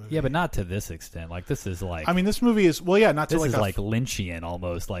issues in that movie. Yeah, but not to this extent. Like this is like. I mean, this movie is not to this like. This is like Lynchian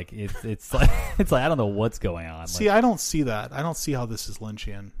almost. Like it's like it's like I don't know what's going on. See, I don't see that. I don't see how this is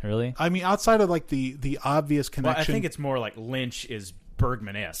Lynchian. Really? I mean, outside of like the obvious connection. Well, I think it's more like Lynch is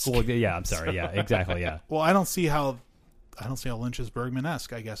Bergman-esque. Well, yeah, I'm sorry. Yeah, exactly. Yeah. Well, I don't see how Lynch is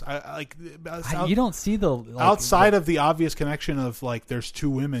Bergman-esque, I guess. You don't see the outside of the obvious connection of like there's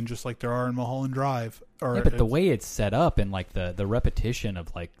two women just like there are in Mulholland Drive. But the way it's set up and like the repetition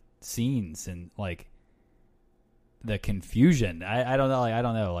of like scenes and like the confusion, I don't know. Like I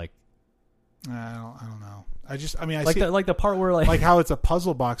don't know. Like I don't know. I see the part where like how it's a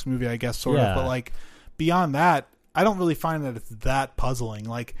puzzle box movie, I guess, sort of. But like beyond that, I don't really find that it's that puzzling.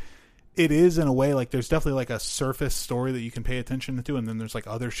 Like, it is in a way, like, there's definitely like a surface story that you can pay attention to, and then there's like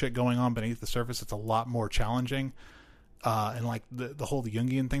other shit going on beneath the surface. It's a lot more challenging. And like the whole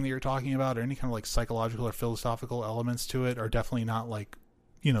Jungian thing that you're talking about, or any kind of like psychological or philosophical elements to it, are definitely not like,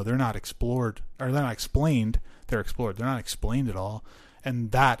 they're not explored, or they're not explained. They're explored. They're not explained at all.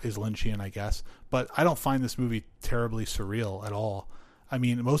 And that is Lynchian, I guess. But I don't find this movie terribly surreal at all. I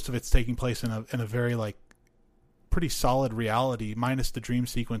mean, most of it's taking place in a very like pretty solid reality, minus the dream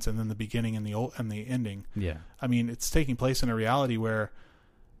sequence and then the beginning and the ending. Yeah. I mean, it's taking place in a reality where,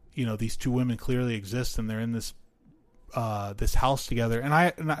 these two women clearly exist, and they're in this house together.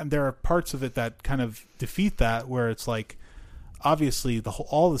 And there are parts of it that kind of defeat that, where it's like, obviously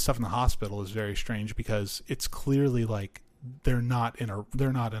all the stuff in the hospital is very strange, because it's clearly like they're not in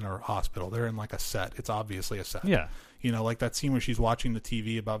a hospital. They're in like a set. It's obviously a set. Yeah. Like that scene where she's watching the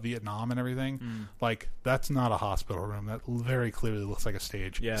TV about Vietnam and everything. Like, that's not a hospital room. That very clearly looks like a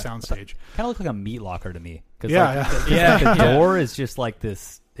stage, sound stage. Kind of looks like a meat locker to me. Yeah, the door is just like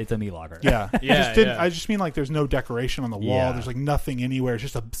this. It's a meat locker. Yeah, I just mean like there's no decoration on the wall. Yeah. There's like nothing anywhere. It's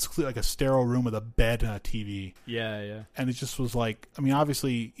just like a sterile room with a bed and a TV. Yeah. And it just was like, I mean,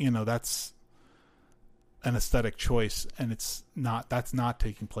 obviously, that's an aesthetic choice, and that's not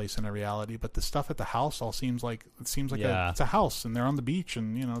taking place in a reality. But the stuff at the house seems like it's a house, and they're on the beach,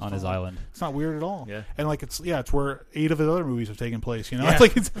 and it's on his island. It's not weird at all. Yeah. And like it's where 8 of his other movies have taken place. Yeah. It's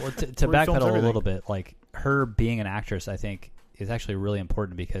like it's Well, to backpedal a little bit, like her being an actress, I think is actually really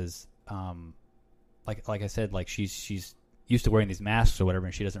important, because, like I said, like she's used to wearing these masks or whatever,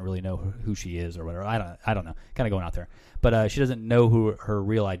 and she doesn't really know who she is or whatever. I don't know. Kind of going out there, but she doesn't know who her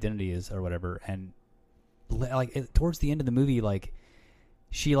real identity is or whatever, and like towards the end of the movie, like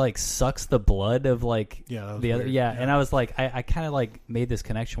she like sucks the blood of like the other and I was like, I kind of like made this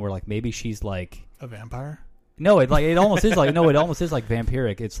connection where like maybe she's like a vampire. No, it almost is like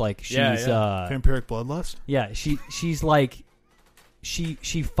vampiric. It's like she's vampiric bloodlust. Yeah, she's like she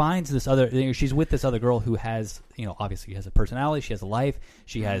finds this other, she's with this other girl who has, obviously has a personality, she has a life,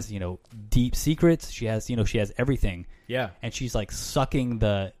 she has deep secrets, she has everything. Yeah, and she's like sucking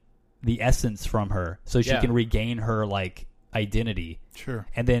the essence from her so she can regain her like identity. Sure.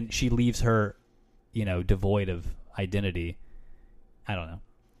 And then she leaves her, devoid of identity. I don't know.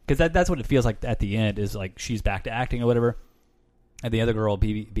 Because that's what it feels like at the end, is like she's back to acting or whatever. And the other girl,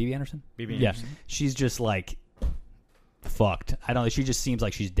 BB Anderson? BB Yeah. Anderson. She's just like fucked. I don't know. She just seems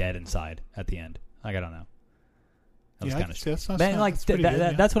like she's dead inside at the end. Like, I don't know. That was kind of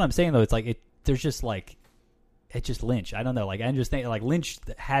that's what I'm saying, though. It's like there's just like, it's just Lynch. I don't know. Like, I just think like Lynch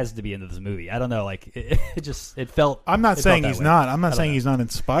has to be into this movie. I don't know. Like it felt. I'm not saying he's not. I'm not saying know. He's not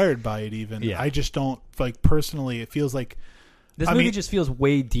inspired by it. Even. Yeah. I just don't like personally. It feels like this movie just feels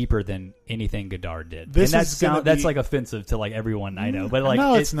way deeper than anything Godard did. This and that's like offensive to like everyone I know. But like,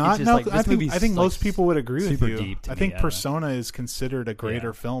 no, it's not. Just, no, like, I think most people would agree with you. Deep I think Persona is considered a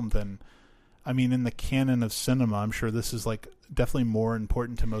greater film than. I mean, in the canon of cinema, I'm sure this is like definitely more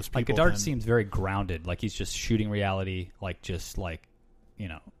important to most people. Like Godard seems very grounded. Like he's just shooting reality. Like just like,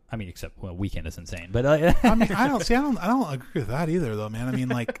 I mean, except Weekend is insane. But I mean, I don't agree with that either, though, man. I mean,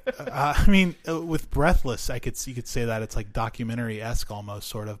 like, with Breathless, you could say that it's like documentary-esque almost,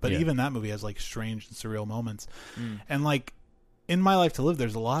 sort of. But even that movie has like strange and surreal moments. And like in My Life to Live,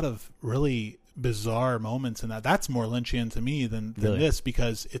 there's a lot of really bizarre moments in that. That's more Lynchian to me than this,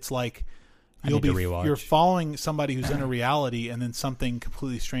 because it's like. You're following somebody who's in a reality, and then something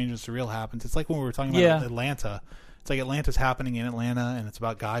completely strange and surreal happens. It's like when we were talking about Atlanta. It's like Atlanta's happening in Atlanta, and it's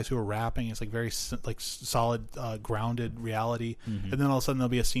about guys who are rapping. It's like very like solid, grounded reality. And then all of a sudden there'll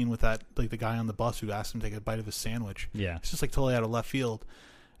be a scene with that like the guy on the bus who asked him to take a bite of his sandwich. Yeah, it's just like totally out of left field.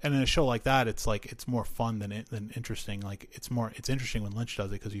 And in a show like that, it's like it's more fun than interesting. Like it's interesting when Lynch does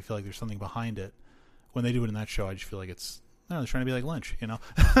it because you feel like there's something behind it. When they do it in that show, I just feel like it's. No, they're trying to be like Lynch,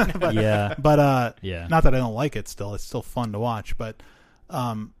 but, not that I don't like it. It's still fun to watch, but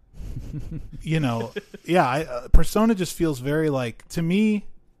Persona just feels very like, to me,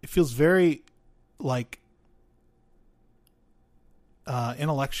 it feels very like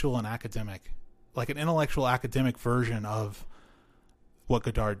intellectual and academic, like an intellectual academic version of what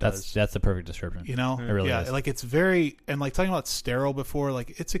Godard does. That's the perfect description. It really is. Like it's very, and like talking about sterile before,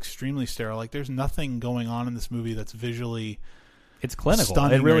 like it's extremely sterile. Like there's nothing going on in this movie that's visually. It's clinical.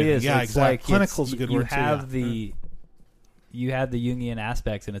 Stunning. It really is. Yeah, it's exactly. Like clinical is a good word too. You have the Jungian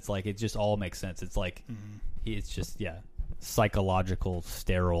aspects, and it's like it just all makes sense. It's like it's just psychological,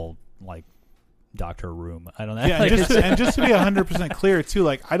 sterile, like doctor room. I don't know. Yeah, and just to be 100% clear too,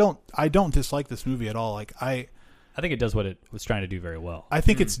 like I don't dislike this movie at all. Like I think it does what it was trying to do very well. I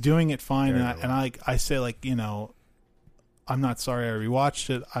think it's doing it fine, and I say like I'm not sorry I rewatched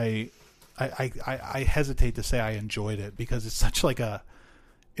it. I hesitate to say I enjoyed it because it's such like a.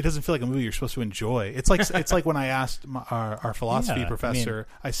 It doesn't feel like a movie you're supposed to enjoy. It's like when I asked our philosophy professor.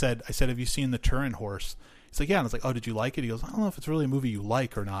 I said, have you seen The Turin Horse? He's like, yeah. And I was like, oh, did you like it? He goes, I don't know if it's really a movie you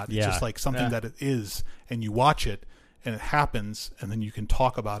like or not. It's just like something that it is, and you watch it, and it happens, and then you can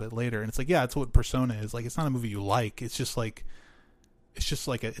talk about it later. And it's like, yeah, it's what Persona is. Like, it's not a movie you like. It's just like a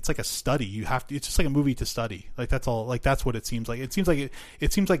study. You have to. It's just like a movie to study. Like that's all. Like that's what it seems like. It seems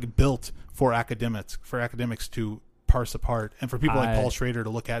like built for academics to parse apart, and for people like Paul Schrader to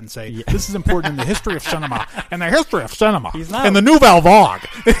look at and say, this is important in the history of cinema and the history of cinema and the Nouvelle Vague.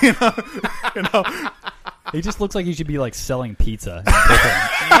 you know. He just looks like he should be like selling pizza.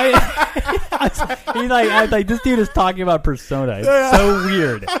 He's like this dude is talking about Persona. It's so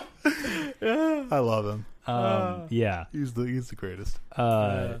weird. I love him. Yeah, he's the greatest.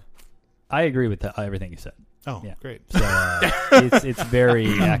 I agree with everything you said. Oh, yeah, great. So it's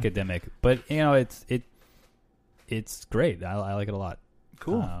very academic, but you know it's great. I like it a lot.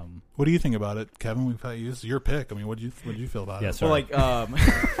 Cool. What do you think about it, Kevin? We've had this is your pick. I mean, what did you feel about it? Well, like,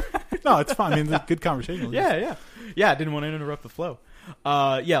 no, it's fine. I mean, it's a good conversation. Yeah. I didn't want to interrupt the flow.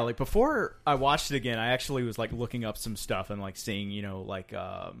 Like before I watched it again, I actually was like looking up some stuff and like seeing, you know, like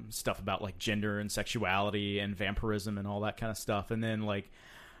stuff about like gender and sexuality and vampirism and all that kind of stuff. And then like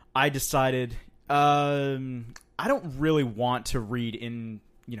I decided I don't really want to read in,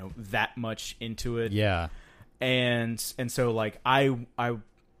 you know, that much into it. Yeah. And so like I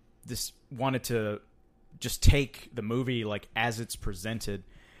just wanted to just take the movie like as it's presented,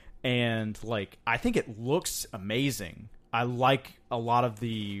 and like I think it looks amazing. I like a lot of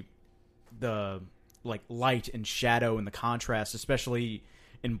the like light and shadow and the contrast, especially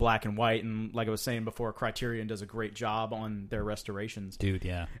in black and white. And like I was saying before, Criterion does a great job on their restorations. Dude,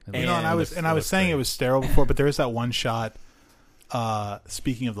 yeah. And I was saying great. It was sterile before, but there is that one shot.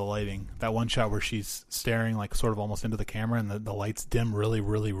 Speaking of the lighting, that one shot where she's staring like sort of almost into the camera, and the lights dim really,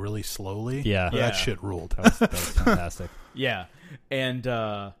 really, really slowly. Yeah, that shit ruled. That was fantastic. Yeah, and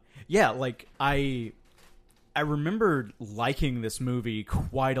like I remember liking this movie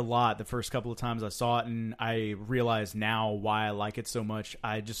quite a lot the first couple of times I saw it, and I realize now why I like it so much.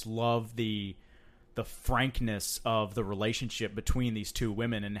 I just love the frankness of the relationship between these two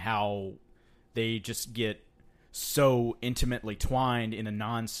women and how they just get so intimately twined in a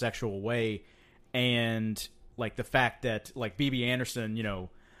non-sexual way. And like the fact that like Bibi Andersson, you know,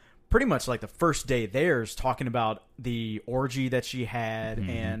 pretty much like the first day there is talking about the orgy that she had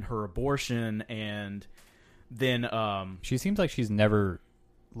and her abortion, and then she seems like she's never,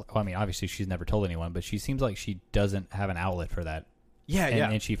 well, I mean obviously she's never told anyone, but she seems like she doesn't have an outlet for that.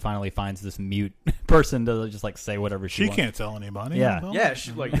 And she finally finds this mute person to just like say whatever she wants. Can't tell anybody.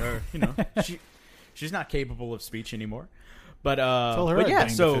 She's like you know, she's not capable of speech anymore. But tell her, but yeah,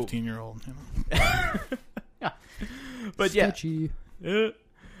 so 15-year-old. You know? But sketchy. And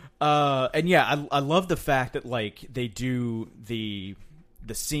yeah, I love the fact that like they do the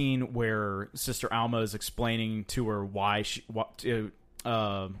scene where Sister Alma is explaining to her why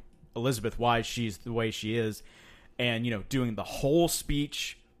Elizabeth why she's the way she is, and you know, doing the whole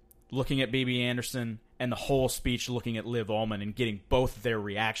speech looking at Bibi Andersson and the whole speech looking at Liv Ullmann, and getting both their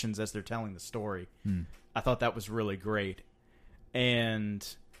reactions as they're telling the story. I thought that was really great. And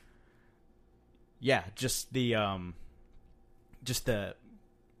yeah, just the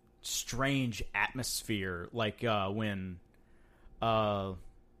strange atmosphere, like when Alma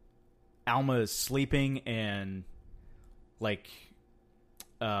is sleeping and like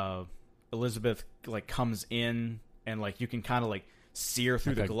Elizabeth like comes in, and like you can kind of like see her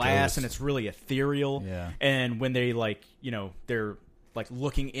through like the glass ghost. And it's really ethereal. And when they like, you know, they're like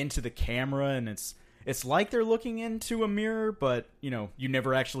looking into the camera, and it's like they're looking into a mirror, but you know, you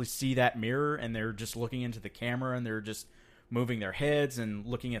never actually see that mirror, and they're just looking into the camera, and they're just moving their heads and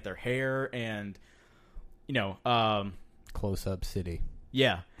looking at their hair, and you know, close-up city.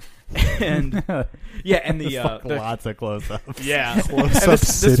 And and the lots of close-ups. Close-up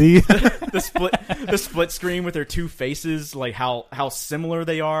city. The split screen with their two faces, like how similar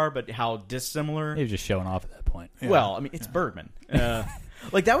they are, but how dissimilar. He was just showing off at that point. Well, I mean, it's Bergman.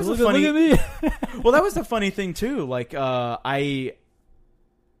 Like that was look funny. at me. Well, that was the funny thing too. Like I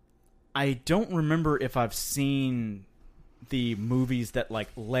don't remember if I've seen the movies that like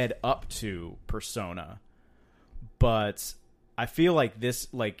led up to Persona, but I feel like this,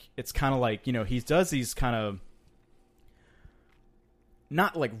 like, it's kind of like, you know, he does these kind of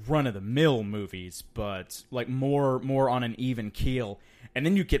not like run-of-the-mill movies, but like more on an even keel. And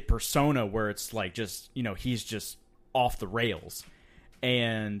then you get Persona, where it's like just, you know, he's just off the rails.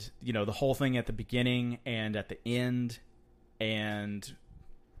 And, you know, the whole thing at the beginning and at the end and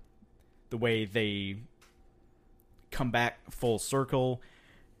the way they come back full circle,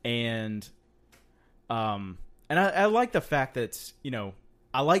 and I like the fact that, you know,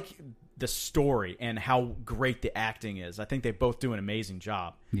 I like the story and how great the acting is. I think they both do an amazing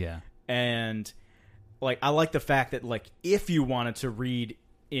job. Yeah. And like, I like the fact that, like, if you wanted to read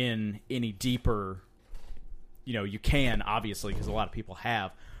in any deeper, you know, you can, obviously, because a lot of people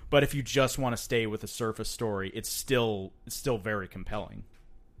have. But if you just want to stay with the surface story, it's still very compelling.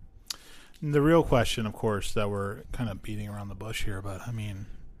 The real question, of course, that we're kind of beating around the bush here, but I mean,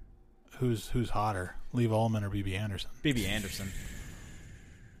 who's hotter, Liv Ullmann or B.B. Anderson? B.B. Anderson.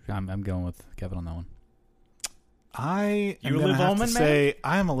 I'm going with Kevin on that one. I am You a gonna Liv have Ullmann to man? say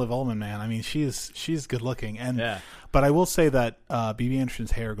I am a Liv Ullmann man. I mean, she's good looking, and Yeah. but I will say that B.B.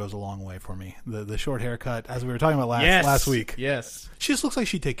 Anderson's hair goes a long way for me. The short haircut, as we were talking about last week, Yes. she just looks like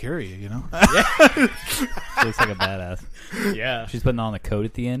she'd take care of you. You know, She looks like a badass. Yeah. She's putting on the coat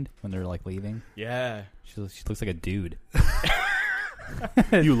at the end when they're like leaving. Yeah. She looks like a dude.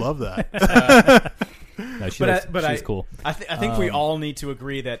 you love that. No, she's cool. I think we all need to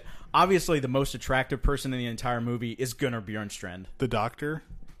agree that obviously the most attractive person in the entire movie is Gunnar Bjornstrand. The doctor.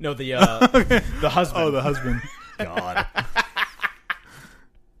 No, the the husband. Oh, the husband. God.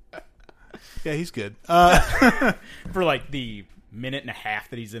 Yeah, he's good. For like the minute and a half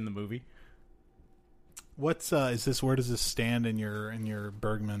that he's in the movie. What's is this? Where does this stand in your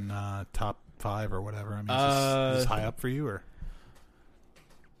Bergman top 5 or whatever? I mean, is this high up for you or?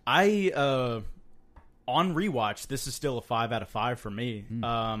 On rewatch, this is still a 5 out of 5 for me.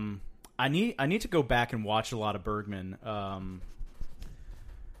 I need to go back and watch a lot of Bergman.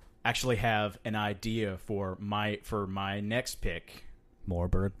 Actually, have an idea for my next pick. More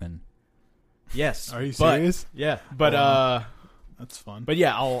Bergman. Yes, Are you serious? Yeah, but Wow. That's fun. but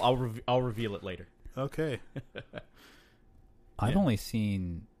yeah, I'll reveal it later. Okay. I Yeah.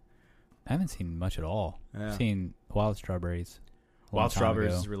 haven't seen much at all. Yeah. I've seen Wild Strawberries. a long Wild time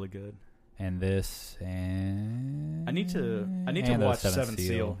Strawberries ago. is really good. And this, and I need to and watch Seventh Seventh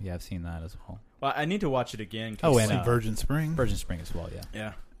Seal. Yeah, I've seen that as well. Well, I need to watch it again. Oh, and See Virgin Spring. Virgin Spring as well. Yeah,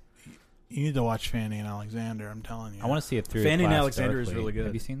 yeah, You need to watch Fanny and Alexander. I'm telling you. I want to see it through. Fanny a and Glass Alexander is Darkly. really good.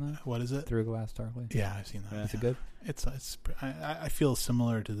 Have you seen that? What is it? Through a Glass Darkly. Yeah, I've seen that. Yeah. Is it good? It's I feel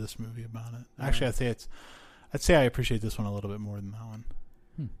similar to this movie about it. Actually, I'd say I appreciate this one a little bit more than that one.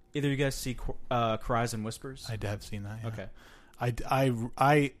 Either you guys see Cries and Whispers? I have seen that. Yeah. Okay.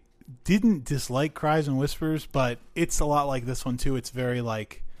 I didn't dislike Cries and Whispers, but it's a lot like this one too. It's very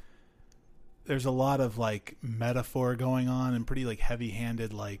like there's a lot of like metaphor going on and pretty like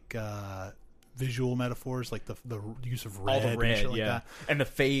heavy-handed like visual metaphors, like the use of red, All the and red, shit like yeah, that. and the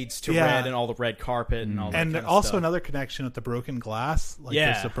fades to Yeah. red, and all the red carpet, and all that. And kind of also stuff. another connection with the broken glass. Like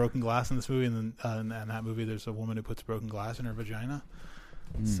Yeah. there's a broken glass in this movie, and then in that movie, there's a woman who puts broken glass in her vagina.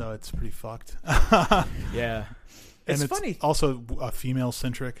 So it's pretty fucked. Yeah, And it's funny. Also female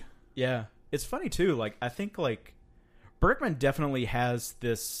centric. Yeah, it's funny too. Like, I think like Bergman definitely has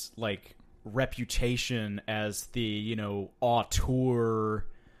this like reputation as the auteur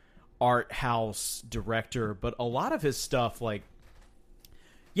art house director, but a lot of his stuff, like,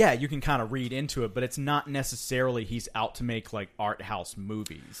 yeah, you can kind of read into it, but it's not necessarily he's out to make like art house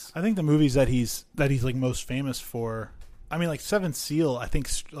movies. I think the movies that he's like most famous for. I mean, like Seventh Seal. I think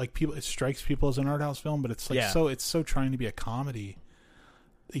like it strikes people as an art house film, but it's like Yeah. it's so trying to be a comedy.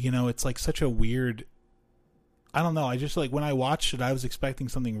 It's like such a weird. I don't know. I just like when I watched it, I was expecting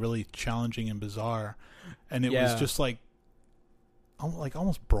something really challenging and bizarre, and it was Yeah. just like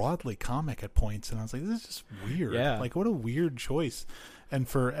almost broadly comic at points, and I was like, this is just weird. Yeah. Like what a weird choice, and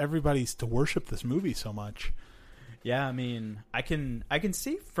for everybody to worship this movie so much. Yeah, I mean, I can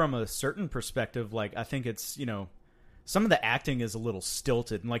see from a certain perspective. Like, I think it's some of the acting is a little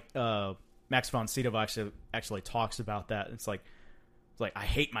stilted, and like Max von Sydow actually talks about that. It's like I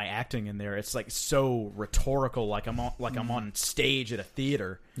hate my acting in there. It's like so rhetorical, like I'm on stage at a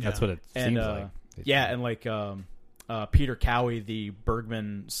theater. That's what it And seems like. yeah, and like Peter Cowie, the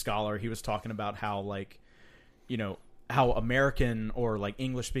Bergman scholar, he was talking about how like how American or like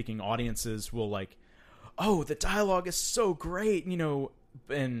English speaking audiences will like, oh, the dialogue is so great, and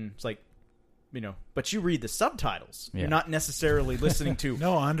it's like, but you read the subtitles. Yeah. You're not necessarily listening to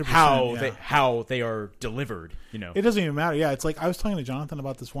No, 100%. how they are delivered. It doesn't even matter. Yeah, it's like I was talking to Jonathan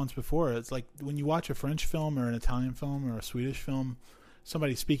about this once before. It's like when you watch a French film or an Italian film or a Swedish film,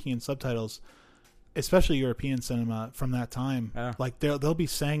 somebody speaking in subtitles, especially European cinema from that time, Yeah. like they'll be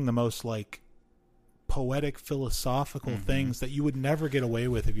saying the most like poetic, philosophical things that you would never get away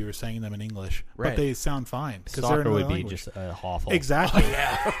with if you were saying them in English, Right. but they sound fine because they're Soccer in would another be language. just awful. Exactly.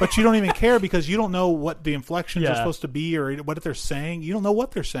 But you don't even care because you don't know what the inflections Yeah. are supposed to be or what they're saying. You don't know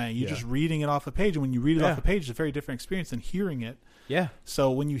what they're saying. You're just reading it off the page. And when you read it off the page, it's a very different experience than hearing it. Yeah.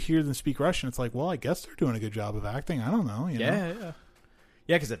 So when you hear them speak Russian, it's like, well, I guess they're doing a good job of acting. I don't know. You know? Yeah.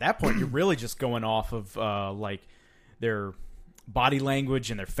 Yeah, because at that point, you're really just going off of like their body language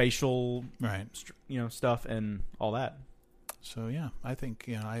and their facial, Right. stuff and all that. So yeah, I think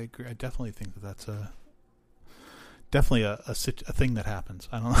I agree. I definitely think that's definitely a thing that happens.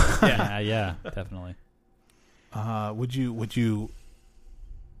 I don't know. Yeah, definitely.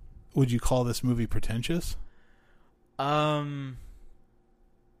 Would you call this movie pretentious?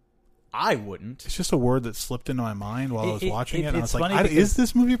 I wouldn't. It's just a word that slipped into my mind while I was watching it. And I it's was like, funny is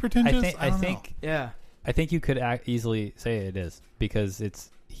this movie pretentious? I think Yeah. I think you could easily say it is because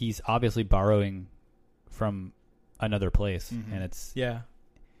he's obviously borrowing from another place, and it's Yeah.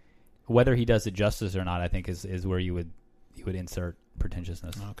 whether he does it justice or not. I think is where you would insert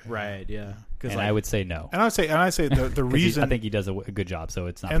pretentiousness, Okay. Right. Yeah. and I would say no. And I say the 'Cause reason I think he does a good job, so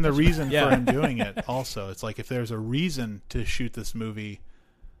it's not. and the pretentious. reason Yeah. for him doing it also, it's like if there's a reason to shoot this movie,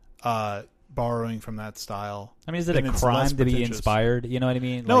 borrowing from that style. I mean, is it then a it's crime less to be pretentious. inspired? You know what I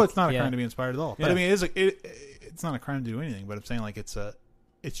mean? No, Like, it's not a yeah. crime to be inspired at all. But Yeah. I mean, it's not a crime to do anything. But I'm saying like it's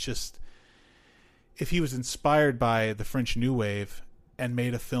just if he was inspired by the French New Wave and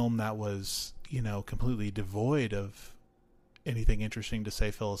made a film that was completely devoid of anything interesting to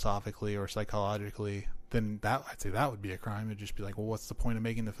say philosophically or psychologically, then I'd say that would be a crime. It'd just be like, well, what's the point of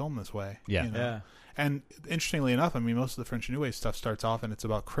making the film this way? Yeah. Yeah. And interestingly enough, I mean, most of the French New Wave stuff starts off and it's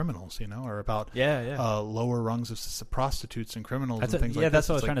about criminals, or about Yeah. lower rungs of prostitutes and criminals and things like that. That's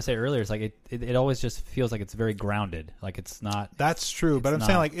what I was trying to say earlier. It's like it always just feels like it's very grounded. Like it's not. That's true, but I'm It's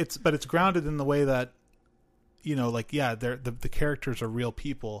saying not. like it's grounded in the way that the characters are real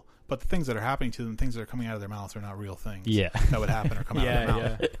people, but the things that are happening to them, things that are coming out of their mouths, are not real things. Yeah. That would happen or come out of their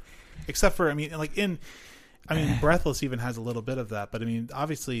mouth. Yeah. Except for Breathless even has a little bit of that, but I mean,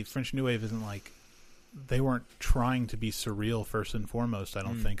 obviously, French New Wave isn't like they weren't trying to be surreal first and foremost. I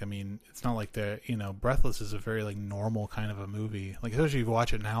don't think. I mean, it's not like Breathless is a very like normal kind of a movie. Like especially if you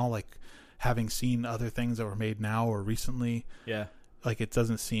watch it now, like having seen other things that were made now or recently. Yeah. Like it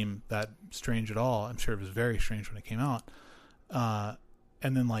doesn't seem that strange at all. I'm sure it was very strange when it came out.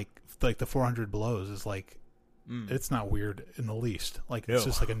 And then like the 400 Blows is like, it's not weird in the least. Like it's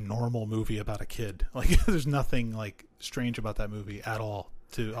just like a normal movie about a kid. Like there's nothing like strange about that movie at all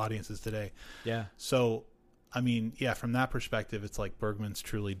to audiences today. Yeah. So, I mean, yeah, from that perspective, it's like Bergman's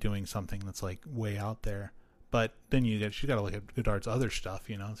truly doing something that's like way out there. But then you got to look at Godard's other stuff,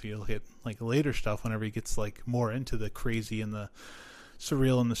 So you look at like later stuff whenever he gets like more into the crazy and the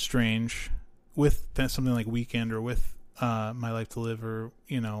surreal and the strange with something like Weekend or with My Life to Live or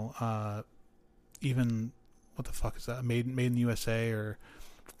even what the fuck is that, Made in the USA, or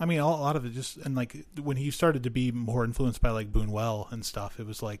I mean a lot of it just, and like when he started to be more influenced by like Buñuel and stuff, it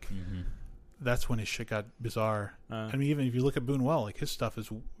was like that's when his shit got bizarre. I mean, even if you look at Buñuel, like his stuff is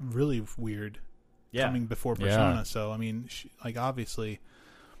really weird coming before Persona. Yeah. So I mean, like obviously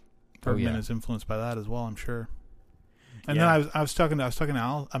Bergman is influenced by that as well, I'm sure. And then I was talking to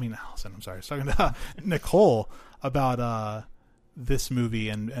Allison. I'm sorry. I was talking to Nicole about this movie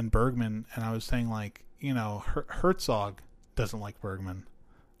and Bergman, and I was saying like, Herzog doesn't like Bergman.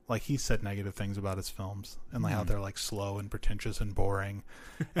 Like he said negative things about his films and like how they're like slow and pretentious and boring.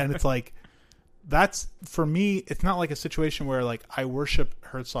 And it's like that's, for me, it's not like a situation where like I worship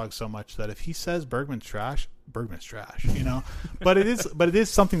Herzog so much that if he says Bergman's trash, Bergman's trash, But it is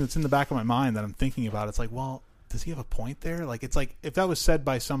something that's in the back of my mind that I'm thinking about. It's like, well, does he have a point there? Like, it's like if that was said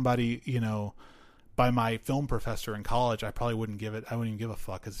by somebody, by my film professor in college, I probably wouldn't give it. I wouldn't even give a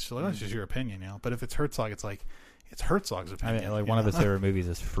fuck because it's, like, it's just your opinion, But if it's Herzog, it's like it's Herzog's I opinion. mean, like one of his favorite movies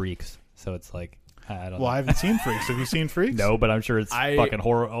is Freaks, so it's like I don't know. Well, I haven't seen Freaks. Have you seen Freaks? No, but I'm sure it's fucking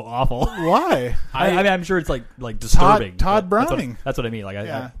awful. Why? I mean, I'm sure it's like disturbing. Todd but Browning. That's what I mean. Like,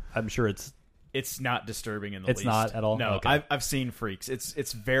 Yeah. I'm sure it's. It's not disturbing in the It's least. not at all? No, Okay. I've seen Freaks.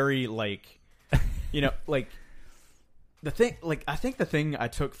 It's very like, like the thing. Like I think the thing I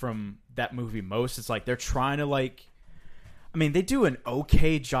took from that movie most is like they're trying to like. I mean, they do an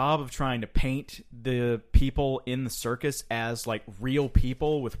okay job of trying to paint the people in the circus as like real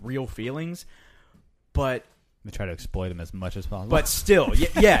people with real feelings, but They try to exploit him as much as possible. but still,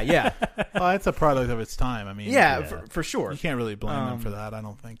 yeah. Well, it's a product of its time. I mean, Yeah, for sure. you can't really blame them for that. I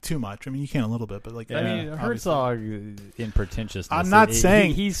don't think too much. I mean, you can a little bit, but like, I mean, obviously. Herzog in pretentiousness. I'm not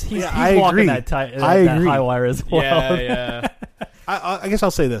saying- he's I walking agree. that I that agree. high wire as well. Yeah. I guess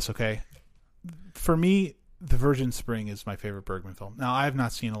I'll say this, okay? for me, The Virgin Spring is my favorite Bergman film. Now, I have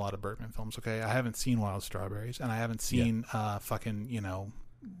not seen a lot of Bergman films, okay? I haven't seen Wild Strawberries, and I haven't seen fucking,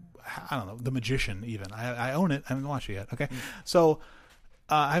 I don't know, The Magician even. I own it. I haven't watched it yet, okay? So,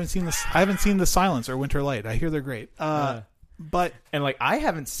 I haven't seen this. I haven't seen The Silence or Winter Light. I hear they're great. But and like I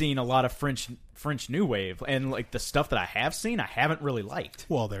haven't seen a lot of French New Wave, and like the stuff that I have seen, I haven't really liked.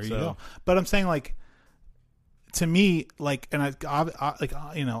 Well, there you go. But I'm saying, like, to me, like, and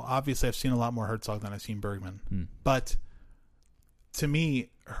obviously I've seen a lot more Herzog than I've seen Bergman. But to me,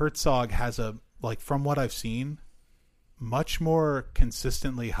 Herzog has from what I've seen, much more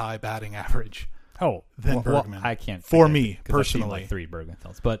consistently high batting average. Than Bergman. I can't. For me personally, I've seen like 3 Bergman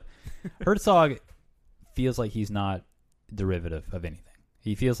films, but Herzog feels like he's not derivative of anything.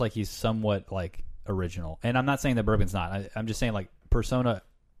 He feels like he's somewhat like original, and I'm not saying that Bergman's not. I'm just saying like Persona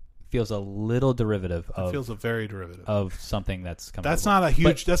feels a little derivative of. It feels a very derivative of something that's coming. That's not a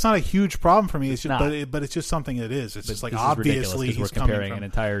huge. That's not a huge problem for me. It's just, but it's just something it is. It's just like obviously he's we're comparing an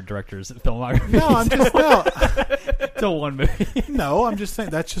entire director's filmography. No, I'm just to one movie. No, I'm just saying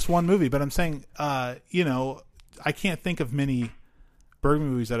that's just one movie. But I'm saying, I can't think of many Bergman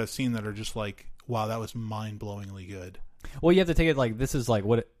movies that I've seen that are just like, wow, that was mind-blowingly good. Well, you have to take it like this is like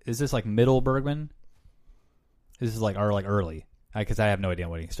what is this like middle Bergman? This is like early because I have no idea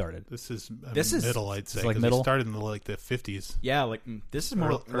when he started. This is middle, I'd say. Like middle. He started in the 50s. Yeah, like this is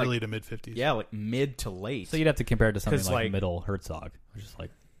more early to mid 50s. Yeah, like mid to late. So you'd have to compare it to something like middle Herzog, which is like,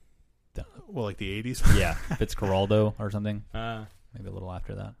 like the 80s. Yeah, Fitzcarraldo or something. Maybe a little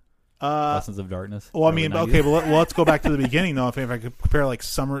after that. Lessons of Darkness. Well, I mean, okay, well, let's go back to the beginning, though. If I could compare, like,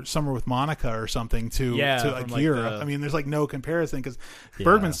 Summer with Monica or something to Akira. I mean, there's, like, no comparison because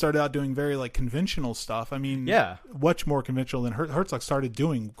Bergman started out doing very, like, conventional stuff. I mean, much more conventional than Herzog started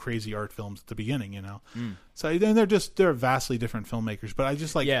doing crazy art films at the beginning, So, and they're vastly different filmmakers. But I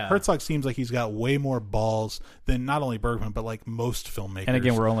just, like, Herzog seems like he's got way more balls than not only Bergman, but, like, most filmmakers. And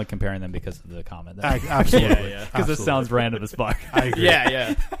again, we're only comparing them because of the comment. Absolutely. Because it sounds random as fuck. I agree.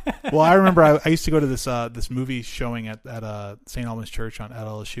 Yeah. Well, I remember I used to go to this movie showing at St. Albans Church at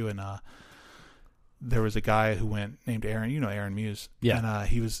LSU, and there was a guy who went named Aaron. You know Aaron Muse, and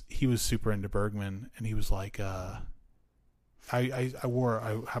he was super into Bergman, and he was like, I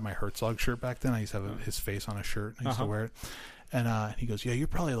had my Herzog shirt back then. I used to have his face on a shirt. And I used to wear it, and he goes, "Yeah, you're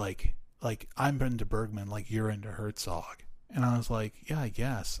probably like I'm into Bergman, like you're into Herzog." And I was like, yeah, I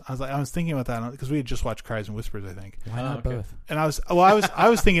guess. I was thinking about that because we had just watched Cries and Whispers, I think. Why not both? And I was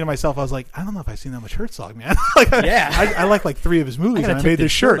thinking to myself, I was like, I don't know if I've seen that much Herzog, man. I like 3 of his movies, and I made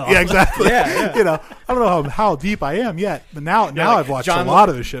this shirt. Yeah, exactly. Yeah. I don't know how deep I am yet, but now I've watched a lot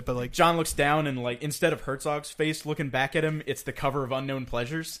of his shit. But like, John looks down and like instead of Herzog's face looking back at him, it's the cover of Unknown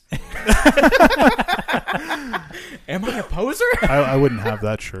Pleasures. Am I a poser? I wouldn't have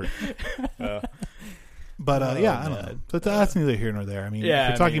that shirt. But I don't know. But that's neither here nor there. I mean, if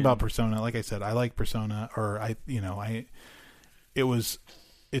you're talking about Persona, like I said, I like Persona, or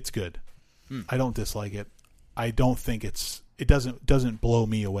it's good. I don't dislike it. I don't think it doesn't blow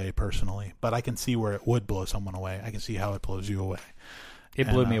me away personally, but I can see where it would blow someone away. I can see how it blows you away. It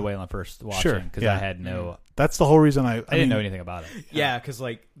blew me away when I first watched it because I had no. That's the whole reason I didn't know anything about it. Yeah, because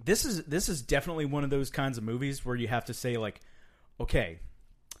like this is definitely one of those kinds of movies where you have to say like, okay,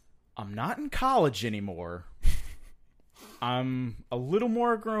 I'm not in college anymore. I'm a little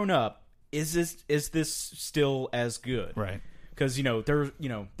more grown up. Is this still as good? Right. Because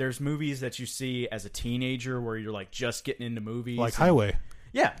there's movies that you see as a teenager where you're like just getting into movies, like Highway.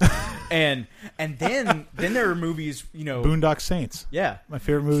 Yeah, and then there are movies, Boondock Saints. Yeah, my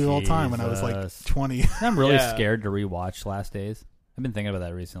favorite movie of all time when I was like 20. I'm really scared to rewatch Last Days. I've been thinking about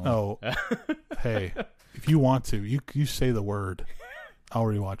that recently. Oh, hey, if you want to, you say the word. I'll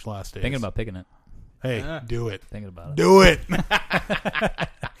rewatch Last Days. Thinking about picking it. Hey, do it. Thinking about it. Do it.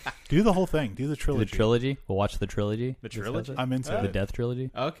 Do the whole thing. Do the trilogy. The trilogy. We'll watch the trilogy. The trilogy? I'm into it. The Death trilogy.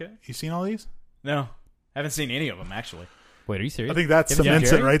 Okay. You seen all these? No. Haven't seen any of them, actually. Wait, are you serious? I think that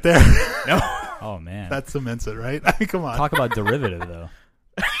cements it right there. No. Oh, man. That cements it, right? I mean, come on. Talk about derivative, though.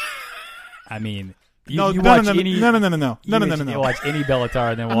 I mean... No. You watch any You watch any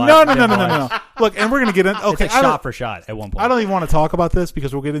Bellatar and then watch... No. Look, and we're going to get in... Okay, it's shot for shot at one point. I don't even want to talk about this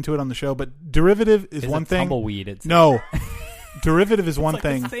because we'll get into it on the show, but derivative is one thing. Tumbleweed. No. Derivative is one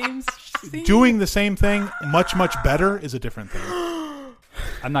thing. The same doing the same thing much, much better is a different thing.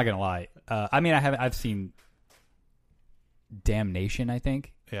 I'm not going to lie. I mean, I've seen Damnation, I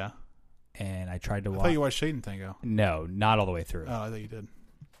think. Yeah. And I tried to watch... I thought you watched Satan Tango. No, not all the way through. Oh, I thought you did.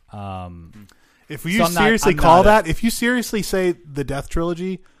 If So seriously call that, if you seriously say the Death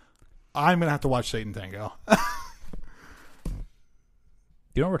Trilogy, I'm going to have to watch Satan Tango.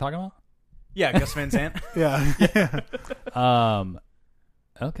 You know what we're talking about? Yeah, Gus Van Sant. Yeah.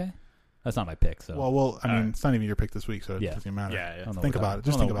 Okay. That's not my pick. So Well, I mean, Alright. it's not even your pick this week, so it Yeah. doesn't matter. Yeah, I yeah. don't know Think what we're about it. talking-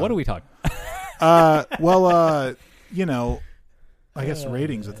 Just I don't think know. about What it. are we talking? You know, I guess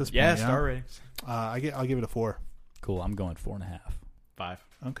ratings at this point. Yeah, Yeah, star ratings. I'll give it a 4. Cool. I'm going 4.5. 5.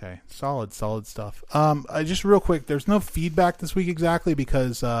 Okay, solid stuff. Just real quick, there's no feedback this week exactly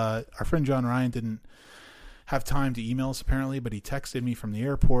because our friend John Ryan didn't have time to email us apparently, but he texted me from the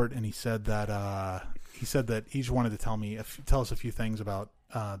airport and he said that he just wanted to tell us a few things about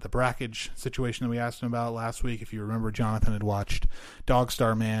the Brackage situation that we asked him about last week. If you remember, Jonathan had watched Dog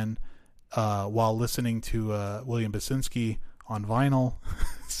Star Man while listening to William Basinski on vinyl.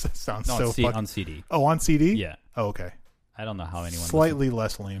 Sounds No, so on, fucking... on CD. Oh, on CD? Yeah. Oh, okay. I don't know how anyone Slightly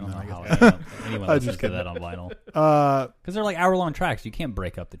less lame listens, than I don't I know guess. how anyone I'm listens just to kidding. that on vinyl Because they're like hour-long tracks. You can't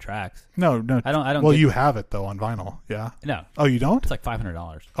break up the tracks. no. I don't. Well, get- you have it though on vinyl. Yeah. no. Oh, you don't? It's like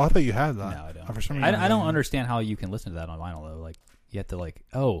 $500. Oh, I thought you had that. No, I don't. Oh, for some reason, I don't understand how you can listen to that on vinyl though. Like you have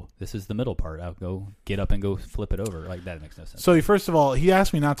to this is the middle part. I'll go get up and go flip it over. Like that makes no sense. So first of all, he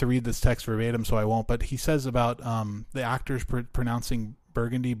asked me not to read this text verbatim, so I won't. But he says about the actors pronouncing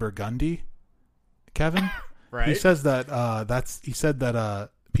Burgundy. Kevin, Right. he says that he said that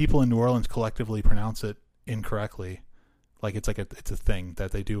people in New Orleans collectively pronounce it incorrectly. Like it's a thing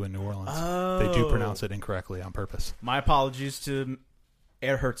that they do in New Orleans. They do pronounce it incorrectly on purpose. My apologies to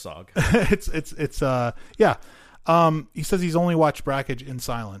Air Herzog. Yeah. He says he's only watched Brackage in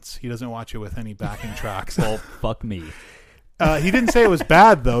silence. He doesn't watch it with any backing tracks. Well, fuck me. He didn't say it was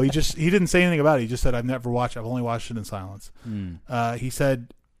bad though. He didn't say anything about it. He just said I've only watched it in silence. He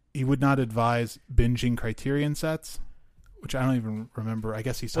said he would not advise binging Criterion sets, which I don't even remember. I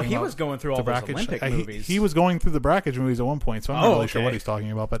guess he's Well, talking he about was going through all the those Brackage. Olympic He- movies. He was going through the Brackage movies at one point, so I'm not really sure okay. what he's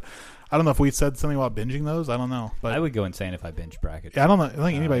talking about. But I don't know if we said something about binging those. I don't know. But I would go insane if I binge Brackage. I don't know. I don't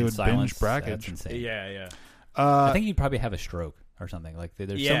think anybody In would silence, binge That's Brackage. insane. Yeah. I think you'd probably have a stroke or something. Like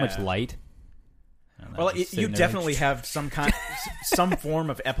there's so much Yeah. light. I don't know, Well, just you sitting there definitely have some form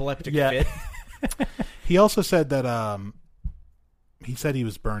of epileptic Yeah. fit. He also said that he said he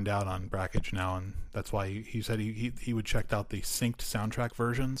was burned out on Brackage now, and that's why he said he would check out the synced soundtrack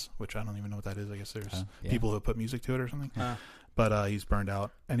versions, which I don't even know what that is. I guess there's yeah. people who put music to it or something. But he's burned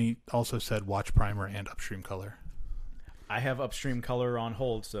out, and he also said watch Primer and Upstream Color. I have Upstream Color on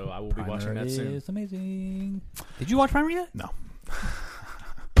hold, so I will be watching that soon. It's amazing. Did you watch Primer yet? No,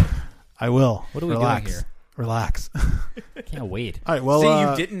 I will. What are we Relax. doing here? Relax. Can't wait. All right. Well, See,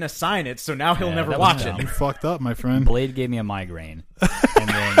 you didn't assign it, so now he'll Yeah, never that was watch dumb. it. You fucked up, my friend. Blade gave me a migraine, and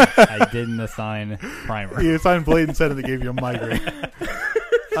then I didn't assign Primer. You signed Blade and said it gave you a migraine.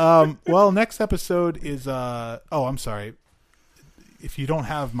 Well, next episode is I'm sorry. If you don't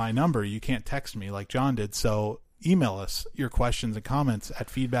have my number, you can't text me like John did. So email us your questions and comments at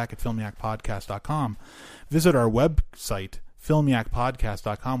feedback@filmiacpodcast.com. Visit our website,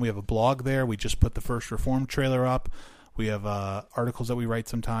 filmiacpodcast.com. We have a blog there. We just put the First Reformed trailer up. We have articles that we write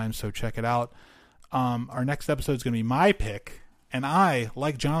sometimes, so check it out. Our next episode is going to be my pick. And I,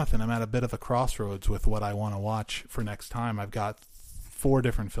 like Jonathan, I'm at a bit of a crossroads with what I want to watch for next time. I've got 4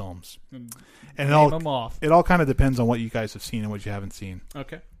 different films. And Name 'em off. it all kind of depends on what you guys have seen and what you haven't seen.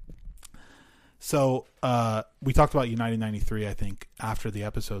 Okay. So we talked about United 93, I think, after the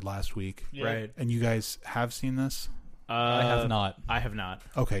episode last week. Right. And you guys have seen this? I have not. I have not.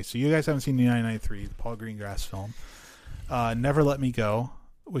 Okay, so you guys haven't seen United 93, the Paul Greengrass film. Never Let Me Go,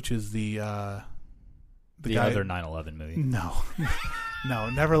 which is the guy... other 9/11 movie. No. No,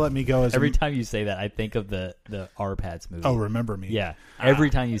 Never Let Me Go is... Every time you say that, I think of the R-Pads movie. Oh, Remember Me. Yeah. Every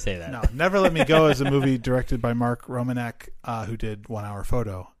time you say that. No, Never Let Me Go is a movie directed by Mark Romanek, who did 1 Hour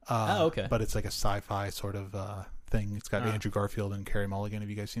Photo. Okay. But it's like a sci-fi sort of thing. It's got Andrew Garfield and Carey Mulligan. Have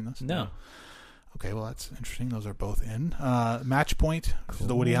you guys seen this? No. Okay, well, that's interesting. Those are both in. Match Point, which is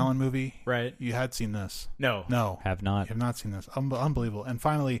the Woody Allen movie. Right. You had seen this. No. No. Have You not. have not seen this. Unbelievable. And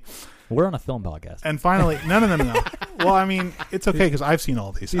finally, We're on a film podcast. no. Well, I mean, it's okay because I've seen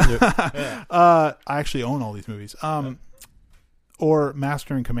all these. I actually own all these movies. Or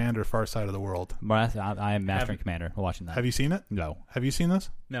Master and Commander, Far Side of the World. I am Master and Commander. We're watching that. Have you seen it? No. Have you seen this?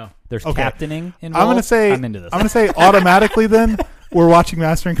 No. There's Okay. captaining involved. I'm into this. I'm gonna say automatically. Then we're watching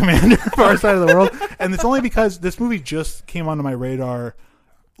Master and Commander, Far Side of the World, and it's only because this movie just came onto my radar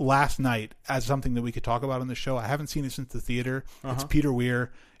last night as something that we could talk about on the show. I haven't seen it since the theater. It's Peter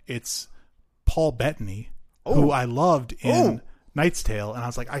Weir. It's Paul Bettany, who I loved in Knight's Tale, and I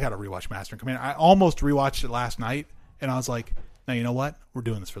was like, I got to rewatch Master and Commander. I almost rewatched it last night, and I was like, now you know what? We're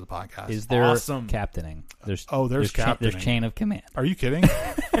doing this for the podcast. Is there Awesome. captaining? There's there's captaining. There's chain of command. Are you kidding?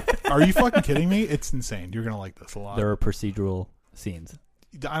 Are you fucking kidding me? It's insane. You're gonna like this a lot. There are procedural scenes.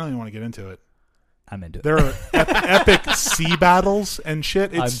 I don't even want to get into it. I'm into it. There are epic sea battles and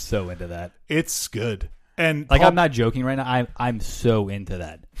shit. I'm It's so into that. it's good. And Like, I'm not joking right now. I'm so into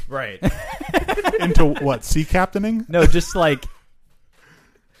that. Right. into what, sea captaining? No, just like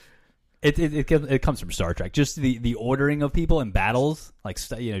it comes from Star Trek. Just the ordering of people in battles, like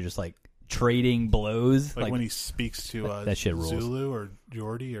just like trading blows. Like when he speaks to that shit rules. Zulu or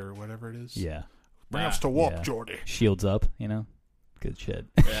Geordie or whatever it is. Yeah, Bring us to warp, Yeah. Geordie. shields up. Good shit.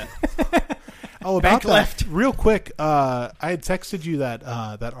 Yeah. Oh, about Bank that, left. real quick. I had texted you that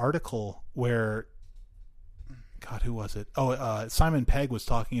article where, God, who was it? Oh, Simon Pegg was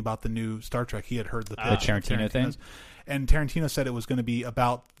talking about the new Star Trek. He had heard the Tarantino thing? and Tarantino said it was going to be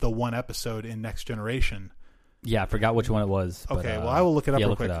about the one episode in Next Generation. Yeah, I forgot which one it was. But, Okay, well, I will look it up real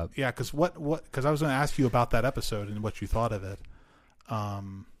look quick. It up. Yeah, because because I was going to ask you about that episode and what you thought of it.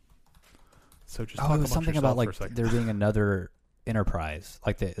 So just talk it was something about for a like second. there being another Enterprise,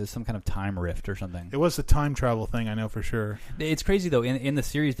 like there's some kind of time rift or something. It was the time travel thing, I know for sure. It's crazy though. In the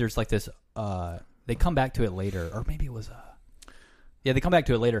series, there's like this. They come back to it later, or maybe it was. Yeah, they come back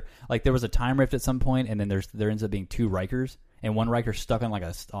to it later. Like there was a time rift at some point, and then there ends up being two Rikers, and one Riker's stuck on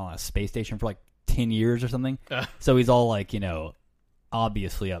on a space station for like 10 years or something. So he's all like,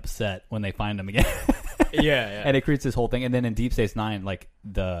 obviously upset when they find him again. Yeah. And it creates this whole thing. And then in Deep Space Nine, like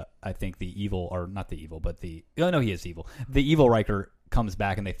I think the evil, or not the evil, but he is evil. The evil Riker comes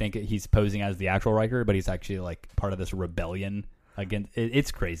back, and they think he's posing as the actual Riker, but he's actually like part of this rebellion against.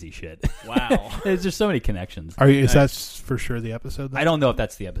 It's crazy shit. Wow. There's just so many connections. Is that for sure the episode? I don't know if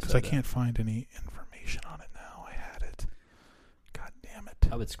that's the episode. Because I can't find any information on it now. I had it. God damn it.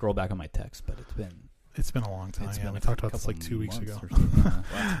 I would scroll back on my text, but It's been a long time. it's Yeah, been we a talked about this couple like 2 weeks months ago. or something.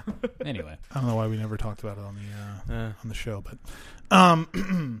 Wow. Anyway, I don't know why we never talked about it on the show, but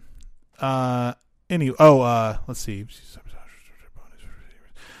anyway. Let's see.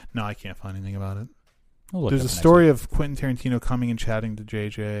 No, I can't find anything about it. we'll look There's up a next story week. of Quentin Tarantino coming and chatting to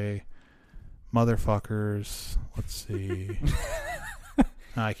JJ. Motherfuckers. Let's see.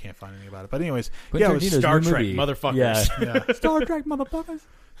 No, I can't find anything about it. But anyways, Quentin yeah, it was Tarantino's Star new Trek, movie. motherfuckers. Yeah. yeah. Star Trek, motherfuckers.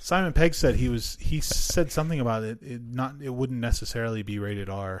 Simon Pegg said he said something about it. It wouldn't necessarily be rated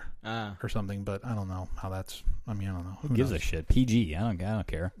R or something, but I don't know how that's. I don't know. Who gives a shit? PG. I don't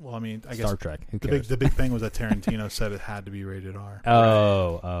care. Well, I guess Star Trek. Who the cares? big thing was that Tarantino said it had to be rated R.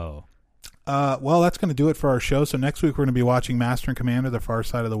 Oh. Well, that's going to do it for our show. So next week we're going to be watching Master and Commander: The Far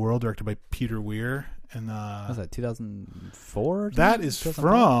Side of the World, directed by Peter Weir. And What was that 2004? that is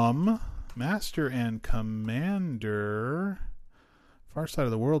from Master and Commander. Far Side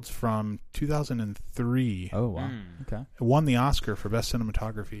of the World's from 2003. Oh wow. Okay. It won the Oscar for Best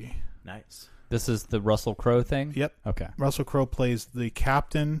Cinematography. Nice. This is the Russell Crowe thing. Yep. Okay. Russell Crowe plays the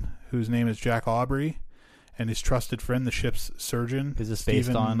captain, whose name is Jack Aubrey, and his trusted friend, the ship's surgeon. Is this based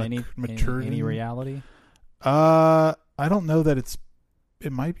Stephen on any reality? I don't know that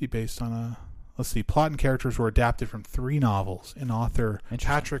it might be based on a. Let's see. Plot and characters were adapted from 3 novels in author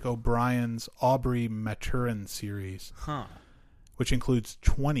Patrick O'Brien's Aubrey Maturin series, which includes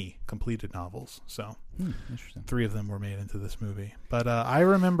 20 completed novels. So, Interesting. 3 of them were made into this movie. But I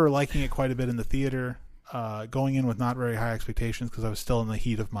remember liking it quite a bit in the theater, going in with not very high expectations because I was still in the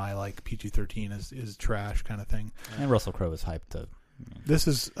heat of my like PG-13 is trash kind of thing. And Russell Crowe is hyped to. This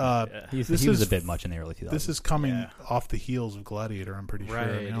is He This was is- a bit much in the early 2000s. this is coming off the heels of Gladiator. I'm pretty sure. I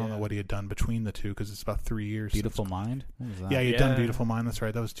Right, don't know what he had done between the two because it's about 3 years. Beautiful since- Mind. What was that? Yeah, he had done Yeah. Beautiful Mind. That's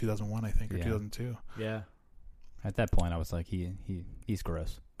right. That was 2001, I think, or Yeah. 2002. Yeah. At that point, I was like, he's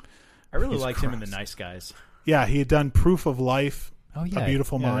gross. I really He's liked him in The gross. Nice Guys. Yeah, he had done Proof of Life, Oh yeah, A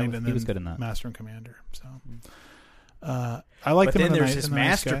Beautiful yeah, Mind, and he then was good in that. Master and Commander. So I liked But him then in there's the, his in the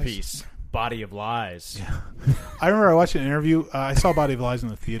Nice Guys. masterpiece, Body of Lies. I remember I watched an interview. I saw Body of Lies in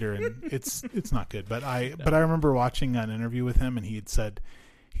the theater, and it's not good. But I remember watching an interview with him, and he had said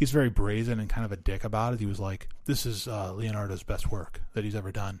he's very brazen and kind of a dick about it. He was like, "This is Leonardo's best work that he's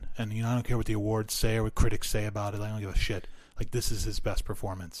ever done, and I don't care what the awards say or what critics say about it. I don't give a shit. Like this is his best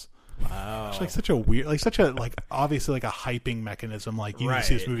performance." Wow. It's like such a weird, obviously like a hyping mechanism. Like you need to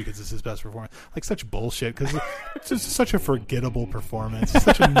see this movie because it's his best performance. Like such bullshit because it's just such a forgettable performance. It's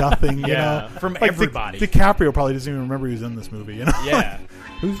such a nothing, you know. From Like everybody. DiCaprio probably doesn't even remember he was in this movie. You know. Yeah.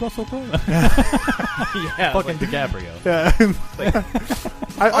 Who's Russell Crowe? Yeah. Fucking DiCaprio. Yeah.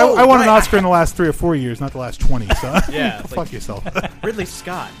 I Oh, won an right. Oscar in the last 3 or 4 years, not the last 20. So Yeah. fuck Like yourself. Ridley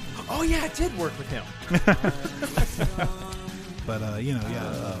Scott. Oh, yeah, I did work with him. But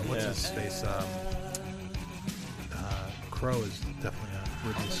what's his face? Crow is definitely a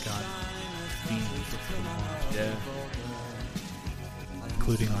Ridley Scott fiend. Yeah.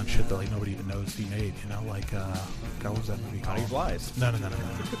 including on shit that like nobody even knows he made. You know, like God, what was that movie called? Body of Lies. No.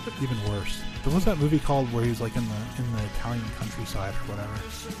 Even worse. What was that movie called where he was like in the Italian countryside or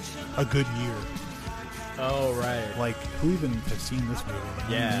whatever? A Good Year. Oh right. Like, who even has seen this movie? Like,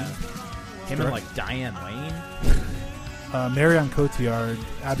 Yeah. Him and Direct- like Diane Lane. Marion Cotillard,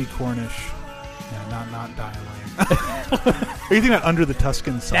 Abby Cornish. Yeah, not Diane Lane. Are you thinking about Under the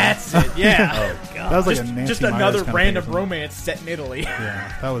Tuscan Sun? That's it. Yeah. Oh god. That was like just a Nancy just Myers another kind of random thing, isn't it? romance set in Italy.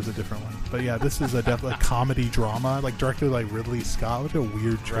 Yeah, that was a different one. But yeah, this is a definitely comedy drama, like directed by Ridley Scott. What a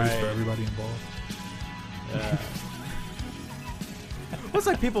weird choice Right. for everybody involved. It's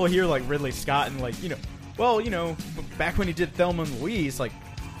like people hear like Ridley Scott and like, back when he did Thelma and Louise, like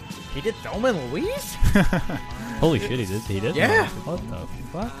he did Thelma and Louise? Holy shit, he did. He did. Yeah. What the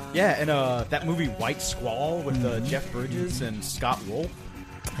fuck? Yeah, and that movie White Squall with Jeff Bridges and Scott Wolf.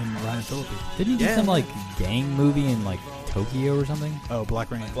 And Ryan Phillippe. Didn't he do Yeah. some like gang movie in like Tokyo or something? Oh,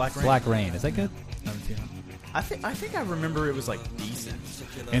 Black Rain. Black Rain. Black Rain. Is that good? I haven't seen it. I think I remember it was like decent.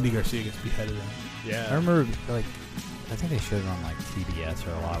 Andy Garcia gets beheaded in it. Yeah. I remember like I think they showed it on like TBS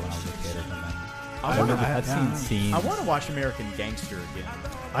or a lot when I was a kid or something. I remember wanna- I've seen scenes. I want to watch American Gangster again.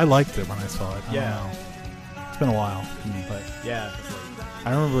 I liked it when I saw it. I Yeah. don't know. It's been a while, but Yeah.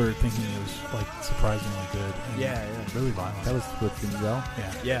 I remember thinking it was like surprisingly good. And Yeah. really violent. That was with Denzel.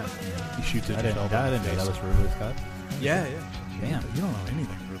 yeah. Yeah. He shoots it. I didn't know that was Ridley Scott. Yeah. Damn, You don't know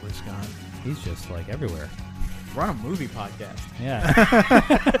anything, Ridley Scott. he's just like everywhere. We're on a movie podcast. Yeah.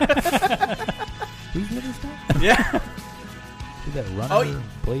 Who's Ridley Scott? Yeah. Who's that runner? Oh,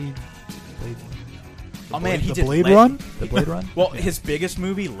 Blade. Oh man, he the did Blade Run. The Blade Run. Well, his biggest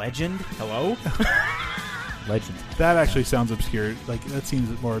movie, Legend. Hello. Legend. That actually sounds obscure. Like that seems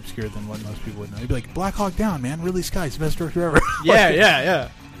more obscure than what most people would know. You'd be like, Black Hawk Down, man. Ridley Scott's the best director ever. Yeah.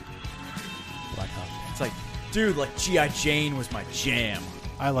 Black Hawk. It's like, dude, like G.I. Jane was my jam.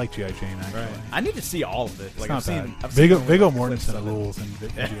 I like G.I. Jane actually. I need to see all of it. It's Like not I've seen, bad. I've seen only, Viggo like, clips Mortensen of it. rules in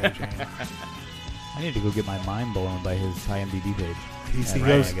G.I. Jane. I need to go get my mind blown by his IMDb page. He Yeah,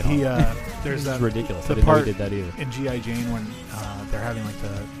 goes. right, He this there's is that ridiculous. the I didn't know part he did that either. in G.I. Jane when they're having like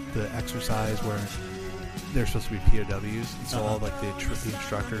the exercise where they're supposed to be POWs, and so all like the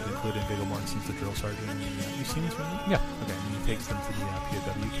instructors, including Viggo Mortensen's the drill sergeant. And you seen this movie? Yeah. Okay. And he takes them to the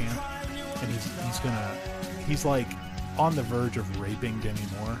POW camp, and he's like on the verge of raping Demi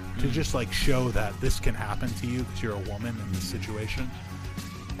Moore to just like show that this can happen to you because you're a woman in this situation,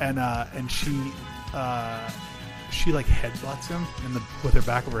 and she like headbutts him with her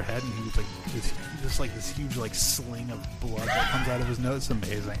back of her head, and he was like this huge like sling of blood that comes out of his nose. It's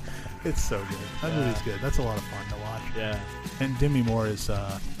amazing. It's so good. That movie's good. That's a lot of fun to watch. Yeah. And Demi Moore is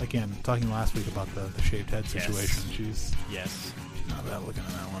again talking last week about the shaved head situation. She's Yes. not bad looking at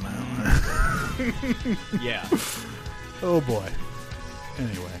that one now. Yeah. Oh boy.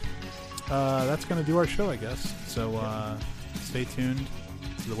 Anyway, that's gonna do our show, I guess. So stay tuned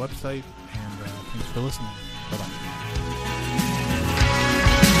to the website, and thanks for listening. Bye bye.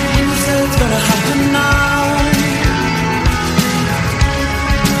 It's gonna happen now.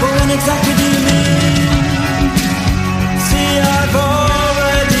 But when exactly do you mean? See, I've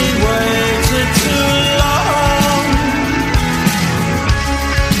already waited too long,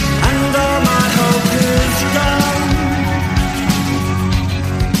 and all my hope is gone.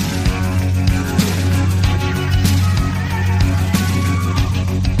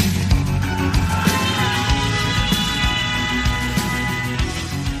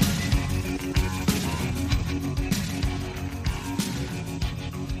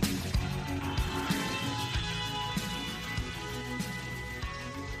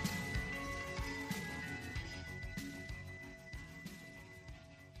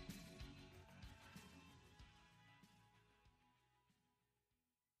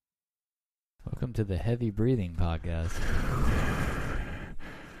 Welcome to the Heavy Breathing Podcast.